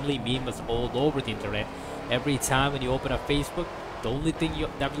family meme was all over the internet. Every time when you open up Facebook, the only thing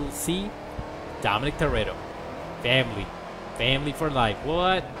that you'll see, Dominic Toretto, family for life.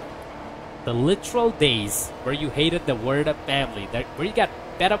 What? The literal days where you hated the word of family, where you got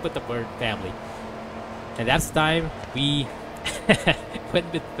fed up with the word family. And that's the time we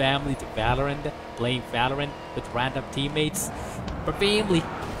went with family to Valorant, playing Valorant with random teammates for family.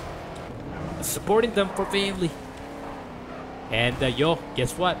 Supporting them for family. And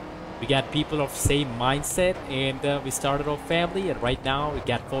guess what? We got people of same mindset, and we started our family, and right now we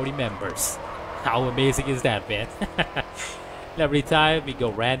got 40 members. How amazing is that, man? Every time we go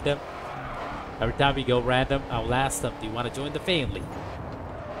random, I'll ask them, do you want to join the family?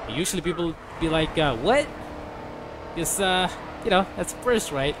 And usually people be like, what? Because, that's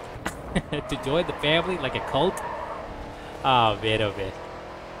first, right? To join the family like a cult? Oh, man.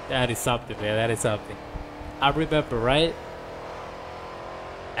 That is something, man. That is something. I remember, right?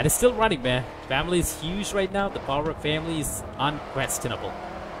 And it's still running, man. Family is huge right now. The power of family is unquestionable.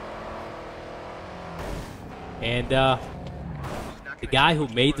 And the guy who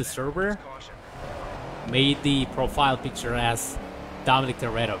made the server made the profile picture as Dominic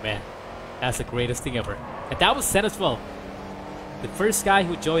Toretto, man. That's the greatest thing ever. And that was said as well. The first guy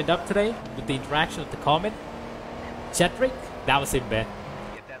who joined up today with the interaction with the comment, Cedric, that was him, man.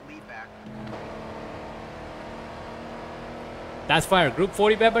 That's fire. Group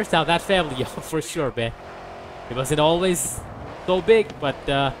 40 members, now that's family, yo, for sure, man. It wasn't always so big, but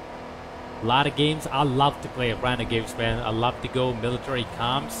a lot of games. I love to play random games, man. I love to go military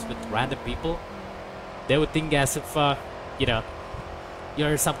comms with random people. They would think as if,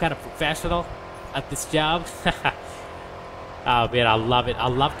 you're some kind of professional at this job. Oh, man, I love it. I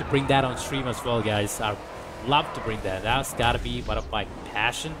love to bring that on stream as well, guys. I love to bring that. That's gotta be one of my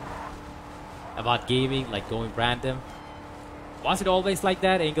passion about gaming, like going random. Was it always like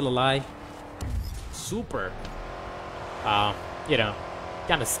that? Ain't gonna lie. Super, kind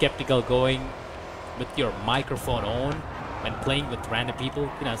of skeptical going with your microphone on when playing with random people.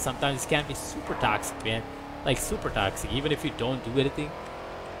 Sometimes it can be super toxic, man. Like super toxic. Even if you don't do anything,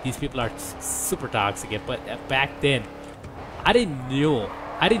 these people are super toxic. But back then, I didn't know.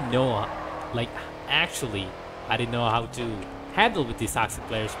 Like, actually, I didn't know how to handle with these toxic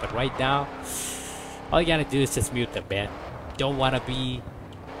players. But right now, all you gotta do is just mute them, man. Don't want to be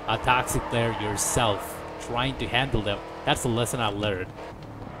a toxic player yourself, trying to handle them. That's the lesson I learned.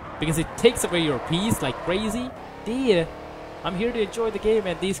 Because it takes away your peace like crazy. Dude, I'm here to enjoy the game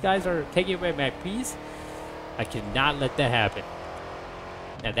and these guys are taking away my peace. I cannot let that happen.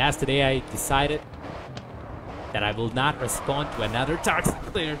 And that's the day I decided that I will not respond to another toxic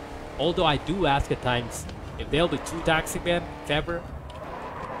player. Although I do ask at times if they'll be too toxic, man, if ever.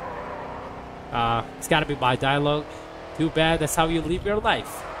 It's gotta be my dialogue. Too bad, that's how you live your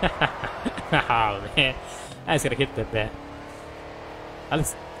life. Oh, man. I was gonna hit that, man. At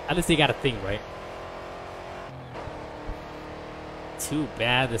least they got a thing, right? Too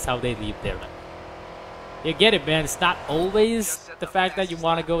bad, that's how they live their life. You get it, man. It's not always the fact that you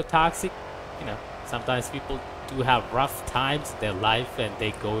want to go toxic. Sometimes people do have rough times in their life and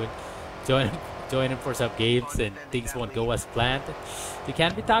they go and join join in for some games and things won't go as planned, you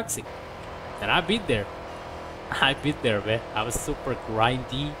can be toxic. And I've been there. I've been there, man. I was super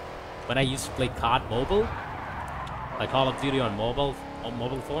grindy when I used to play COD mobile, like Call of Duty on mobile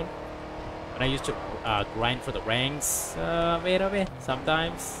phone. When I used to grind for the ranks, man,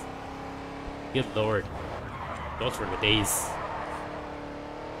 sometimes. Good lord, those were the days.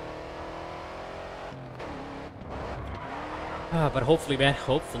 But hopefully, man,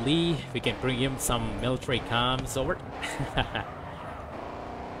 hopefully we can bring him some military comms over.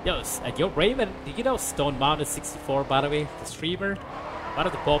 Yo, Raymond, did you know Stone Mountain 64, by the way, the streamer? One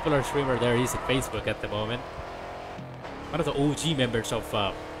of the popular streamer there is on Facebook at the moment. One of the OG members of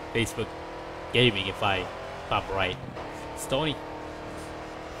Facebook Gaming, if I'm right. Stony.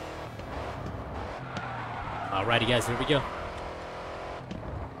 Alrighty, guys, here we go.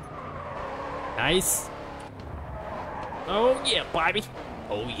 Nice. Oh yeah, baby.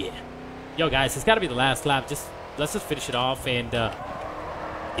 Oh yeah. Yo, guys, it's gotta be the last lap. Let's just finish it off and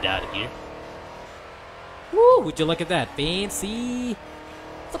get out of here. Woo! Would you look at that, fancy?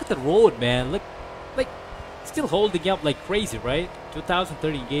 Look at the road, man. Look, like, still holding up like crazy, right?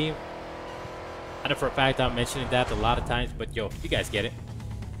 2013 game. I know for a fact I'm mentioning that a lot of times, but yo, you guys get it.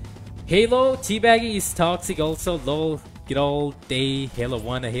 Halo teabagging is toxic. Also, lol. Good old day. Halo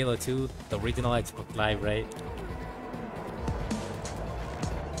 1 and Halo 2, the original Xbox Live, right?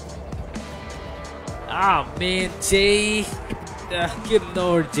 Ah, man, Jay. Good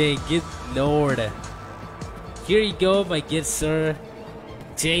lord, Jay. Good lord. Here you go, my good sir.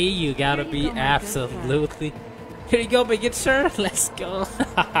 Jay, you gotta be absolutely. Here you go, my good sir. Let's go.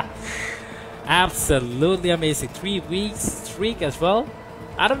 Absolutely amazing. 3 weeks streak as well.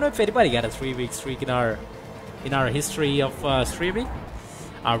 I don't know if anybody got a 3-week streak in our history of streaming.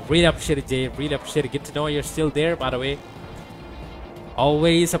 I really appreciate it, Jay. Really appreciate it. Good to know you're still there, by the way.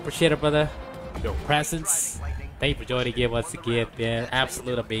 Always appreciate it, brother. Your presence. Thank you for joining again once again, man.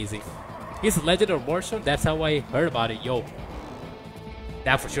 Absolute amazing. He's a legend of Warzone. That's how I heard about it, yo.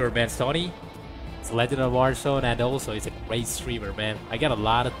 That for sure, man. Sony. It's a legend of Warzone, and also he's a great streamer, man. I got a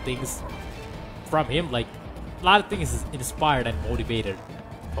lot of things from him, like a lot of things is inspired and motivated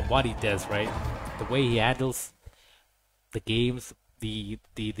from what he does, right? The way he handles the games, the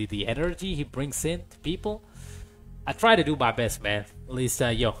energy he brings in to people. I try to do my best, man. At least,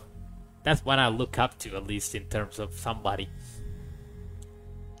 yo, that's what I look up to, at least in terms of somebody.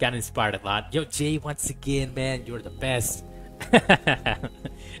 Got inspired a lot. Yo, Jay, once again, man, you're the best.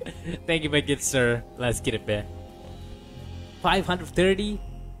 Thank you, my good sir. Let's get it, man. 530.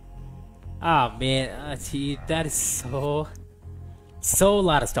 Ah, man, gee, that is so a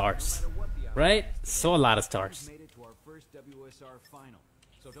lot of stars, right? So a lot of stars. Made it to our first WSR final,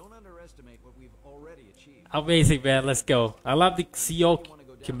 so don't underestimate what we've already achieved. Amazing, man. Let's go. I love the CO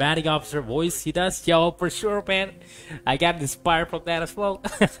commanding officer voice he does. Yo, for sure, man. I got inspired from that as well.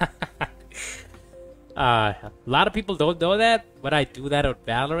 A lot of people don't know that, but I do that on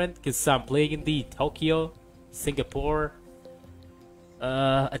Valorant because I'm playing in the Tokyo, Singapore,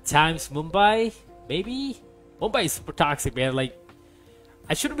 at times Mumbai, maybe. Mumbai is super toxic, man. Like,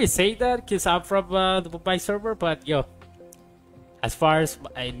 I shouldn't be saying that because I'm from the Mumbai server, but yo, as far as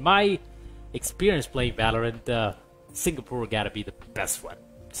in my experience playing Valorant, Singapore gotta be the best one.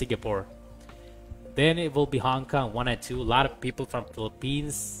 Singapore. Then it will be Hong Kong 1 and 2. A lot of people from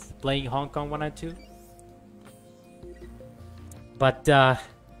Philippines playing Hong Kong 1 and 2. But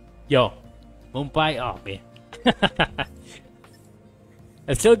yo, Mumbai, oh man.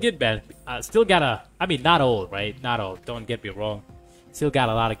 It's still good, man. Still got I mean, not all, right? Not all. Don't get me wrong. Still got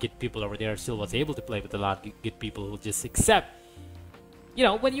a lot of good people over there. Still was able to play with a lot of good people who just accept. You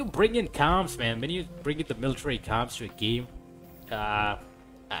know, when you bring in comms, man, when you bring in the military comms to a game,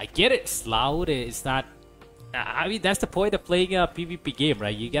 I get it. It's loud. It's not. I mean, that's the point of playing a PvP game,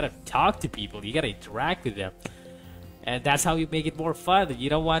 right? You gotta talk to people. You gotta interact with them. And that's how you make it more fun. You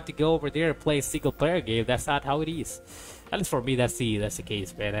don't want to go over there and play a single player game. That's not how it is. At least for me, that's the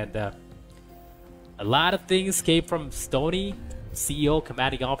case, man. And a lot of things came from Stoney, CEO,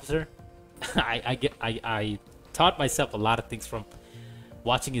 commanding officer. I taught myself a lot of things from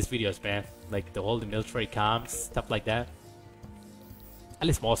watching his videos, man. Like the whole military comms, stuff like that. At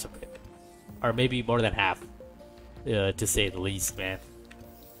least most of it, or maybe more than half, to say the least, man.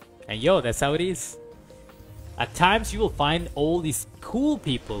 And yo, that's how it is. At times you will find all these cool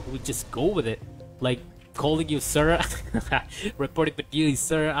people who just go with it, like calling you sir, reporting with you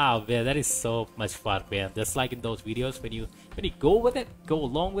sir. Oh man, that is so much fun, man. Just like in those videos, when you go with it, go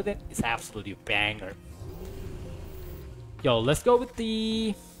along with it, it's absolutely a banger. Yo, let's go with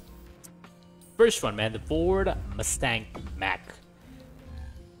the first one, man. The Ford Mustang Mach.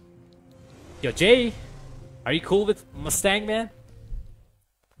 Yo, Jay, are you cool with Mustang, man?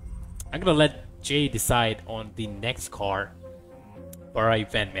 I'm gonna let Jay decide on the next car for our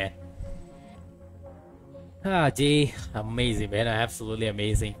event, man. Ah, Jay, amazing, man. Absolutely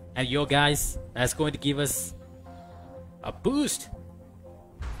amazing. And yo, guys, that's going to give us a boost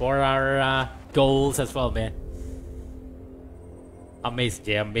for our goals as well, man. Amazing,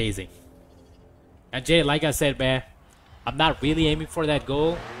 Jay, amazing. And Jay, like I said, man, I'm not really aiming for that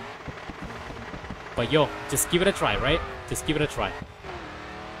goal. But yo, just give it a try, right? Just give it a try.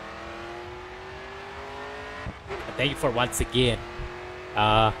 And thank you for once again,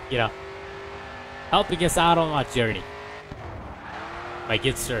 you know, helping us out on our journey. My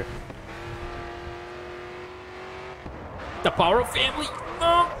good sir. The power of family.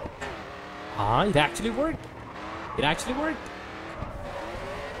 It actually worked. It actually worked.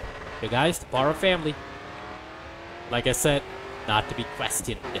 Hey guys, the power of family. Like I said, not to be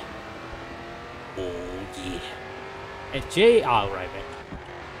questioned. Oh yeah. And Jay, alright, man.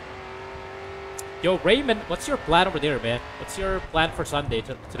 Yo, Raymond, what's your plan over there, man? What's your plan for Sunday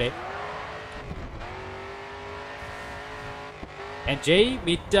today? And Jay,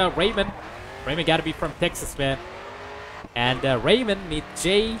 meet Raymond. Raymond gotta be from Texas, man. And Raymond, meet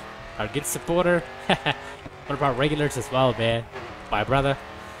Jay, our good supporter. One of our regulars as well, man. My brother.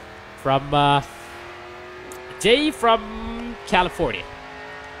 From, Jay from California.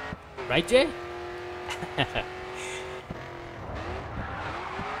 Right, Jay?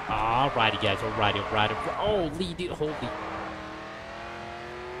 Alrighty, guys. Alrighty. Holy, dude, holy.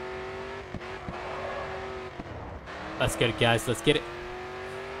 Let's get it, guys. Let's get it.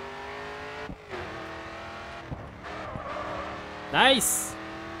 Nice.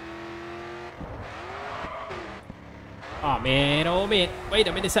 Oh man, oh man. Wait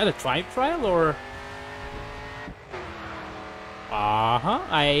a minute, is that a time trial or?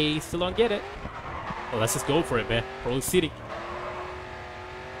 I still don't get it. Well, let's just go for it, man. Proceeding.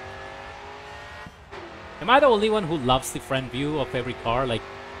 Am I the only one who loves the front view of every car, like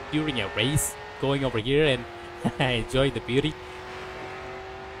during a race, going over here and enjoying the beauty?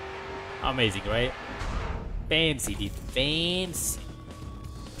 Amazing, right? Fancy, dude. Fancy.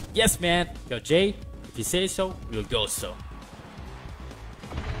 Yes, man. Yo, Jay, if you say so, we'll go so.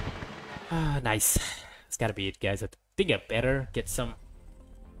 Nice. That's gotta be it, guys. I think I better get some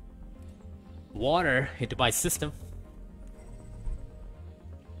water into my system.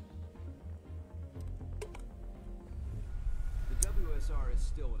 The WSR is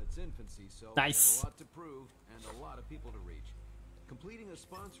still in its infancy, so Nice. there's a lot to prove and a lot of people to reach. Completing a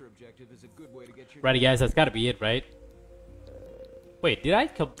sponsor objective is a good way to get your... Righty, guys, that's gotta be it, right? Wait, did I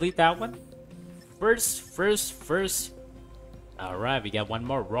complete that one? First. Alright, we got one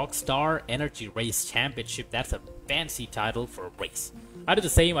more. Rockstar Energy Race Championship. That's a fancy title for a race. I do the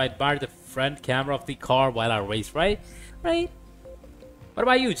same. I admire the front camera of the car while I race, right? Right? What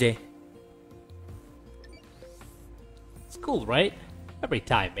about you, Jay? It's cool, right? Every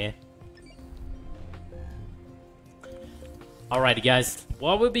time, man. Alrighty, guys.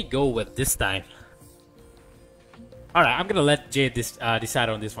 What will we go with this time? Alright, I'm gonna let Jay decide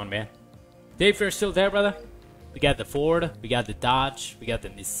on this one, man. Dave, you're still there, brother? We got the Ford, we got the Dodge, we got the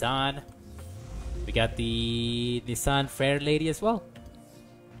Nissan. We got the Nissan Fairlady as well.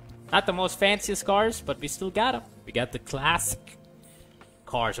 Not the most fanciest cars, but we still got them. We got the classic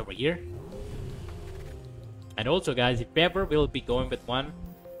cars over here. And also, guys, if ever we'll be going with one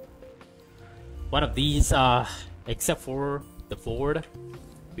of these, except for the Ford,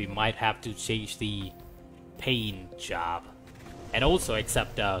 we might have to change the paint job. And also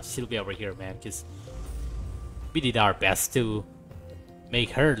accept Sylvia over here, man, because we did our best to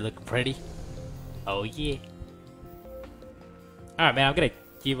make her look pretty. Oh yeah. Alright, man, I'm gonna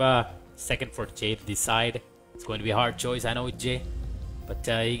give a second for Jay to decide. It's going to be a hard choice, I know it, Jay. But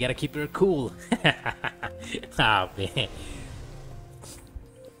you gotta keep her cool. Oh man.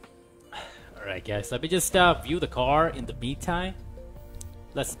 Alright, guys, let me just view the car in the meantime.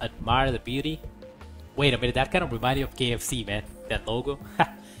 Let's admire the beauty. Wait a minute, that kind of reminded me of KFC, man. That logo.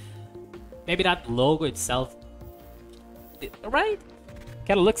 Maybe not the logo itself. Right?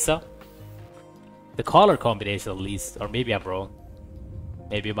 Kind of looks so. The color combination, at least. Or maybe I'm wrong.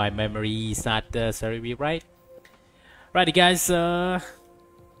 Maybe my memory is not serving me right. Righty, guys. Okay.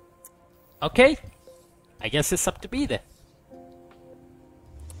 I guess it's up to me then.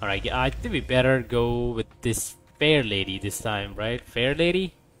 Alright, I think we better go with this Fairlady this time, right?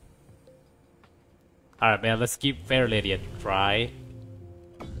 Fairlady? Alright, man, let's give Fairlady a try.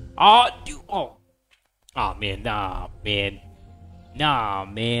 Oh, dude, oh. Oh, man, nah, man. Nah,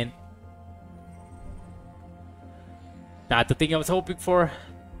 man. Not the thing I was hoping for.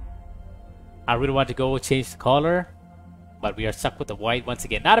 I really want to go change the color, but we are stuck with the white once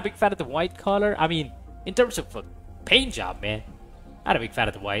again. Not a big fan of the white color. I mean, in terms of a paint job, man. Not a big fan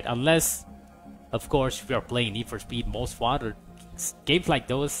of the white, unless, of course, if you are playing Need for Speed Most Wanted, games like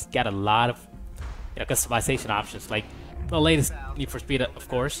those get a lot of customization options, like the latest Need for Speed, of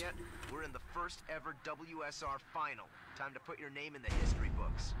course. We're in the first ever WSR final. Time to put your name in the history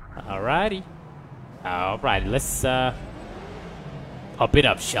books. Alrighty. Alrighty, let's pump it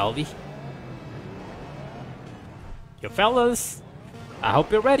up, shall we? Yo, fellas, I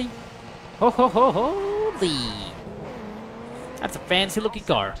hope you're ready. Ho ho ho holy! That's a fancy looking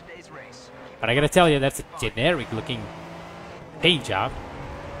car. But I gotta tell you, that's a generic looking paint job.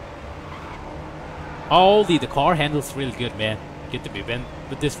 Holy, the car handles really good, man. Good to be Ben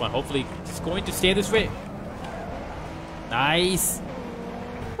with this one. Hopefully, it's going to stay this way. Nice.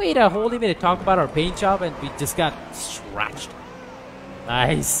 Wait a holy minute, talk about our paint job and we just got scratched.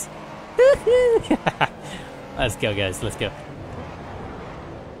 Nice. Let's go, guys. Let's go.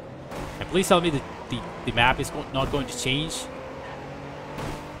 And please tell me the map is not going to change.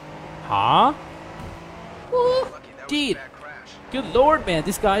 Huh? What? Dude. Good lord, man.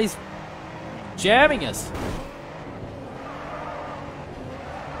 This guy's jamming us.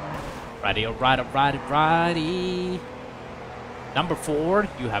 Righty, alright, alright, alrighty. Number 4,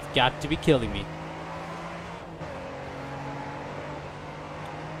 you have got to be killing me.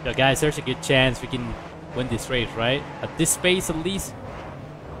 Yo, guys, there's a good chance we can win this race, right? At this pace, at least.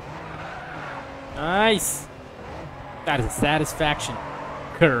 Nice. That is a satisfaction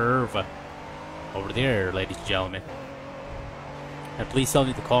curve over there, ladies and gentlemen. And please tell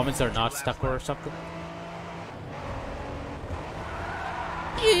me the comments are not stuck or something.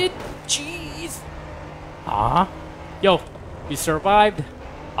 Jeez. Huh? Yo, we survived.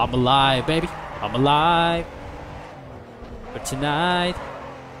 I'm alive, baby. I'm alive. But tonight.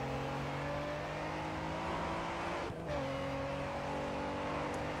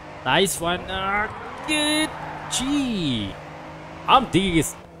 Nice one. Good. Gee. I'm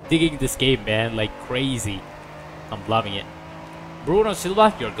digging this game, man, like crazy. I'm loving it. Bruno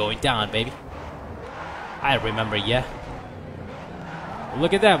Silva, you're going down, baby. I remember ya.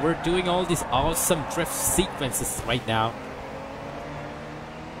 Look at that, we're doing all these awesome drift sequences right now.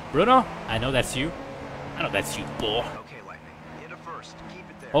 Bruno, I know that's you. I know that's you, boy. Okay, Lightning. Hit it first. Keep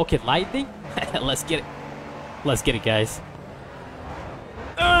it there. Okay, Lightning? Let's get it. Let's get it, guys.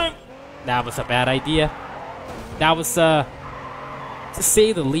 That was a bad idea. That was, to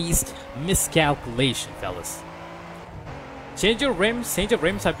say the least, miscalculation, fellas. Change your rims, I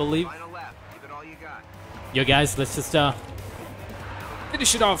believe. Final lap. Give it all you got. Yo, guys, let's just,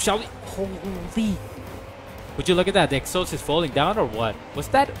 finish it off, shall we? Holy. Would you look at that? The exhaust is falling down or what? Was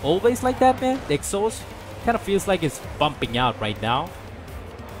that always like that, man? The exhaust kind of feels like it's bumping out right now.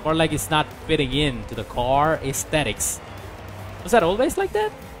 Or like it's not fitting into the car aesthetics. Was that always like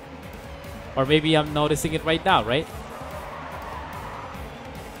that? Or maybe I'm noticing it right now, right?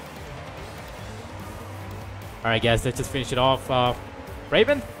 Alright, guys, let's just finish it off.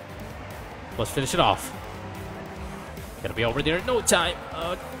 Raven, let's finish it off. Gonna be over there in no time.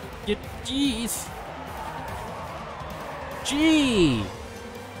 Jeez. G.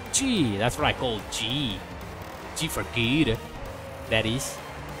 G. That's what I call G. G for good. That is.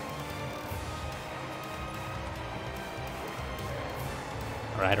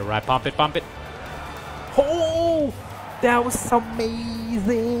 Alright, alright. Pump it, pump it. Oh! That was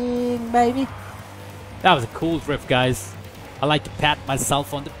amazing, baby. That was a cool drift, guys. I like to pat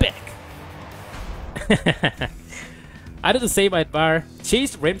myself on the back. I do the same, I admire.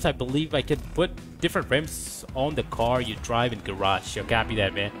 Change the rims, I believe I can put different rims on the car you drive in garage. Yo, copy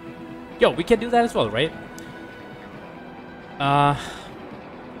that, man. Yo, we can do that as well, right?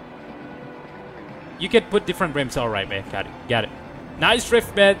 You can put different rims, alright, man. Got it, got it. Nice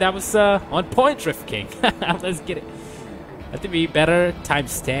drift, man. That was on point drift, king. Let's get it. I think we better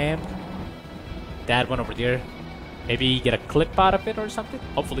timestamp that one over there. Maybe get a clip out of it or something.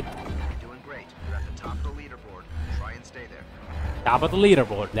 Hopefully. You're doing great. You're at the top of the leaderboard. Try and stay there. Top of the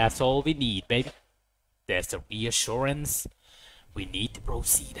leaderboard. That's all we need, baby. There's the reassurance. We need to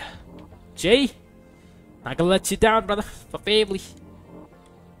proceed. Jay, not gonna let you down, brother. For family.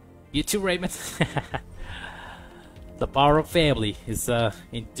 You too, Raymond. The power of family is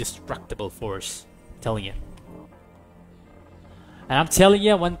indestructible force. I'm telling you. And I'm telling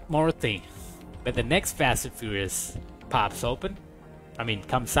you one more thing. When the next Fast and Furious pops open,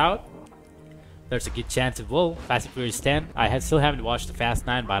 comes out, there's a good chance it will. Fast and Furious 10. Still haven't watched the Fast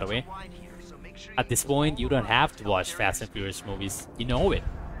 9, by the way. At this point, you don't have to watch Fast and Furious movies. You know it.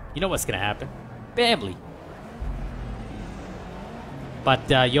 You know what's gonna happen. Family. But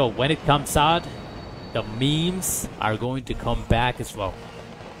yo, when it comes out, the memes are going to come back as well.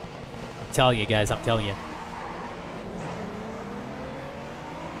 I'm telling you guys, I'm telling you.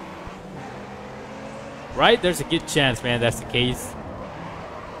 Right? There's a good chance, man, that's the case.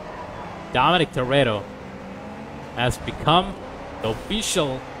 Dominic Toretto has become the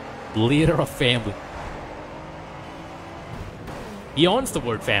official leader of family. He owns the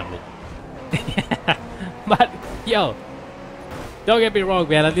word family. But, yo, don't get me wrong,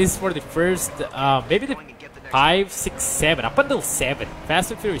 man. At least for the first, maybe the 5, 6, 7, up until 7.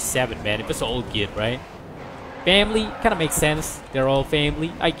 Fast and Furious 7, man. It was all good, right? Family kind of makes sense. They're all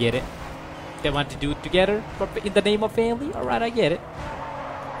family. I get it. They want to do it together, but in the name of family. All right, I get it.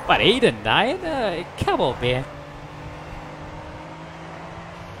 But 8 and 9, come on, man.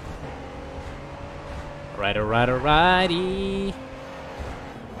 Alrighty.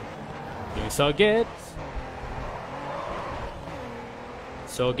 Doing so good.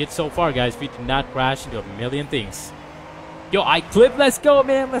 So good so far, guys. We did not crash into a million things. Yo, I clip. Let's go,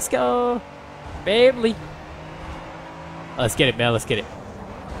 man. Let's go. Family. Let's get it, man. Let's get it.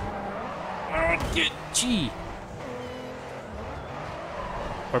 Gee.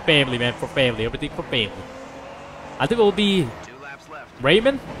 For family, man. For family. Everything for family. I think it will be 2 laps left.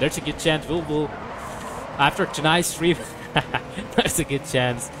 Raymond. There's a good chance we'll after tonight's stream. There's a good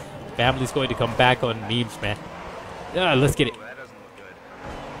chance family's going to come back on memes, man. Yeah, let's get it. That doesn't look good.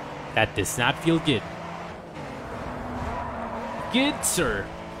 That does not feel good. Good, sir.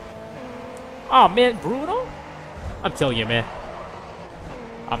 Oh, man, Bruno? I'm telling you, man.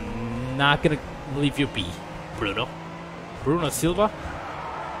 I'm not gonna leave you be, Bruno. Bruno Silva?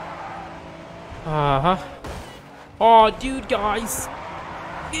 Uh-huh. Oh, dude, guys.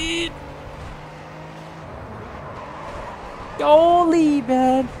 Dude. Holy,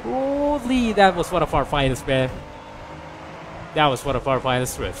 man. Holy. That was one of our finest, man. That was one of our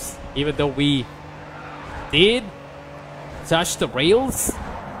finest drifts. Even though we did touch the rails,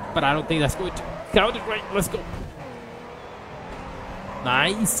 but I don't think that's going to count it right. Let's go.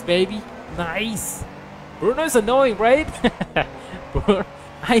 Nice, baby. Nice. Bruno's annoying, right?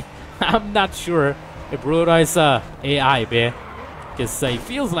 I'm not sure if Bruno is AI, man. Because he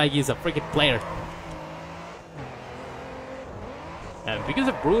feels like he's a freaking player. And because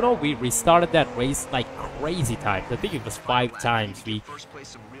of Bruno, we restarted that race like crazy times. I think it was 5 times. We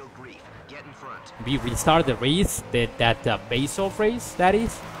restarted the race, that base-off race, that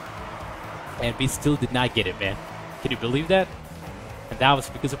is. And we still did not get it, man. Can you believe that? And that was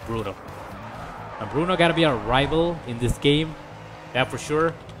because of Bruno. And Bruno gotta be our rival in this game. That for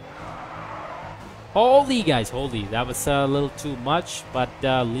sure. Holy, guys, holy. That was a little too much, but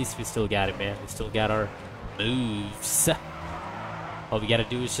at least we still got it, man. We still got our moves. All we gotta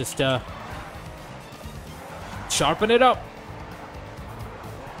do is just sharpen it up.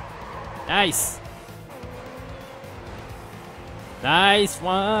 Nice. Nice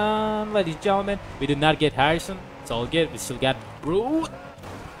one, ladies and gentlemen. We did not get Harrison. It's all good. We still got Brute.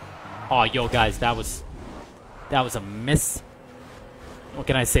 Oh, yo, guys, that was a miss. What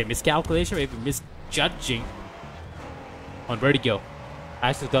can I say? Miscalculation, maybe misjudging on where to go.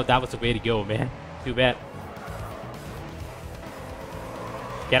 I actually thought that was the way to go, man. Too bad.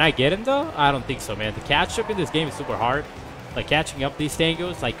 Can I get him though? I don't think so, man. The catch up in this game is super hard. Like catching up these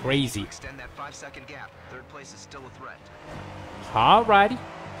tangos like crazy. Extend that 5-second gap. 3rd place is still a threat. Alrighty.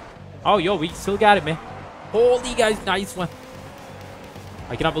 Oh, yo, we still got it, man. Holy, guys, nice one.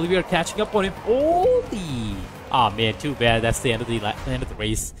 I cannot believe we are catching up on him. Holy. Oh, man, too bad. That's the end of the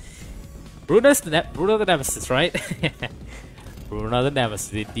race. Bruno the Nemesis, right? Bruno the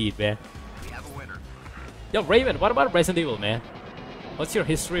Nemesis, indeed, man. We have a winner. Yo, Raven, what about Resident Evil, man? What's your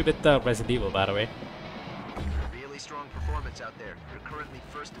history with Resident Evil, by the way? Really strong performance out there. You're currently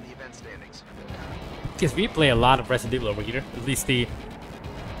 1st in the event standings. Because we play a lot of Resident Evil over here. At least the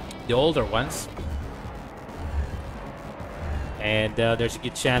older ones. And there's a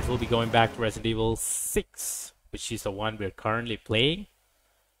good chance we'll be going back to Resident Evil 6, which is the one we're currently playing.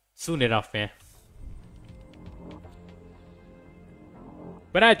 Soon enough, man.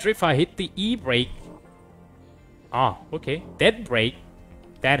 When I drift, I hit the E-brake. Ah, okay. Then brake.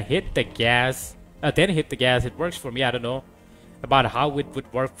 Then hit the gas. Then hit the gas. It works for me. I don't know about how it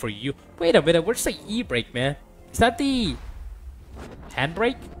would work for you. Wait a minute. Where's the E-brake, man? Is that the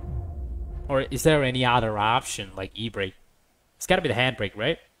handbrake? Or is there any other option like E-brake? It's gotta be the handbrake,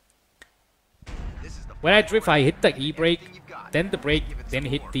 right? When I drift, I hit the E-brake, then the brake, then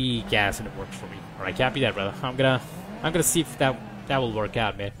hit the gas, and it works for me. Alright, copy that, brother. I'm gonna see if that will work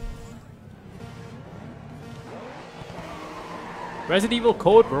out, man. Resident Evil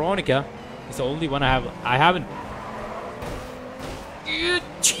Code Veronica is the only one I haven't.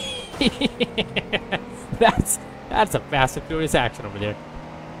 That's a Fast and Furious action over there.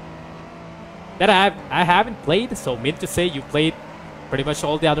 That I haven't played, so meant to say you played pretty much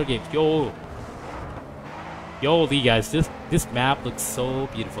all the other games. Yo, Lee guys, this map looks so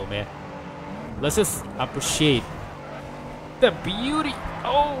beautiful, man. Let's just appreciate the beauty,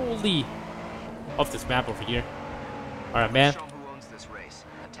 holy, of this map over here. All right, man. Show 'em who owns this race.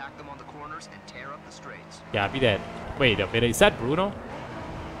 Attack them on the corners and tear up the straights. Yeah, be that. Wait a minute, is that Bruno?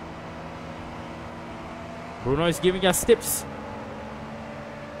 Bruno is giving us tips.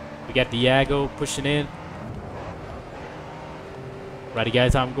 We got Diego pushing in. Righty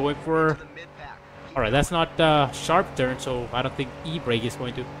guys, I'm going for... Alright, that's not sharp turn, so I don't think E-brake is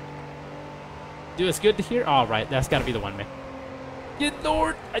going to do us good here. Alright, that's gotta be the one, man. Good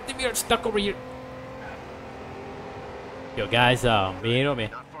lord, I think we are stuck over here. Yo guys, man, oh man.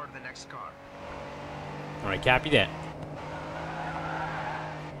 Alright, copy that.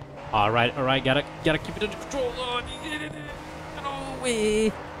 Alright, gotta keep it under control. No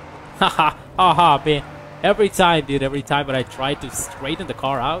way. Haha, man. Every time, dude, every time when I try to straighten the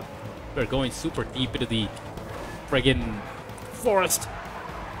car out, we're going super deep into the friggin' forest.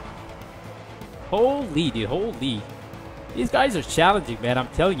 Holy, dude, holy. These guys are challenging, man. I'm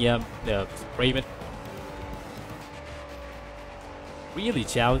telling you, Raven. Really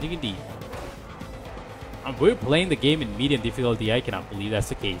challenging indeed. And we're playing the game in medium difficulty. I cannot believe that's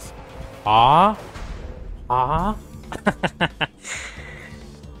the case.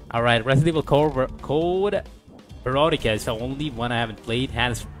 Alright, Resident Evil Code Veronica is the only one I haven't played.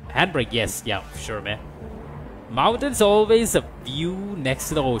 Handbrake, yes. Yeah, sure, man. Mountains always a view next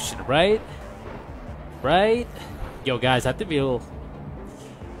to the ocean, right? Right? Yo, guys, I think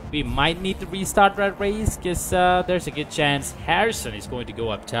we might need to restart that race, because there's a good chance Harrison is going to go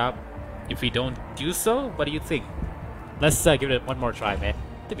up top. If we don't do so, what do you think? Let's give it one more try, man.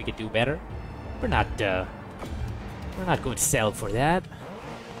 I think we can do better. We're not going to sell for that,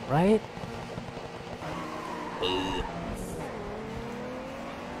 right?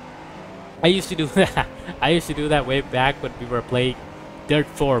 I used to do that. I used to do that way back when we were playing Dirt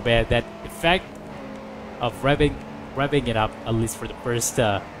 4, man. That effect of revving it up, at least for the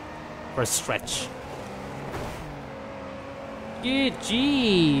first stretch. Good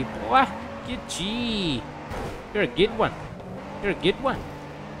G, boy. Good G. You're a good one. You're a good one.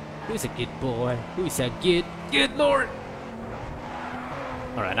 Who's a good boy? Who's a good lord?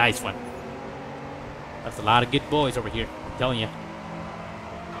 Alright, nice one. That's a lot of good boys over here. I'm telling you.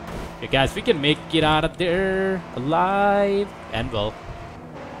 Okay, guys, we can make it out of there alive. And well,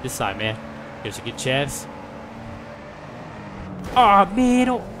 this time, man. There's a good chance. Oh, man.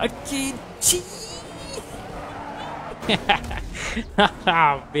 Oh, again. Gee.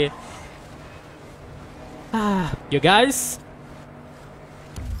 Oh, man. You guys,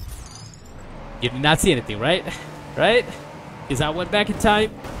 you did not see anything, right? Right? Because I went back in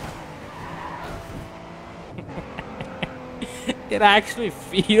time. It actually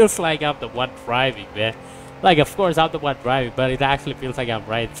feels like I'm the one driving, man. Like, of course, I'm the one driving, but it actually feels like I'm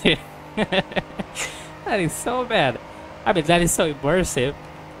right there. That is so bad. I mean, that is so immersive.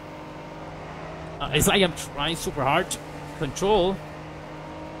 It's like I'm trying super hard to control.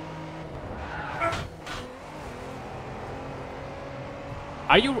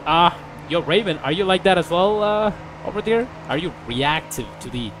 Are you, yo, Raven, are you like that as well, over there? Are you reactive to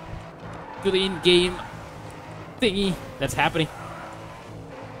the in-game thingy that's happening?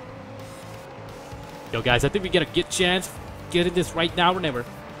 Yo, guys, I think we get a good chance getting this right now or never.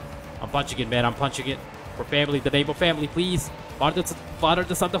 I'm punching it, man. I'm punching it. For family, the name of family, please. Father,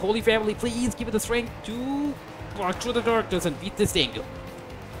 the Son, the Holy Family, please give it the strength to walk through the darkness and beat this thing.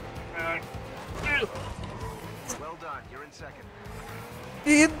 Well done. You're in second.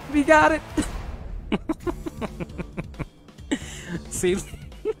 We got it. Seems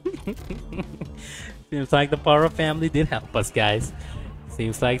like the power of family did help us, guys.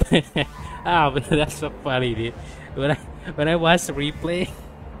 Seems like but that's so funny, dude. When I watched the replay.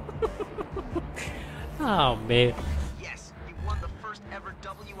 Oh man. Yes, you won the first ever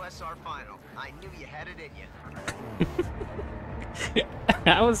WSR final. I knew you had it in you.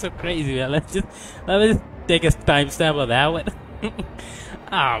 That was so crazy, man. Let me just take a timestamp on that one.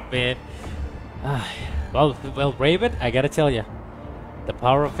 Oh man. Well, Raven, I gotta tell you, the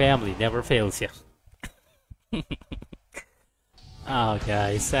power of family never fails you. Oh,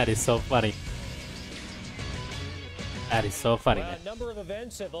 guys, that is so funny. That is so funny, man. A number of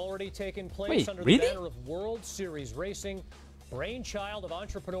events have already taken place. Wait, under really? the banner of World Series Racing, brainchild of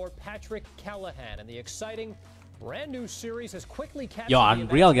entrepreneur Patrick Callahan, and the exciting brand new series has quickly captured Yo, the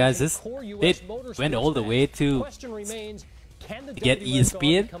unreal, guys. imagination This of core it US went all the motorsports way fans. to The question remains, Can the get WSR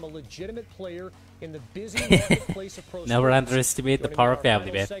ESPN. become a legitimate player in the busy marketplace of pro Never sports? underestimate the Joining power our of family,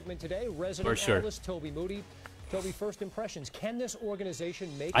 final man. segment today, resident For sure. analyst Toby Moody. Toby, first impressions. Can this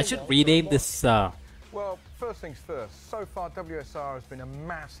organization make I a should long-term rename mark? this. Well, first things first. So far, WSR has been a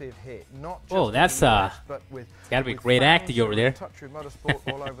massive hit. Not just Oh, in that's, the US, but with gotta be with great fans acting who over are there. in touch with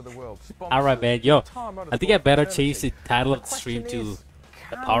motorsport all over the world. All right, man. Sponsors, Yo, the entire I think I motorsport better fraternity. change the title of the The stream question to is,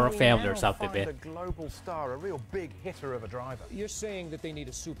 The can Power of we Family or now something, find man. a global star, a real big hitter of a driver? You're saying that they need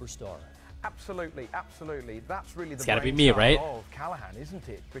a superstar. Absolutely, absolutely. That's really the It's gotta be me, brainchild right? of Callahan, isn't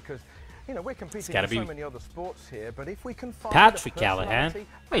it? Because you know we're competing gotta in so be many other sports here, but if we can find Patrick a Callahan. personality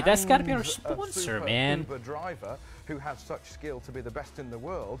Wait, that's gotta be our and a sponsor, super man. Uber driver who has such skill to be the best in the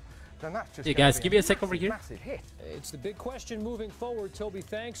world, then that's just Hey, gonna guys, be give me a second over massive, here. Massive hit. It's the big question moving forward, Toby.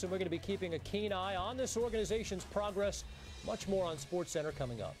 Thanks, and we're going to be keeping a keen eye on this organization's progress. Much more on SportsCenter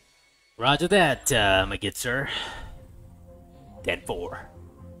coming up. Roger that, my good sir. 10-4.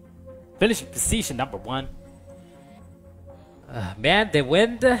 Finishing position number 1. Man, they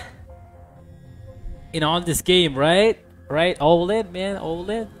went in on this game, right? Right? All in, man. All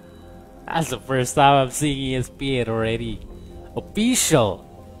in. That's the first time I'm seeing ESPN already. Official.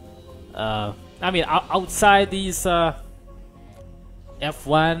 I mean, outside these F1,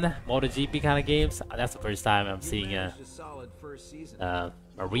 MotoGP kind of games, that's the first time I'm seeing a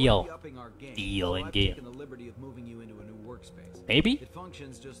real deal in game. Maybe? It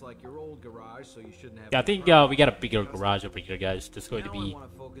functions just like your old garage, so you shouldn't have Yeah, I think we got a bigger garage over here, guys. Just going to Now I be.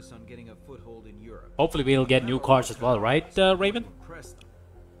 want to focus on getting a foothold in Europe. Hopefully, we'll get new cars as well, right, Raven? Impress them.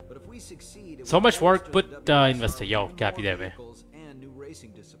 But if we succeed, it So will much work, bolster but the WSR investor, yo, with copy more that, man. vehicles and new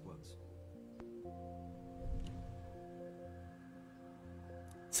racing disciplines.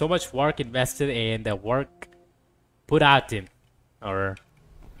 So much work invested and the work put out in. Or,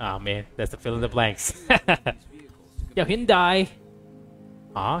 oh man, that's the fill in the blanks. Yo, Hyundai.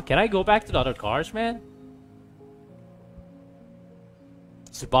 Can I go back to the other cars, man?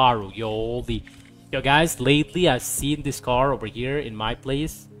 Subaru, yo, yo, guys, lately I've seen this car over here in my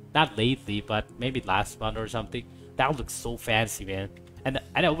place. Not lately, but maybe last month or something. That looks so fancy, man. And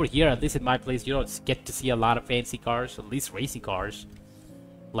over here, at least in my place, you don't get to see a lot of fancy cars, at least racing cars.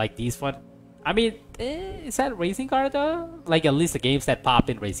 Like this one. I mean, is that a racing car though? Like at least the games that pop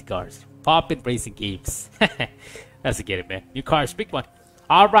in racing cars. Pop in racing games. That's a get it, man. New cars, big one.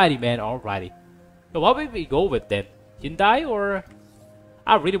 Alrighty, man, alrighty. So what would we go with then? Hyundai or...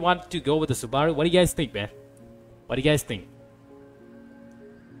 I really want to go with the Subaru. What do you guys think, man? What do you guys think?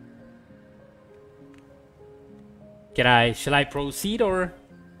 Shall I proceed or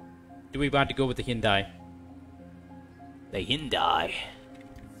do we want to go with the Hyundai? The Hyundai.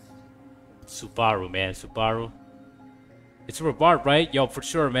 Subaru, man, Subaru. It's a reward, right? Yo, for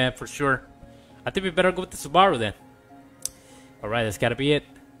sure, man, for sure. I think we better go with the Subaru then. Alright, that's gotta be it.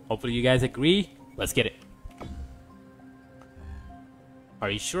 Hopefully you guys agree. Let's get it.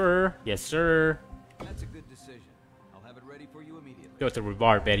 Are you sure? Yes, sir. That's a good decision. I'll have it ready for you immediately. Yo, it's a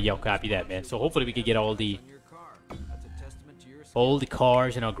reward, man. Yo, copy that, man. So hopefully we can get all the On your car. That's a testament to your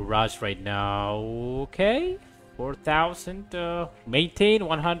cars in our garage right now. Okay. 4,000. Maintain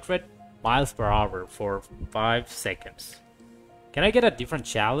 100 miles per hour for 5 seconds. Can I get a different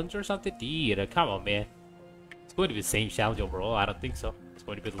challenge or something? Dude, come on, man. It's going to be the same challenge overall. I don't think so. It's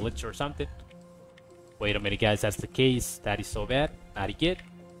going to be the glitch or something. Wait a minute, guys. That's the case. That is so bad. Not good.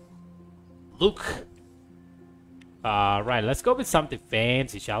 Look. Right. Let's go with something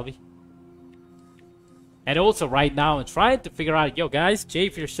fancy, shall we? And also, right now, I'm trying to figure out... Yo, guys. Jay,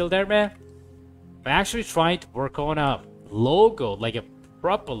 if you're still there, man. I'm actually trying to work on a logo. Like a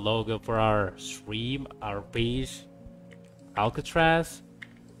proper logo for our stream, our page. Alcatraz.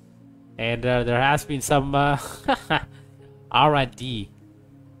 And there has been some R&D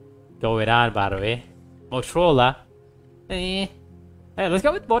going on, by the way. Motorola. Hey, let's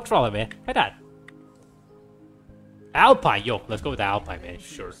go with Motorola, man. Why not? Alpine, yo, let's go with the Alpine, man.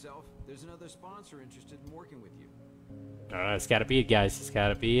 Sure. There's another sponsor interested in working with you. Alright, it's gotta be it, guys. It's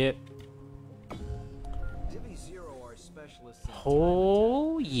gotta be it. Divvy Zero are specialists in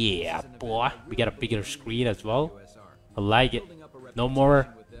Oh, yeah, boy. We got a bigger screen as well. I like it. No more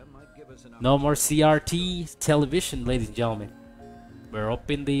CRT television, ladies and gentlemen. We're up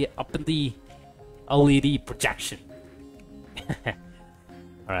in the LED projection.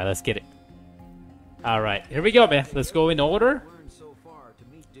 Alright, let's get it. Alright, here we go, man. Let's go in order.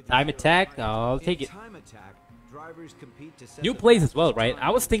 Time attack, I'll take it. New place as well, right? I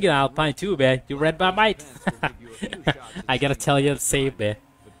was thinking Alpine too, man. You read my mind. I gotta tell you the same, man.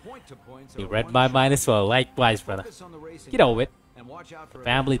 You read my mind as well. Likewise, brother. Get over it.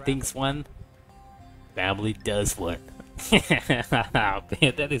 Family thinks one. Family does one.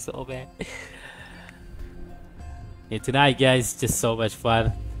 Man, that is so bad. And tonight, guys, just so much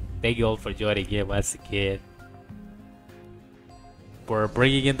fun. Thank you all for joining in once again. For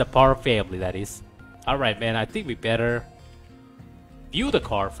bringing in the Power family, that is. Alright, man, I think we better view the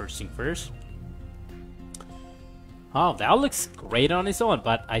car first thing first. Oh, that looks great on its own,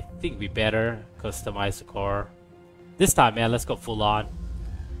 but I think we better customize the car. This time, man, let's go full on.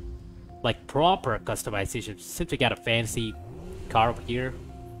 Like proper customization. Since we got a fancy car over here,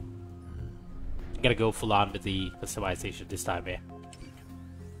 gotta go full on with the customization this time, man.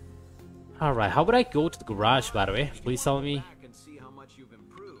 Alright, how would I go to the garage, by the way? Please tell me.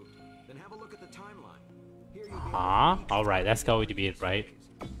 Alright, that's going to be it, right?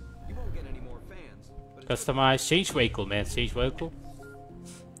 Customize, change vehicle, man. Change vehicle.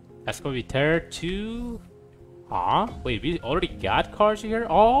 That's going to be tier 2. Wait, we already got cars here?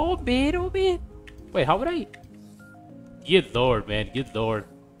 Oh, man, oh, man. Wait, how would I? Good lord, man. Good lord.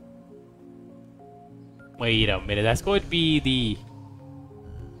 Wait a minute. That's going to be the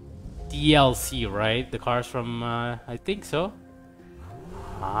DLC, right? The cars from, I think so.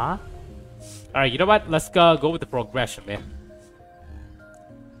 Alright, you know what? Let's go with the progression, man.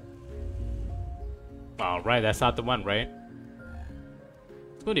 Alright, that's not the one, right?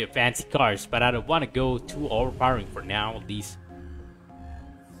 It's going to be fancy cars, but I don't want to go too overpowering for now, at least.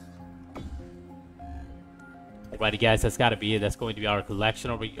 Alrighty, guys, that's got to be it. That's going to be our collection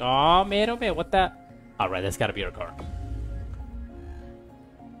over here. Oh, man, what the? Alright, that's got to be our car.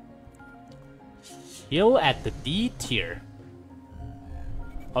 Chill at the D tier.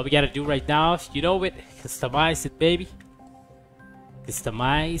 All we gotta do right now, you know it, customize it, baby.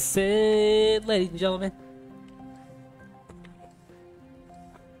 Customize it, ladies and gentlemen.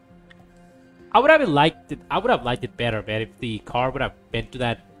 I would have liked it better, man, if the car would have been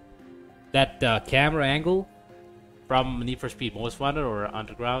to that camera angle from Need for Speed Most Wanted or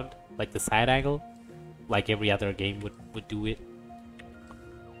Underground, like the side angle, like every other game would do it.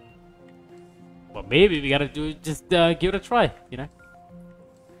 Well, maybe we gotta do it, just give it a try, you know.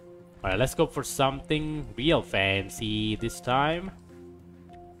 Alright, let's go for something real fancy this time.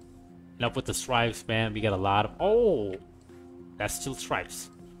 Enough with the stripes, man. We got a lot of... Oh! That's still stripes.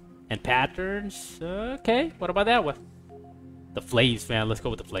 And patterns. Okay, what about that one? The flames, man. Let's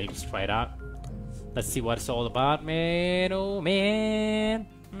go with the flames. Try it out. Let's see what it's all about, man. Oh, man.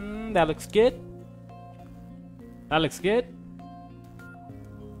 That looks good. That looks good.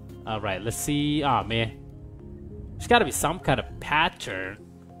 Alright, let's see. Oh, man. There's gotta be some kind of pattern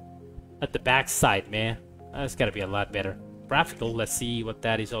at the back side, man. That's gotta be a lot better. Graphical, let's see what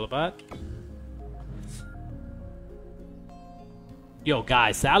that is all about. Yo,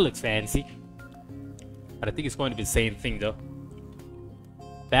 guys, that looks fancy. But I think it's going to be the same thing, though.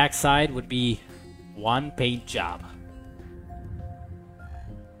 Backside would be one paint job.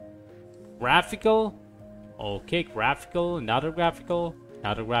 Graphical. Okay, graphical. Another graphical.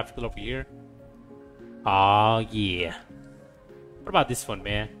 Another graphical over here. Oh, yeah. What about this one,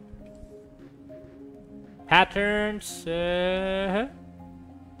 man? Patterns.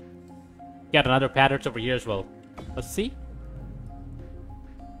 Got another patterns over here as well. Let's see.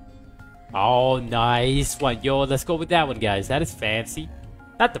 Oh, nice one. Yo, let's go with that one, guys. That is fancy.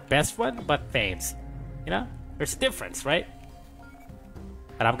 Not the best one, but fancy. You know? There's a difference, right?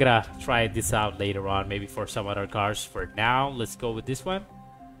 And I'm gonna try this out later on, maybe for some other cars. For now, let's go with this one.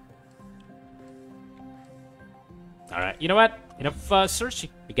 Alright, you know what? Enough searching.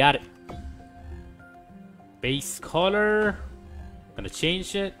 We got it. Base color. Gonna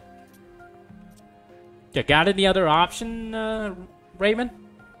change it. You got any other option, Raymond?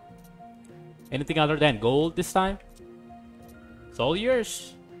 Anything other than gold this time? It's all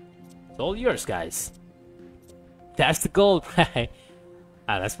yours. It's all yours, guys. That's the gold, right?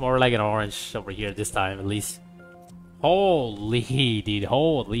 That's more like an orange over here this time, at least. Holy, dude.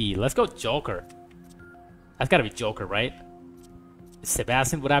 Holy. Let's go Joker. That's gotta be Joker, right?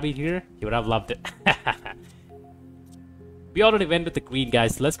 Sebastian would have been here. He would have loved it. We already went with the green,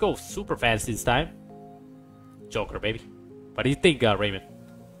 guys. Let's go super fancy this time. Joker, baby. What do you think, Raymond?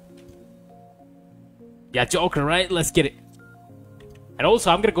 Yeah, Joker, right? Let's get it. And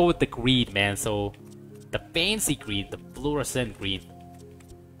also, I'm gonna go with the green, man. So, the fancy green, the fluorescent green.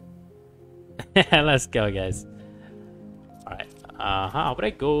 Let's go, guys. Alright. How would I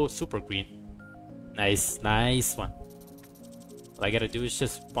go super green? Nice, nice one. All I gotta do is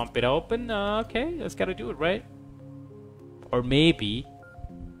just pump it open. Okay, that's gotta do it, right? Or maybe,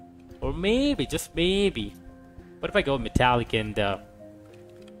 just maybe. What if I go metallic and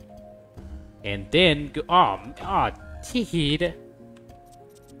then go? Oh, dude.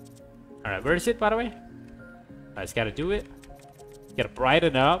 All right, where is it, by the way? I just gotta do it. Gotta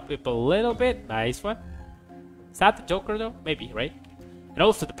brighten up a little bit. Nice one. Is that the Joker though? Maybe, right? And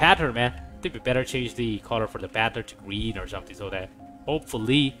also the pattern, man. I think we better change the color for the pattern to green or something so that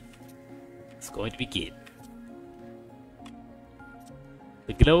hopefully it's going to be good.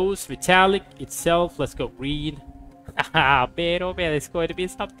 The glows metallic itself. Let's go green. Man, oh man, it's going to be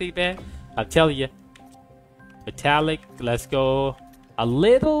something, man. I'll tell you. Metallic. Let's go a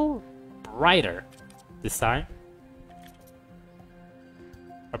little brighter this time.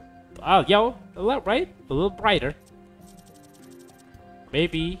 Oh, yo, a little right, a little brighter.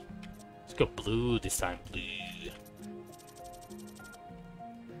 Maybe let's go blue this time. Blue.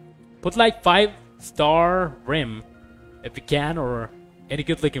 Put like 5-star rim if you can, or any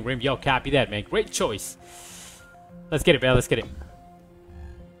good-looking rim. Yo, copy that, man. Great choice. Let's get it, man. Let's get it.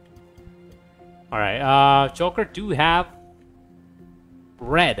 All right. Joker do have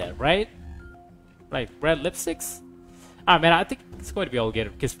red, right? Like red lipsticks. Ah, man, I think it's going to be all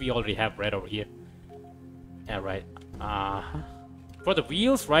good because we already have red over here. Yeah, right. For the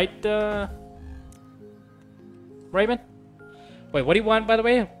wheels, right, Raymond? Wait, what do you want, by the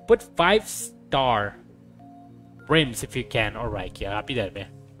way? Put 5-star rims if you can. Alright, yeah, I'll be that, man.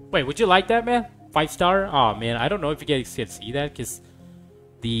 Wait, would you like that, man? 5-star? Oh, man, I don't know if you guys can see that because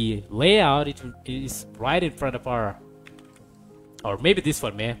the layout is right in front of our... Or maybe this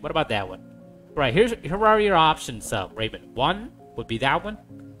one, man. What about that one? Right, here are your options, Raymond. 1 would be that one.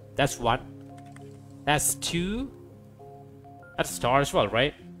 That's 1. That's 2. That's a star as well,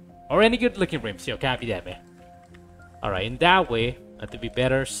 right? Or any good looking rims. Yo, copy that, man. Alright, in that way, I think we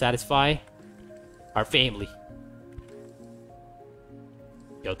better satisfy our family.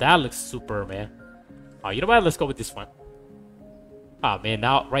 Yo, that looks super, man. Oh, you know what? Let's go with this one. Oh, man,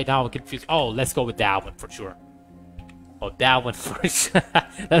 right now I'm confused. Oh, let's go with that one for sure. Oh, that one for sure.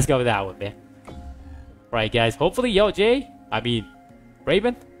 Let's go with that one, man. Right, guys. Hopefully, yo, Jay. I mean,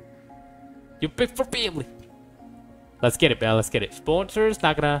 Raven. You pick for family. Let's get it, man. Let's get it. Sponsors,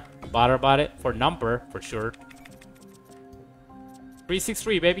 not gonna bother about it. For number, for sure.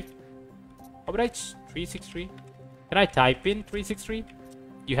 363, baby. How would I... 363? Can I type in 363?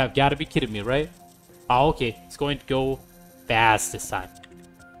 You have got to be kidding me, right? Oh, okay. It's going to go fast this time.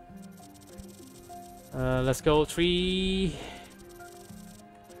 Let's go 3...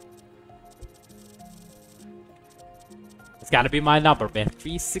 It's got to be my number, man.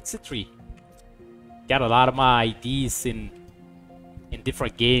 363. Got a lot of my IDs in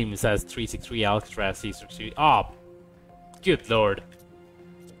different games as 363, Alcatraz, 363. Oh, good lord.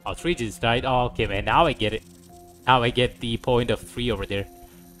 Oh, 3 just died. Oh, okay, man. Now I get it. Now I get the point of 3 over there.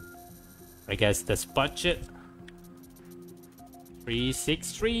 I guess let's punch it.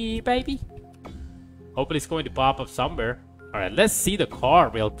 363, baby. Hopefully it's going to pop up somewhere. Alright, let's see the car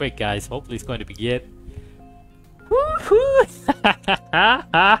real quick, guys. Hopefully it's going to be good.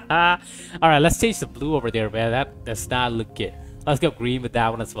 Alright, let's change the blue over there, man. That does not look good. Let's go green with that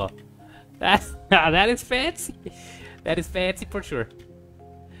one as well. That is fancy. That is fancy for sure.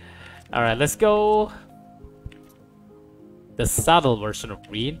 Alright, let's go the subtle version of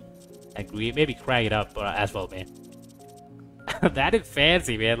green. And green, maybe crank it up as well, man. That is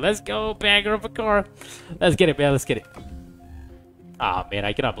fancy, man. Let's go, banger of a car. Let's get it, man. Let's get it. Ah, man,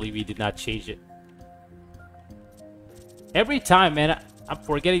 I cannot believe we did not change it. Every time, man, I'm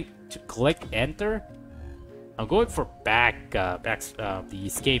forgetting to click enter. I'm going for the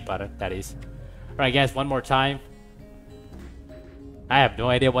escape button, that is. Alright, guys, one more time. I have no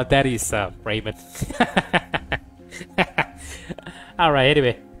idea what that is, Raymond. Alright,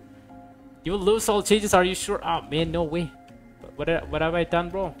 anyway. You will lose all changes, are you sure? Oh, man, no way. What have I done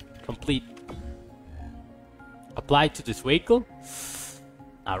wrong? Complete. Apply to this vehicle.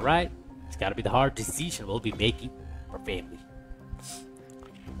 Alright. It's gotta be the hard decision we'll be making for family.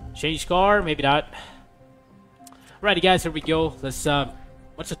 Change car, maybe not. Alrighty, guys, here we go. Let's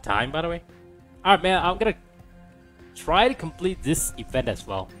what's the time, by the way? Alright, man, I'm gonna try to complete this event as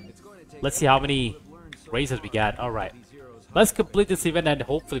well. Let's see how many races we got. Alright. Let's complete this event, and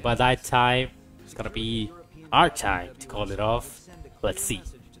hopefully by that time it's gonna be our time to call it off. Let's see.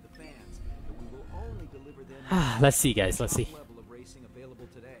 Let's see, guys. Let's see.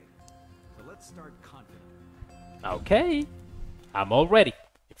 Okay. I'm all ready.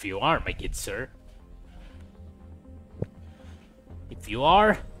 If you are, my good sir. If you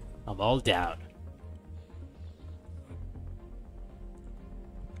are, I'm all down.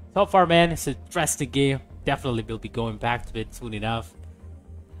 So far, man, it's an interesting game. Definitely will be going back to it soon enough.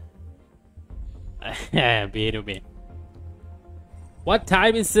 Man. What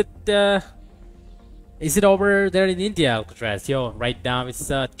time is it? Is it over there in India, Alcatraz? Yo, right now it's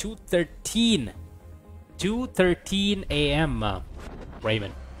 2:13. 2:13 a.m.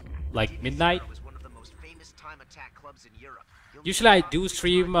 Raymond, like midnight. Was one of the most famous time attack clubs in Europe. You'll Usually I do need to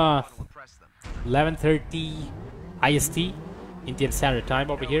stream find someone who will impress them. 11:30 IST, Indian Standard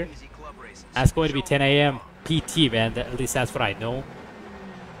Time over here. Easy club races. That's going to be 10 a.m. PT, man. At least that's what I know.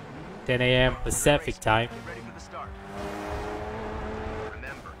 10 a.m. Pacific time. Get ready for the start.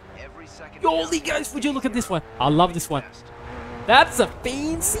 Remember, every second Holy guys, would you look at this one? I love this one. That's a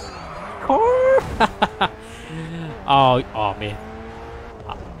fancy car. Oh man.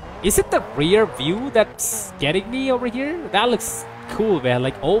 Is it the rear view that's getting me over here? That looks cool, man.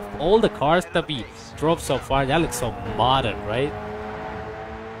 Like all the cars that we drove so far, that looks so modern, right?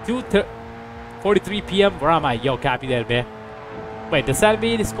 2:43 p.m. Where am I? Yo, copy that, man. Wait, does that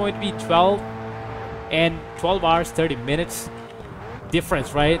mean it's going to be 12 hours, 30 minutes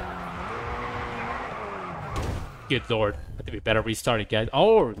difference, right? Good lord. I think we better restart it, guys.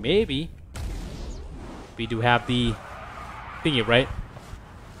 Or maybe we do have the thingy, right?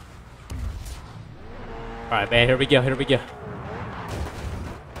 Alright, man, here we go, here we go.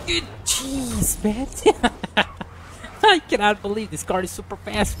 Good jeez, man. I cannot believe this car is super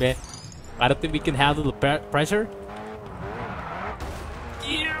fast, man. I don't think we can handle the pressure.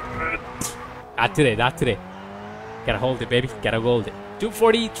 Not today, not today. Gotta hold it, baby. Gotta hold it.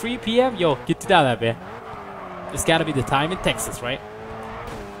 2:43 p.m. Yo, get to that, man. It's gotta be the time in Texas, right?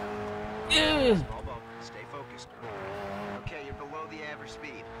 Small bump. Stay focused. Okay, you're below the average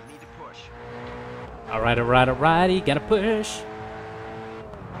speed. You need to push. Alright, alright, alrighty. Gotta push.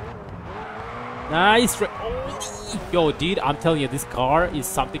 Nice. Yo, dude, I'm telling you, this car is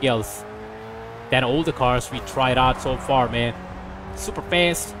something else than all the cars we tried out so far, man. Super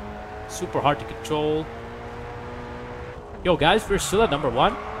fast. Super hard to control. Yo, guys, we're still at number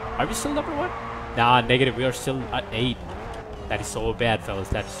 1. Are we still number 1? Nah, negative. We are still at 8. That is so bad, fellas.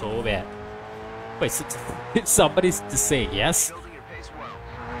 That is so bad. Wait, so somebody's to say yes? Building your pace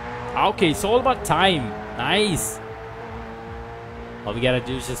well. Okay, it's all about time. Nice. All we gotta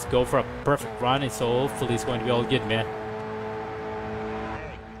do is just go for a perfect run, and so hopefully it's going to be all good, man.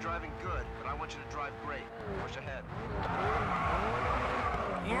 Hey, you're driving good, but I want you to drive great. Push ahead.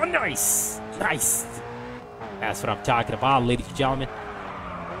 Oh, nice. Nice. That's what I'm talking about, ladies and gentlemen.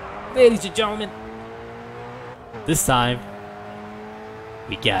 Ladies and gentlemen. This time,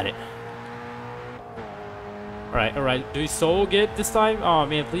 we got it. Alright, alright. Do so good this time? Oh,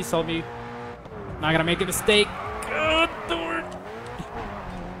 man, please tell me I'm not gonna make a mistake. Good lord.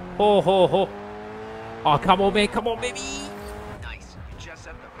 Ho, ho, ho. Oh, come on, man. Come on, baby. Nice. You just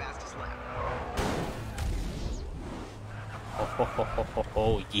set the fastest lap.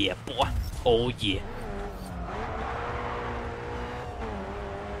 Oh, yeah, boy. Oh, yeah.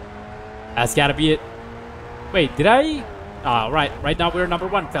 That's gotta be it. Wait, did I? Right now we're number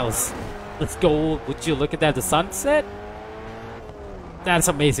 1, fellas. Let's go. Would you look at that? The sunset? That's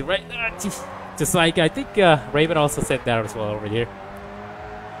amazing, right? Just like, I think Raven also said that as well over here.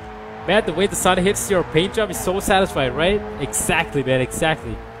 Man, the way the sun hits your paint job is so satisfying, right? Exactly, man,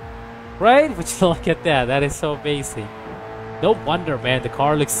 exactly. Right? Would you look at that? That is so amazing. No wonder, man, the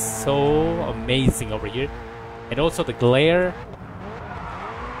car looks so amazing over here. And also the glare.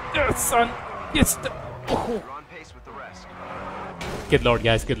 The sun. Yes. You're on pace with the rest. Good lord,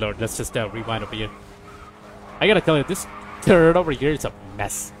 guys. Good lord. Let's just rewind over here. I gotta tell you, this turn over here is a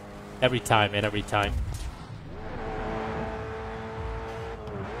mess. Every time, man. Every time.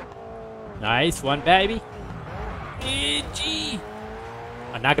 Nice one, baby. GG.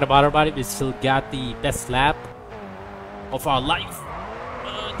 I'm not gonna bother about it. We still got the best lap of our life.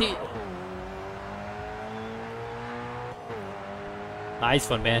 Nice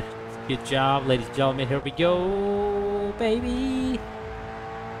one, man. Good job, ladies and gentlemen. Here we go, baby.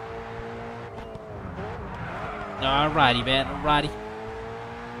 Alrighty, man. Alrighty.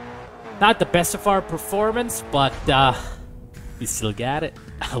 Not the best of our performance, but we still got it.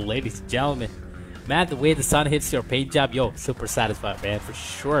 Ladies and gentlemen. Man, the way the sun hits your paint job, yo, super satisfying, man, for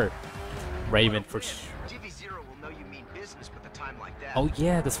sure. Raven, for sure. TV0 will know you mean business with a time like that. Oh,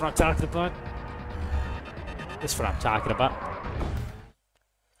 yeah, that's what I'm talking about. That's what I'm talking about.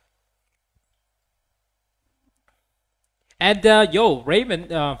 And, yo,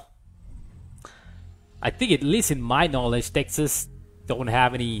 Raymond, I think at least in my knowledge, Texas don't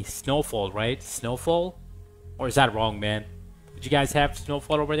have any snowfall, right? Snowfall? Or is that wrong, man? Did you guys have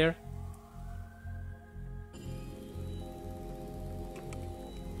snowfall over there?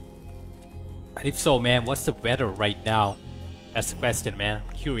 And if so, man, what's the weather right now? That's the question, man.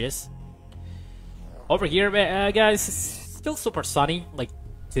 I'm curious. Over here, man, guys, it's still super sunny. Like,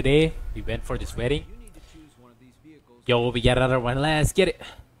 today, we went for this wedding. Yo, we got another one. Let's get it.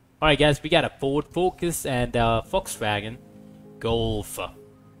 Alright guys, we got a Ford Focus and Volkswagen Golf.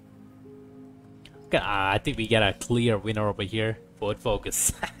 I think we got a clear winner over here. Ford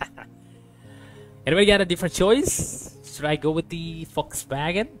Focus. Anybody got a different choice? Should I go with the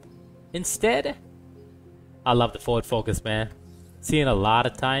Volkswagen instead? I love the Ford Focus, man. Seen a lot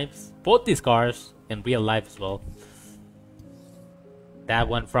of times. Both these cars in real life as well. That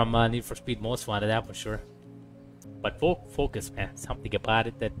one from Need for Speed Most Wanted, that for sure. But Focus, man, something about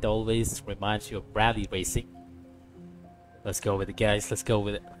it that always reminds you of rally racing. Let's go with it, guys. Let's go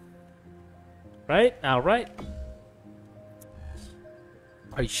with it. Right? Alright.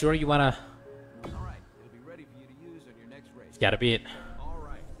 Are you sure you wanna... Alright, it'll be ready for you to use on your next race. It's gotta be it.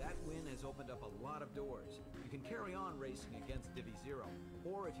 Alright, that win has opened up a lot of doors. You can carry on racing against Divi Zero,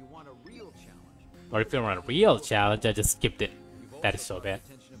 or if you want a real challenge. Or if you want a real challenge, I just skipped it. That is so bad.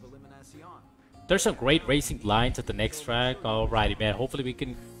 There's some great racing lines at the next track. Alrighty, man. Hopefully we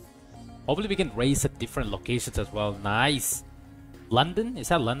can race at different locations as well. Nice. London? Is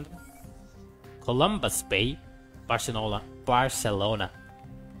that London? Columbus Bay, Barcelona.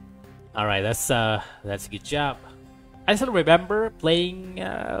 Alright, that's a good job. I still remember playing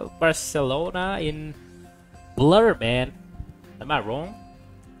Barcelona in Blur, man. Am I wrong?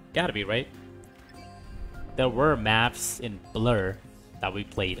 Gotta be right. There were maps in Blur that we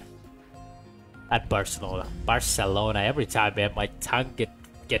played at Barcelona. Every time, man, my tongue get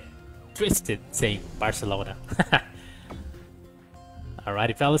twisted saying Barcelona.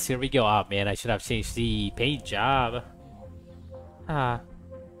 Alrighty, fellas, here we go. Oh man, I should have changed the paint job.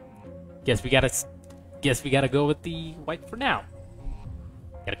 Guess we gotta go with the white for now.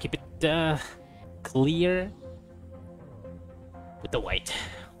 Gotta keep it clear with the white.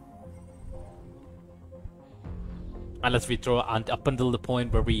 Unless we throw up until the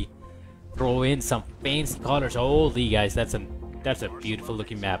point where we throw in some fancy colors. Holy guys, that's a beautiful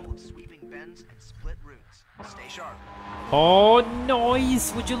looking map. Oh,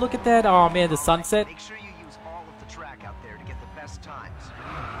 nice! Would you look at that? Oh man, the sunset. Make sure you use all of the track out there to get the best times.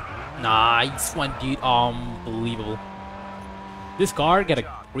 Nice one, dude. Unbelievable. This car got a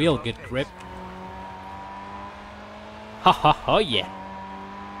real good grip. Ha ha ha, yeah.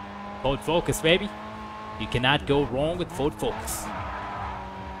 Ford Focus, baby. You cannot go wrong with Ford Focus.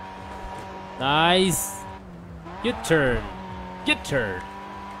 Nice. Good turn. Good turn.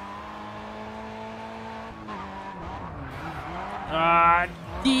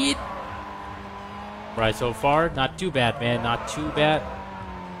 Dude. Right, so far, not too bad, man. Not too bad.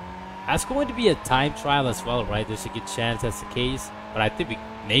 That's going to be a time trial as well, right? There's a good chance that's the case. But I think we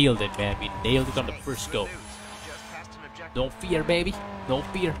nailed it, man. We nailed it on the first go. No fear, baby. No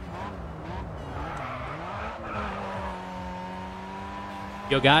fear.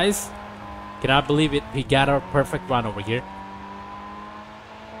 Yo, guys. Cannot believe it. We got our perfect run over here.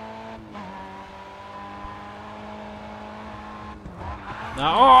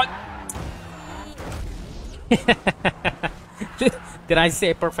 Now, did I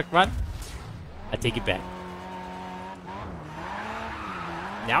say perfect run? I take it back.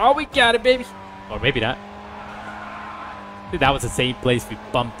 Now we got it, baby. Or maybe not. I think that was the same place we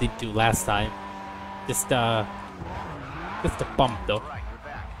bumped into last time. Just a bump, though.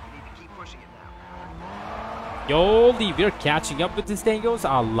 Yoli, we're catching up with this Dangos.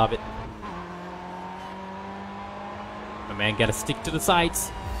 I love it. My man gotta stick to the sides.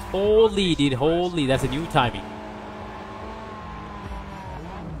 Holy, dude, holy, that's a new timing.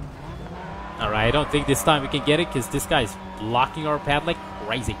 Alright, I don't think this time we can get it because this guy's blocking our path like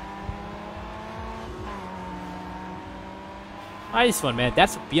crazy. Nice one, man.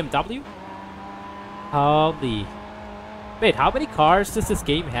 That's a BMW? Holy. Wait, how many cars does this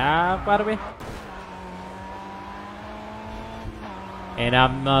game have, by the way? And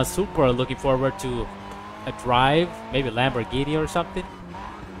I'm super looking forward to a drive, maybe Lamborghini or something.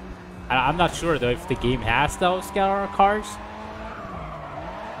 I'm not sure though if the game has those cars,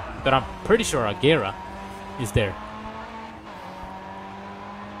 but I'm pretty sure Agera is there.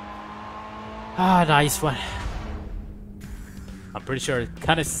 Ah, nice one. I'm pretty sure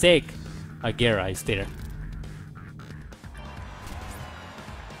kind of sick Agera is there.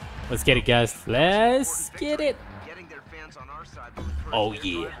 Let's get it, guys. Let's get it. Oh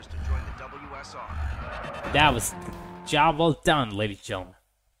yeah. That was job well done, ladies and gentlemen.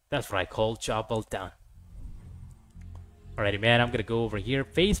 That's right, Cole. Job well done. Alrighty, man. I'm gonna go over here,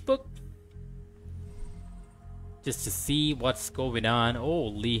 Facebook, just to see what's going on.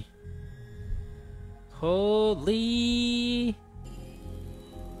 Holy.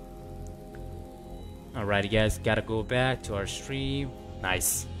 Alrighty, guys. Gotta go back to our stream.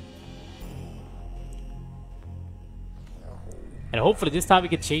 Nice. And hopefully this time we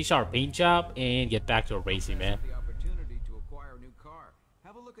can change our paint job and get back to our racing, man. The opportunity to acquire a new car.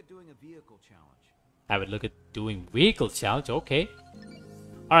 Have a look at doing a vehicle challenge. I would look at doing vehicle challenge. Okay.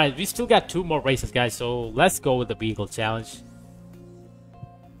 Alright, we still got 2 more races, guys. So let's go with the vehicle challenge.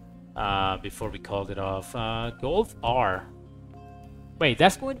 Before we called it off. Golf R. Wait,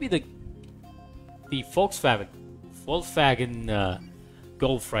 that's going to be the Volkswagen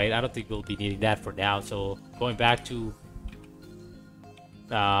Golf, right? I don't think we'll be needing that for now. So going back to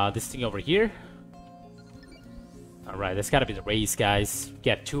this thing over here. Alright, that's gotta be the race, guys.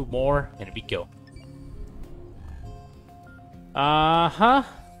 Get 2 more and we go.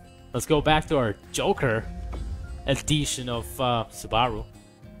 Let's go back to our Joker edition of Subaru.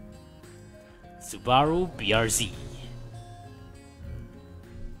 Subaru BRZ.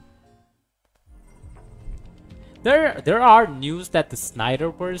 There are news that the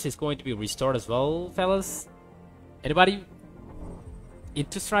Snyderverse is going to be restored as well, fellas. Anybody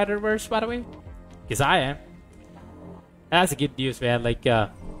into Snyderverse, by the way? Because I am. That's a good news, man. Like, I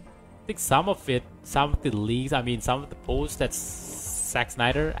think some of the leaks, I mean, some of the posts that Zack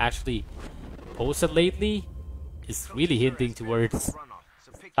Snyder actually posted lately is really hinting towards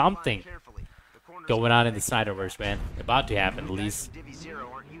something going on in the Snyderverse, man. About to happen, at least.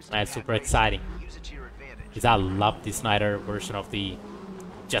 That's super exciting. Because I love the Snyder version of the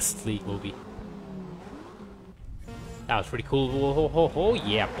Justice League movie. That was pretty cool. Oh,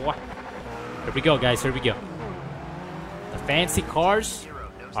 yeah, boy. Here we go, guys. Here we go. The fancy cars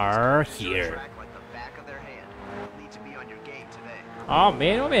are here. Oh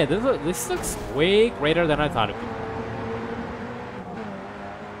man, this looks way greater than I thought it would.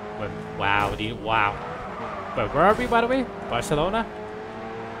 But, wow, dude, wow. But where are we, by the way? Barcelona?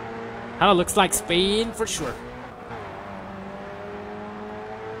 Kinda looks like Spain for sure.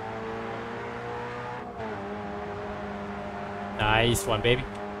 Nice one, baby.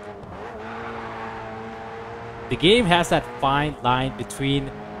 The game has that fine line between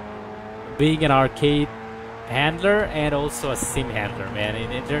being an arcade handler and also a sim handler, man.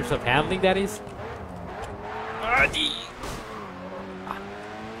 In terms of handling, that is.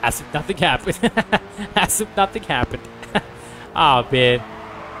 As if nothing happened. As if nothing happened. Oh man,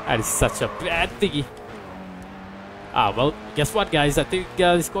 that is such a bad thingy. Well, guess what, guys? I think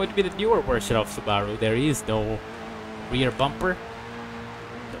it's going to be the newer version of Subaru. There is no rear bumper,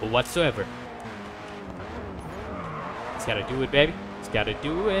 no whatsoever. Just gotta do it, baby. Just gotta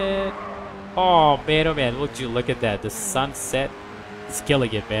do it. Oh man, would you look at that? The sunset is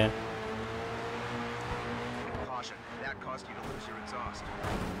killing it, man. Caution, that caused you to lose your exhaust.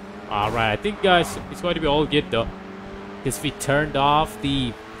 Alright, I think, guys, it's going to be all good though. Because we turned off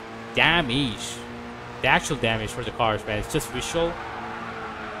the damage. The actual damage for the cars, man. It's just visual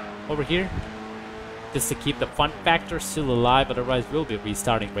over here. Just to keep the fun factor still alive, otherwise we'll be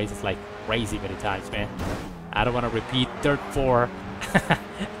restarting races like crazy many times, man. I don't want to repeat Dirt 4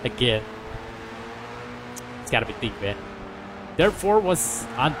 again. It's gotta be thick, man. Dirt 4 was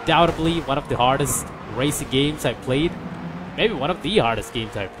undoubtedly one of the hardest racing games I played. Maybe one of the hardest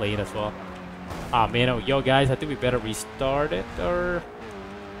games I played as well. Ah man, oh, yo guys, I think we better restart it, or...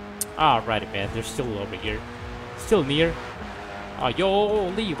 Alrighty, man, they're still over here. Still near. Yo,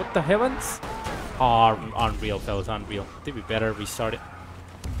 Lee, what the heavens? Oh, unreal, fellas, unreal. I think we better restart it.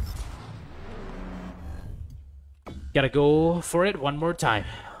 Gotta go for it one more time.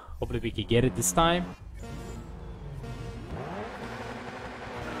 Hopefully we can get it this time.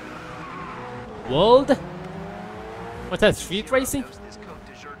 World? What's that, street racing?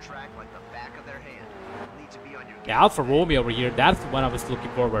 Yeah, Alfa Romeo over here. That's the one I was looking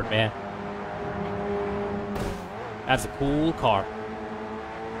forward, man. That's a cool car.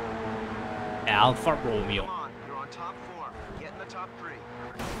 Alfa Romeo. Come on, you're on top form. Get in the top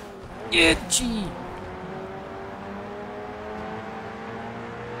 3. Itchy.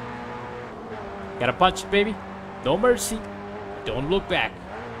 Gotta punch, baby. No mercy. Don't look back.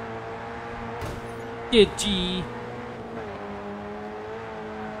 Itchy.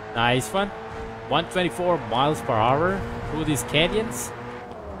 Nice one. 124 miles per hour through these canyons.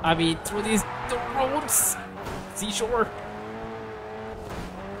 I mean, through the roads. Seashore.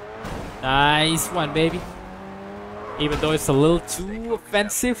 Nice one, baby. Even though it's a little too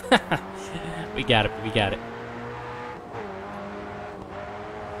offensive. We got it, we got it.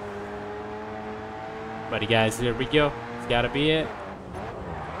 Buddy, guys, here we go. It's gotta be it.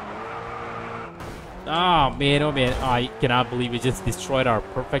 Oh man, oh man. I cannot believe we just destroyed our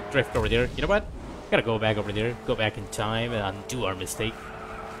perfect drift over there. You know what? Gotta go back over there. Go back in time and undo our mistake.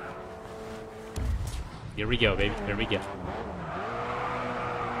 Here we go, baby. Here we go.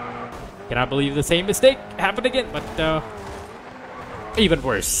 Cannot believe the same mistake happened again, but Even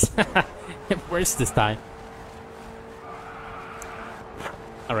worse. Worse this time.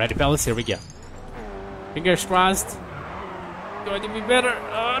 Alrighty, fellas, here we go. Fingers crossed. Going to be better.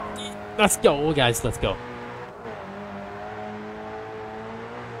 Let's go, guys. Let's go.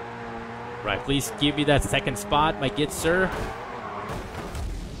 Right, please give me that second spot, my good sir.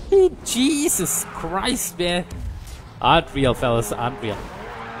 Jesus Christ, man. Unreal, fellas. Unreal.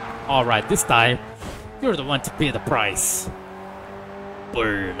 Alright, this time, you're the one to pay the price.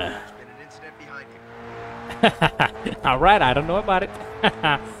 Bourne. There's been an incident behind you. Alright, I don't know about it.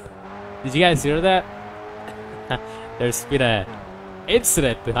 Did you guys hear that? There's been an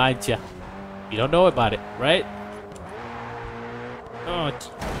incident behind you. You don't know about it, right? Oh,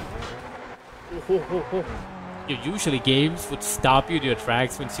 usually games would stop you in your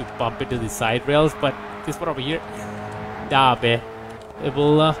tracks once you bump into the side rails, but this one over here, nah, man. It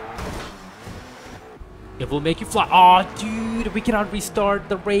will make you fly. Oh, dude, we cannot restart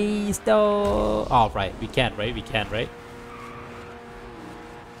the race, though. Oh, right, we can, right? We can, right?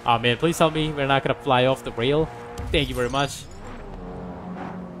 Oh, man, please tell me we're not gonna fly off the rail. Thank you very much.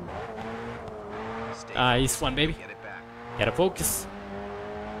 Nice one, baby. Get it back. Gotta focus.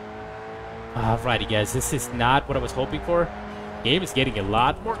 Alrighty, guys, this is not what I was hoping for. Game is getting a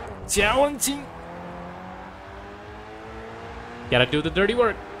lot more challenging. Gotta do the dirty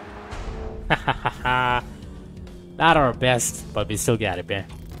work. Not our best, but we still got it, man.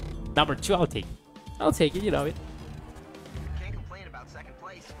 Number 2, I'll take it. I'll take it, you know it. Can't complain about second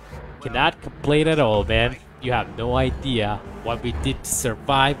place. Cannot complain at all, man. You have no idea what we did to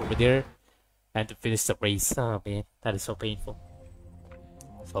survive over there and to finish the race. Oh, man, that is so painful.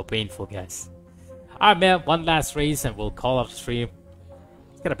 So painful, guys. Alright, man, one last race and we'll call off the stream.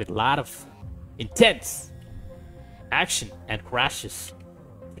 It's gonna be a lot of intense action and crashes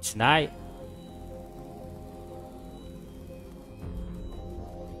for tonight.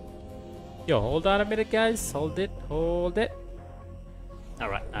 Yo, hold on a minute, guys. Hold it, hold it.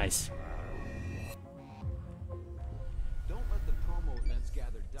 Alright, nice. Don't let the promo events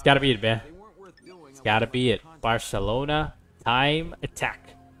gather dust. It's gotta be it, man. They weren't worth doing. It's gotta be it. Barcelona, time attack.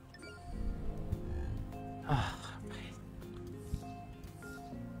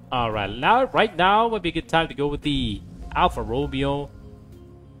 Alright, right now would be a good time to go with the Alfa Romeo.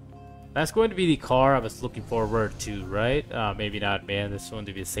 That's going to be the car I was looking forward to, right? Maybe not, man. This one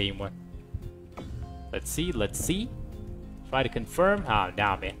to be the same one. Let's see, let's see. Try to confirm.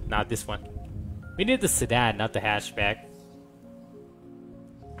 Nah, man. Not this one. We need the sedan, not the hatchback.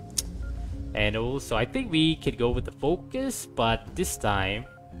 And also, I think we could go with the Focus, but this time,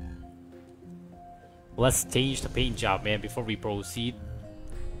 let's change the paint job, man, before we proceed.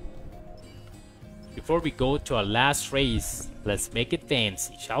 Before we go to our last race, let's make it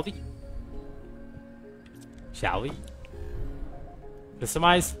fancy, shall we? Shall we?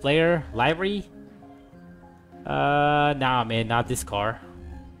 Customize player livery. Nah, man, not this car.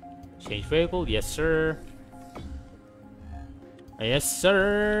 Change vehicle, yes, sir. Yes,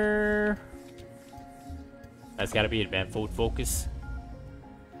 sir. That's gotta be it, man. Full focus.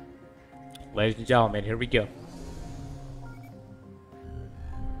 Ladies and gentlemen, here we go.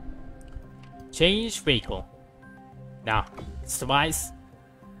 Change vehicle. Now, customize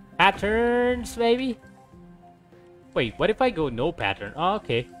patterns, maybe. Wait, what if I go no pattern? Oh,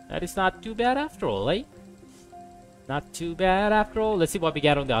 okay, that is not too bad after all, eh? Not too bad after all. Let's see what we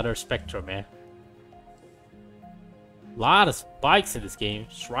got on the other spectrum, man. Lot of spikes in this game.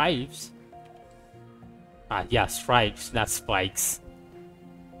 Stripes. Ah, yeah, stripes, not spikes.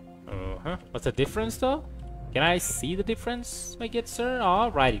 What's the difference, though? Can I see the difference, my good sir?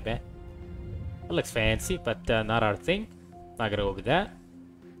 Alrighty, man. That looks fancy, but not our thing. Not gonna go with that.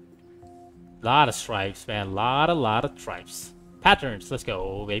 Lot of stripes, man. Lot of stripes. Patterns, let's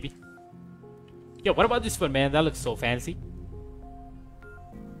go, baby. Yo, what about this one, man? That looks so fancy.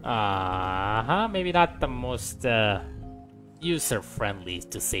 Maybe not the most user-friendly,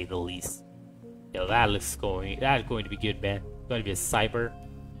 to say the least. Yo, that's going to be good, man. Going to be a cyber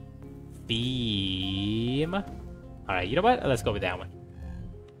theme. Alright, you know what? Let's go with that one.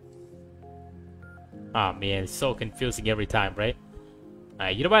 Oh man, it's so confusing every time, right?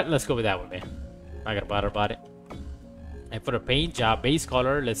 Alright, you know what? Let's go with that one, man. Not gonna bother about it. And for the paint job, base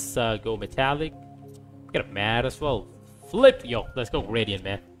color, let's go metallic. Get a matte as well. Flip! Yo, let's go gradient,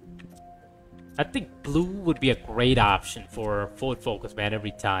 man. I think blue would be a great option for full focus, man,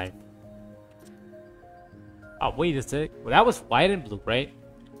 every time. Oh, wait a sec. Well, that was white and blue, right?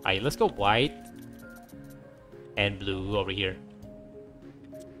 Alright, let's go white and blue over here.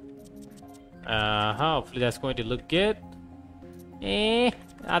 Hopefully that's going to look good.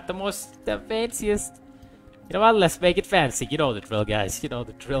 Not the most fanciest. You know what? Let's make it fancy. You know the drill, guys. You know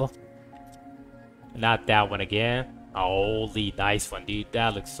the drill. Not that one again. Holy nice one, dude.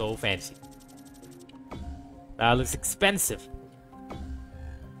 That looks so fancy. That looks expensive.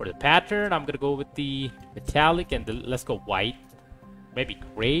 For the pattern, I'm gonna go with the metallic and let's go white. Maybe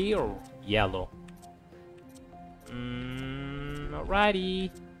gray or yellow.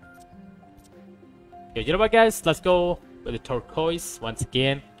 Alrighty. Yo, you know what, guys? Let's go with the turquoise once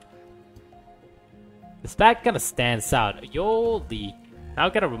again. This bag kind of stands out. Yoli. Now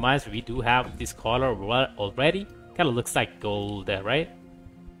it kind of reminds me we do have this color already. Kind of looks like gold, right?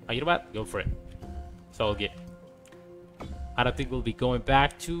 Oh, you know what? Go for it. It's all good. I don't think we'll be going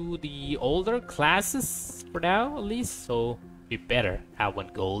back to the older classes for now, at least. So we better have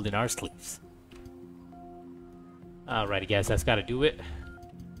one gold in our sleeves. Alrighty, guys. That's gotta do it.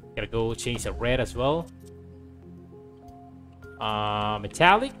 Gotta go change the red as well.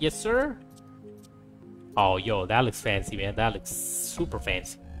 Metallic, yes, sir. Oh, yo, that looks fancy, man. That looks super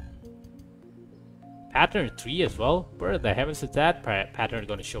fancy. Pattern 3 as well. Where the heavens is that pattern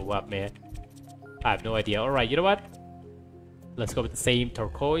gonna show up, man? I have no idea. Alright, you know what? Let's go with the same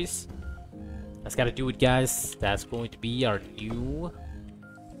turquoise. That's gotta do it, guys. That's going to be our new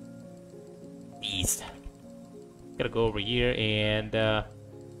beast. Gotta go over here and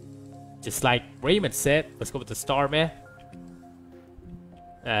just like Raymond said, let's go with the star, man.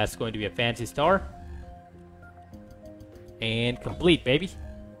 That's going to be a fancy star. And complete, baby.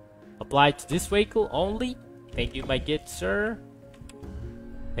 Apply to this vehicle only. Thank you, my good sir.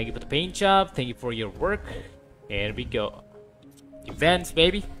 Thank you for the paint job. Thank you for your work. And we go. Events,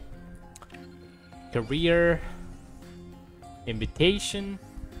 baby. Career. Invitation.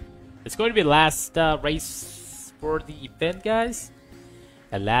 It's going to be the last race for the event, guys.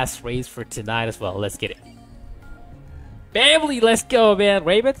 And last race for tonight as well. Let's get it. Family, let's go, man.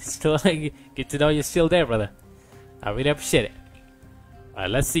 Raymond, still good to know you're still there, brother. I really appreciate it.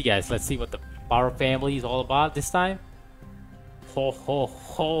 Alright, let's see, guys. Let's see what the Power Family is all about this time.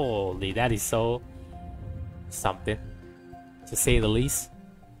 Holy, that is so something, to say the least.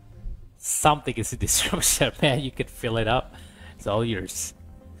 Something is in this description, man. You could fill it up. It's all yours.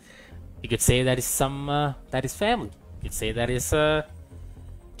 You could say that is some, that is family. You could say that is,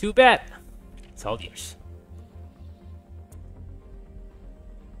 too bad. It's all yours.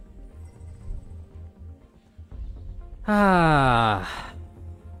 I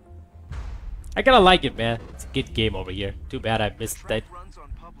kinda like it, man. It's a good game over here. Too bad I missed that.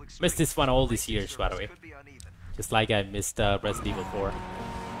 Missed this one all these years, by the way. Just like I missed Resident Evil 4.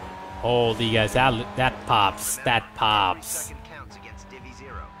 Holy guys, that pops. That pops.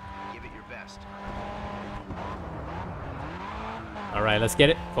 Alright, let's get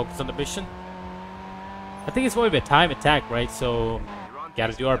it. Focus on the mission. I think it's going to be a time attack, right? So,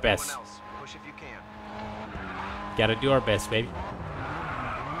 gotta do our best. Gotta do our best, baby.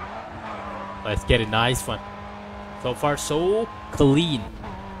 Let's get a nice one. So far, so clean.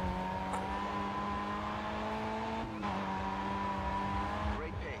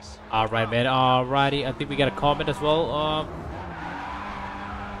 Alright, man. Alrighty. I think we got a comment as well.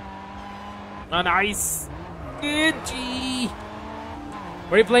 Nice. Good G.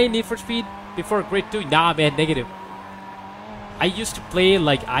 Were you playing Need for Speed before Grid 2? Nah, man. Negative. I used to play,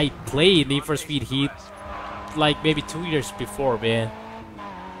 like, I played Need for Speed Heat like maybe 2 years before, man.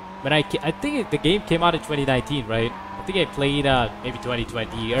 But I think the game came out in 2019, right? I think I played maybe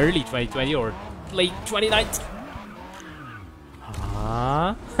 2020, early 2020 or late 2019.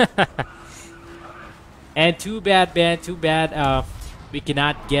 And too bad, man. Too bad we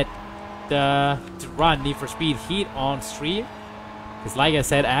cannot get to run Need for Speed Heat on stream. Because like I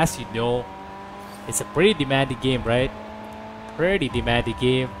said, as you know, it's a pretty demanding game, right? Pretty demanding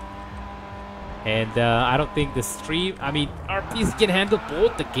game. And I don't think the stream, I mean, our PC can handle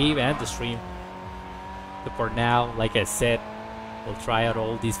both the game and the stream. But for now, like I said, we'll try out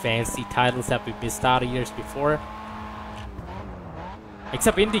all these fancy titles that we missed out years before.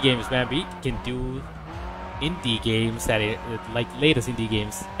 Except indie games, man. We can do indie games, like latest indie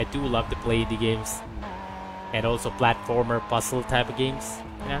games. I do love to play indie games. And also platformer, puzzle type of games.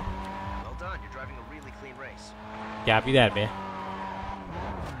 Yeah. Well done, you're driving a really clean race. Copy that, man.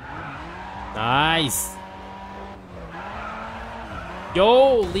 Nice.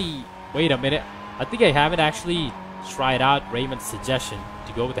 Yoli. Wait a minute. I think I haven't actually tried out Raymond's suggestion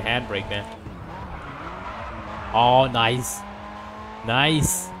to go with the handbrake, man. Oh, nice.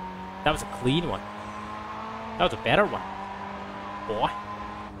 Nice. That was a clean one. That was a better one. Boy.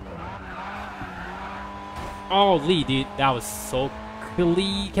 Holy, dude. That was so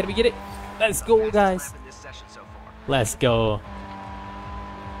clean. Can we get it? Let's go, guys.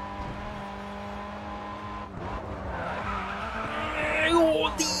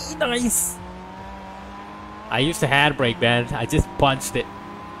 Nice. I used a handbrake, man. I just punched it.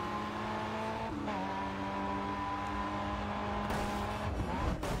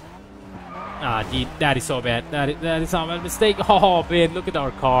 Ah, dude, that is so bad. That is not my mistake. Oh, man, look at our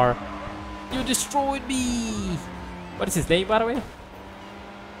car. You destroyed me. What is his name, by the way? Is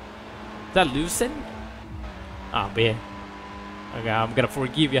that Lucen? Ah, man. Okay, I'm gonna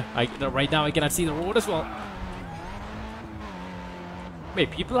forgive you. Right now, I cannot see the road as well. Wait,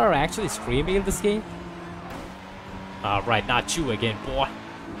 people are actually streaming in this game? Right, not you again, boy.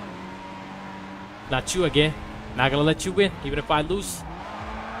 Not you again. Not gonna let you win, even if I lose.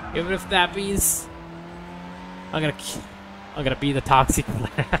 Even if that means I'm gonna be the toxic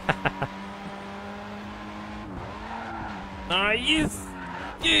player. Nice.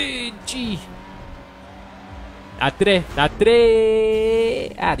 GG. Not today. Not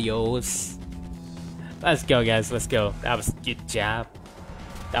today. Adios. Let's go, guys. Let's go. That was a good job.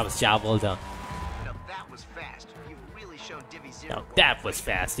 That was job well done. Now that was fast. You've really shown Divi Zero. Now that was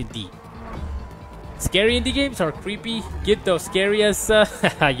fast indeed. Scary indie games are creepy. Get those scary as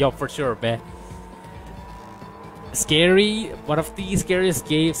yo, for sure, man. Scary. One of the scariest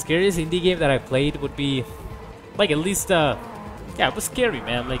indie game that I played would be like at least yeah, it was scary,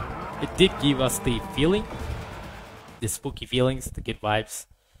 man. Like it did give us the feeling, the spooky feelings, the good vibes,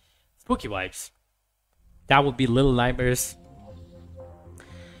 spooky vibes. That would be Little Nightmares.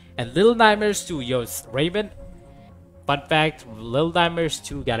 And Little Nightmares 2, yo, Raven. Fun fact, Little Nightmares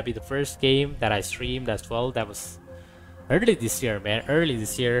 2 gotta be the first game that I streamed as well. That was early this year, man. Early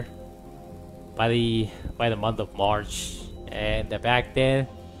this year. By the month of March. And back then,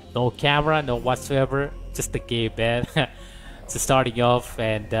 no camera, no whatsoever. Just the game, man. Just starting off,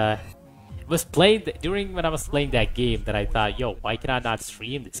 and it was played during when I was playing that game that I thought, yo, why can I not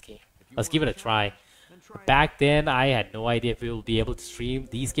stream this game? Let's give it a try. Back then, I had no idea if we will be able to stream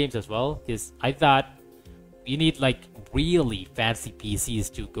these games as well, because I thought you need like really fancy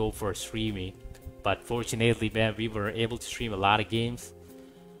PCs to go for streaming. But fortunately, man, we were able to stream a lot of games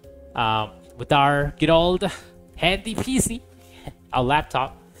with our good old handy PC, our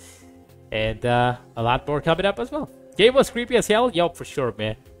laptop, and a lot more coming up as well. Game was creepy as hell, yo, for sure,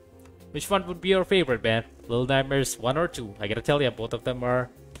 man. Which one would be your favorite, man? Little Nightmares 1 or 2? I gotta tell you, both of them are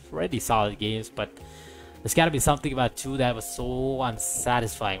pretty solid games, but there's gotta be something about 2 that was so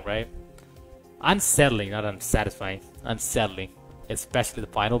unsatisfying, right? Unsettling, not unsatisfying. Unsettling. Especially the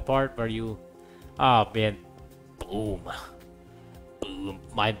final part where you... Oh, man. Boom. Boom.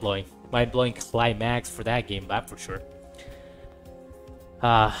 Mind-blowing. Mind-blowing climax for that game, that for sure.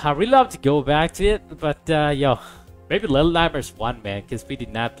 I really love to go back to it, but, yo... Maybe Little Nightmares 1, man, because we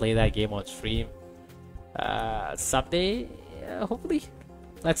did not play that game on stream. Someday, hopefully.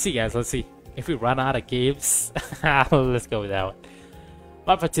 Let's see, guys, let's see. If we run out of games, let's go with that one.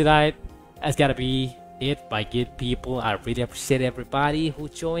 But for tonight, that's gotta be it by good people. I really appreciate everybody who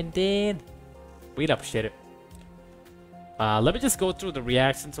joined in. Really appreciate it. Let me just go through the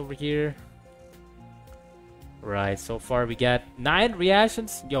reactions over here. Right, so far we got 9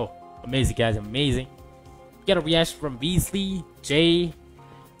 reactions. Yo, amazing, guys, amazing. We got a reaction from Beasley, Jay,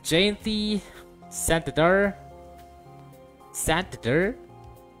 Jayanthi, Santander.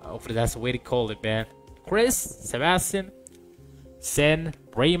 Hopefully that's the way to call it, man. Chris, Sebastian, Sen,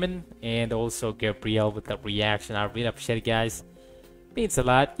 Raymond, and also Gabriel with the reaction. I really appreciate it, guys. Means a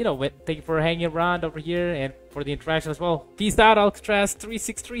lot. You know what? Thank you for hanging around over here and for the interaction as well. Peace out, Alcatraz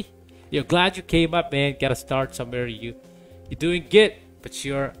 363. You're glad you came up, man. Gotta start somewhere. You're doing good. But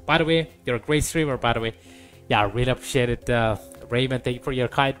by the way, you're a great streamer, by the way. Yeah, I really appreciate it, Raymond. Thank you for your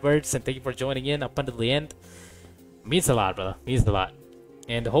kind words and thank you for joining in up until the end. Means a lot, brother. Means a lot.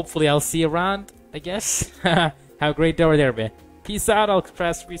 And hopefully I'll see you around, I guess. Have a great day over there, man. Peace out,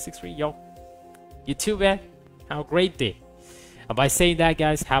 Alcatraz 363. Yo. You too, man. Have a great day. And by saying that,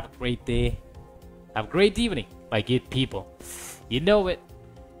 guys, have a great day. Have a great evening, my good people. You know it.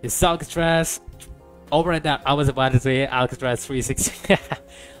 This is Alcatraz. Over and out. I was about to say Alcatraz 360.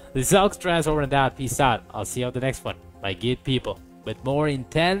 This is Alcatraz over and out. Peace out. I'll see you on the next one, my good people. With more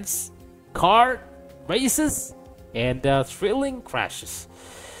intense car races and thrilling crashes.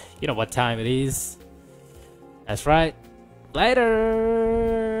 You know what time it is. That's right.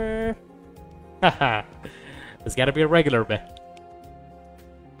 Later. Haha. There's gotta be a regular, man.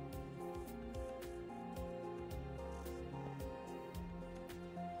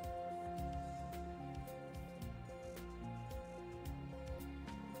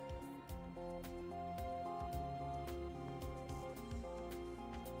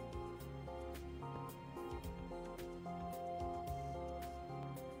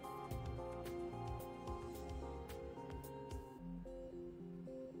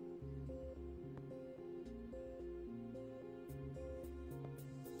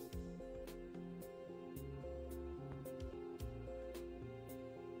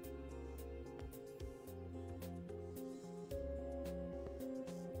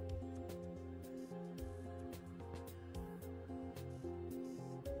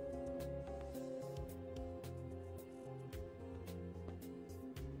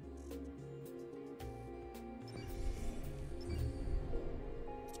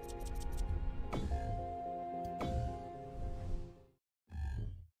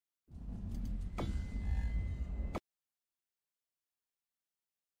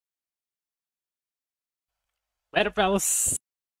 Later, fellas.